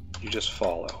 You just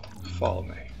follow. Follow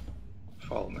me.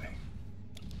 Follow me.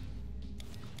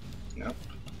 Nope.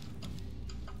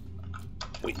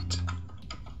 Wait.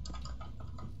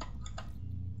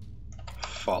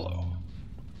 Follow.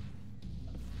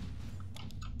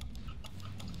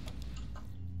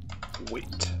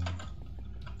 Wait.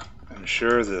 I'm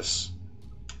sure this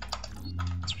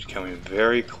is becoming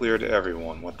very clear to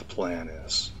everyone what the plan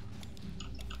is.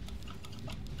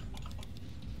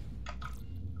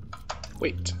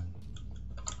 Wait.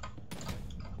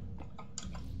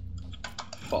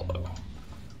 Follow.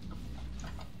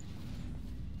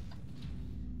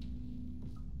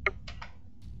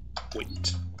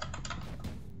 Wait.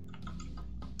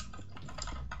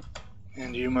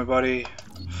 And you, my buddy,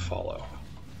 follow.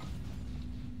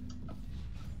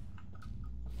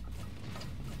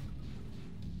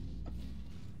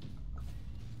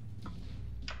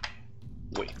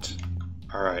 Wait.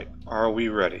 Alright, are we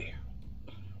ready?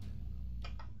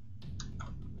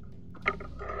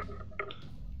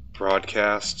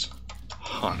 Broadcast,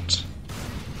 hunt.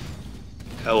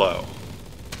 Hello.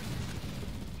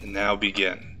 And now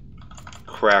begin.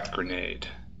 Crack grenade.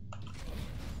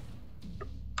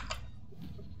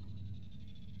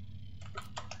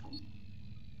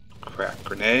 Crack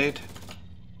grenade.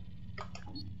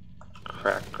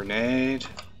 Crack grenade.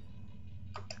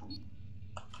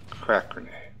 Crack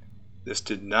grenade. This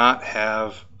did not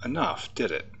have enough,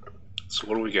 did it? So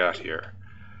what do we got here?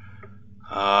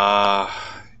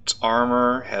 Its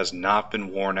armor has not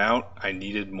been worn out. I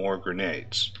needed more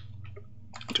grenades.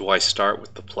 Do I start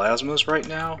with the plasmas right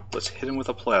now? Let's hit him with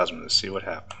a plasma to see what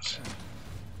happens.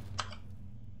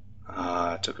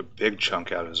 Took a big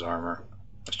chunk out of his armor.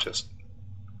 Let's just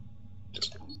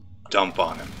dump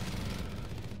on him.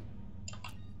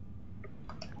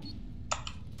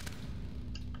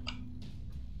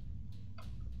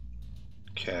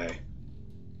 Okay.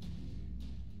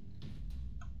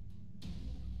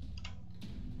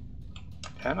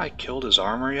 Haven't I killed his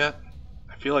armor yet?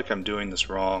 I feel like I'm doing this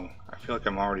wrong. I feel like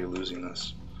I'm already losing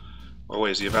this. Oh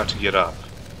wait, is he about to get up?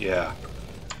 Yeah.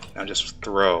 Now just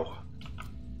throw.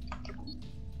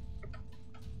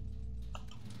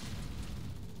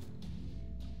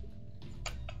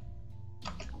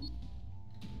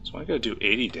 So I gotta do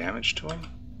 80 damage to him?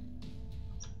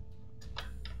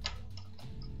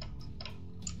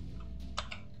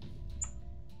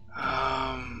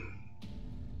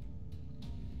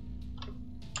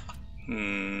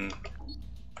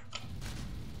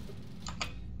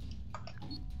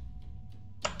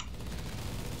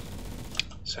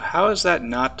 So how has that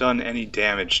not done any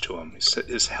damage to him?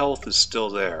 His health is still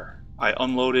there. I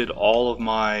unloaded all of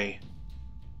my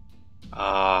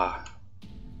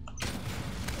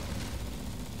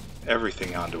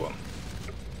everything onto him.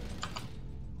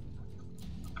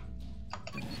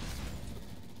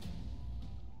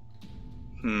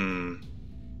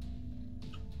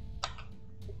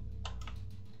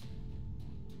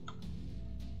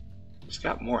 He's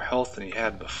got more health than he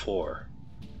had before.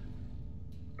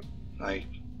 Like,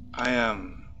 I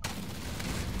am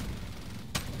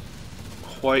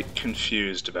quite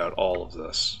confused about all of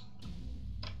this.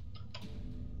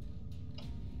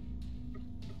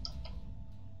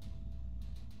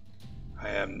 I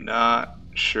am not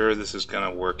sure this is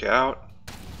going to work out.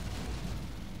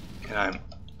 And I'm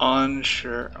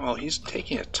unsure. Well, he's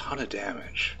taking a ton of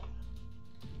damage.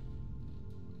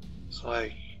 It's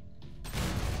like...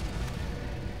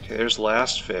 Okay, there's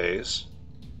last phase.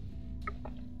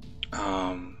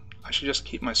 I should just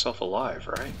keep myself alive,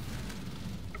 right?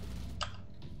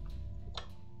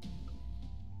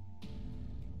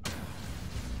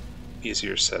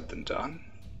 Easier said than done.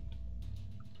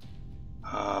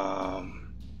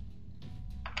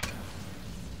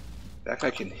 That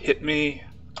guy can hit me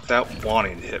without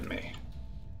wanting to hit me.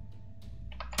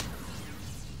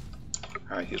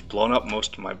 Alright, he's blown up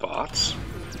most of my bots.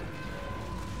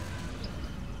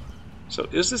 So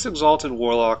is this Exalted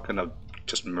Warlock gonna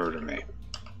just murder me?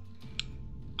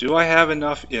 Do I have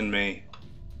enough in me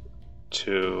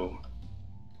to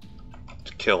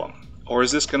kill him? Or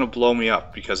is this gonna blow me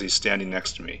up because he's standing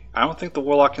next to me? I don't think the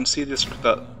Warlock can see this.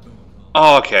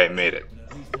 Oh, okay, made it.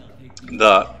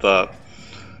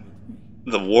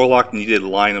 The Warlock needed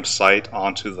line of sight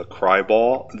onto the CRI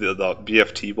ball, the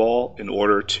BFT ball, in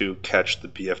order to catch the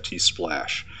BFT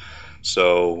splash.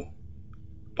 So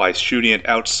by shooting it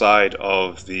outside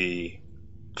of the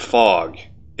fog,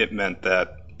 it meant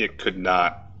that it could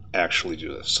not actually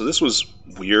do this. So this was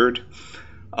weird.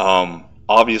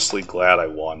 Obviously glad I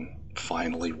won.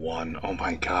 Finally won. Oh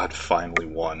my god, finally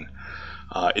won.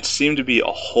 It seemed to be a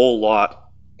whole lot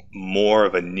more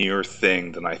of a near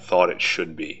thing than I thought it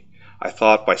should be. I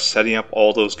thought by setting up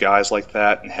all those guys like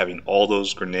that and having all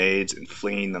those grenades and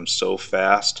flinging them so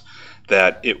fast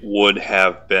that it would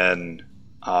have been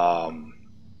more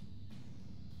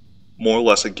or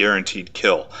less a guaranteed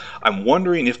kill. I'm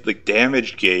wondering if the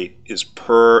damage gate is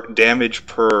per damage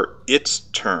per its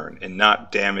turn and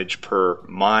not damage per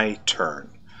my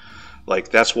turn. Like,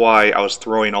 that's why I was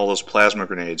throwing all those plasma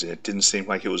grenades and it didn't seem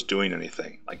like it was doing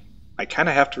anything. Like, I kind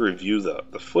of have to review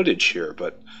the footage here,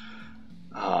 but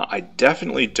I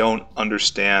definitely don't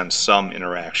understand some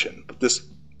interaction. But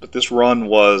this run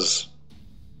was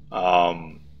a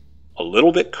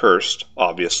little bit cursed,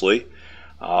 obviously.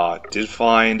 Did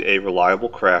find a reliable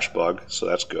crash bug, so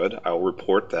that's good. I'll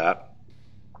report that.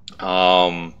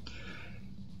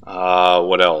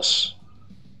 What else?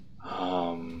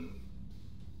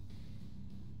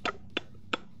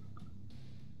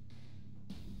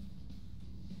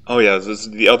 Oh yeah, this is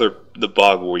the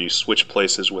bug where you switch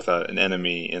places with an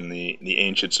enemy in the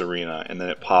Ancients arena, and then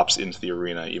it pops into the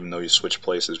arena even though you switch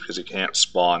places because it can't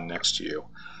spawn next to you.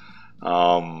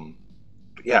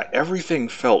 Yeah, everything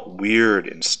felt weird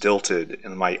and stilted,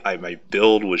 and my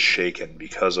build was shaken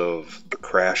because of the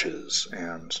crashes.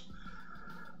 And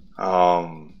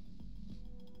well,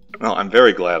 I'm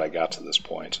very glad I got to this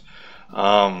point.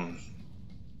 Yeah,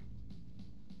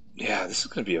 this is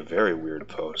going to be a very weird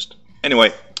post.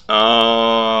 Anyway,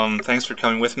 thanks for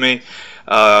coming with me.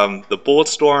 The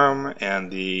Bulletstorm and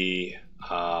the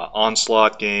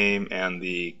Onslaught game and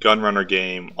the Gunrunner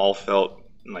game all felt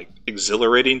like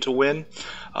exhilarating to win.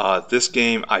 This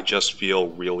game, I just feel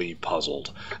really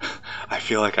puzzled. I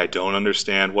feel like I don't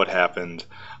understand what happened.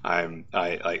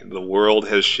 The world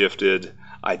has shifted.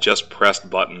 I just pressed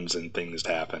buttons and things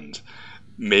happened.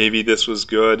 Maybe this was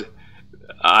good.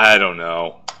 I don't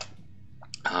know.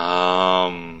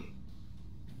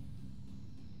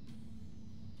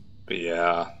 But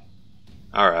yeah.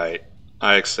 Alright.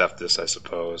 I accept this, I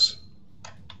suppose.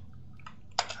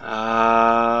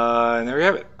 And there we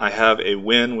have it. I have a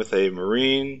win with a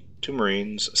Marine, 2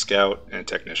 Marines, a Scout, and a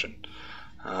Technician.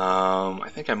 I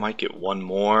think I might get one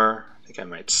more. I think I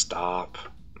might stop.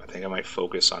 I think I might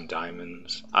focus on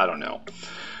diamonds. I don't know.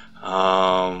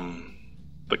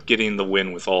 But getting the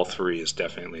win with all 3 is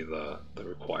definitely the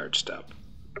required step.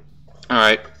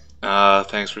 Alright.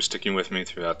 Thanks for sticking with me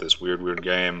throughout this weird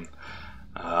game.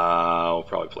 We'll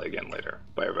probably play again later.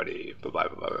 Bye, everybody.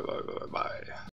 Bye-bye.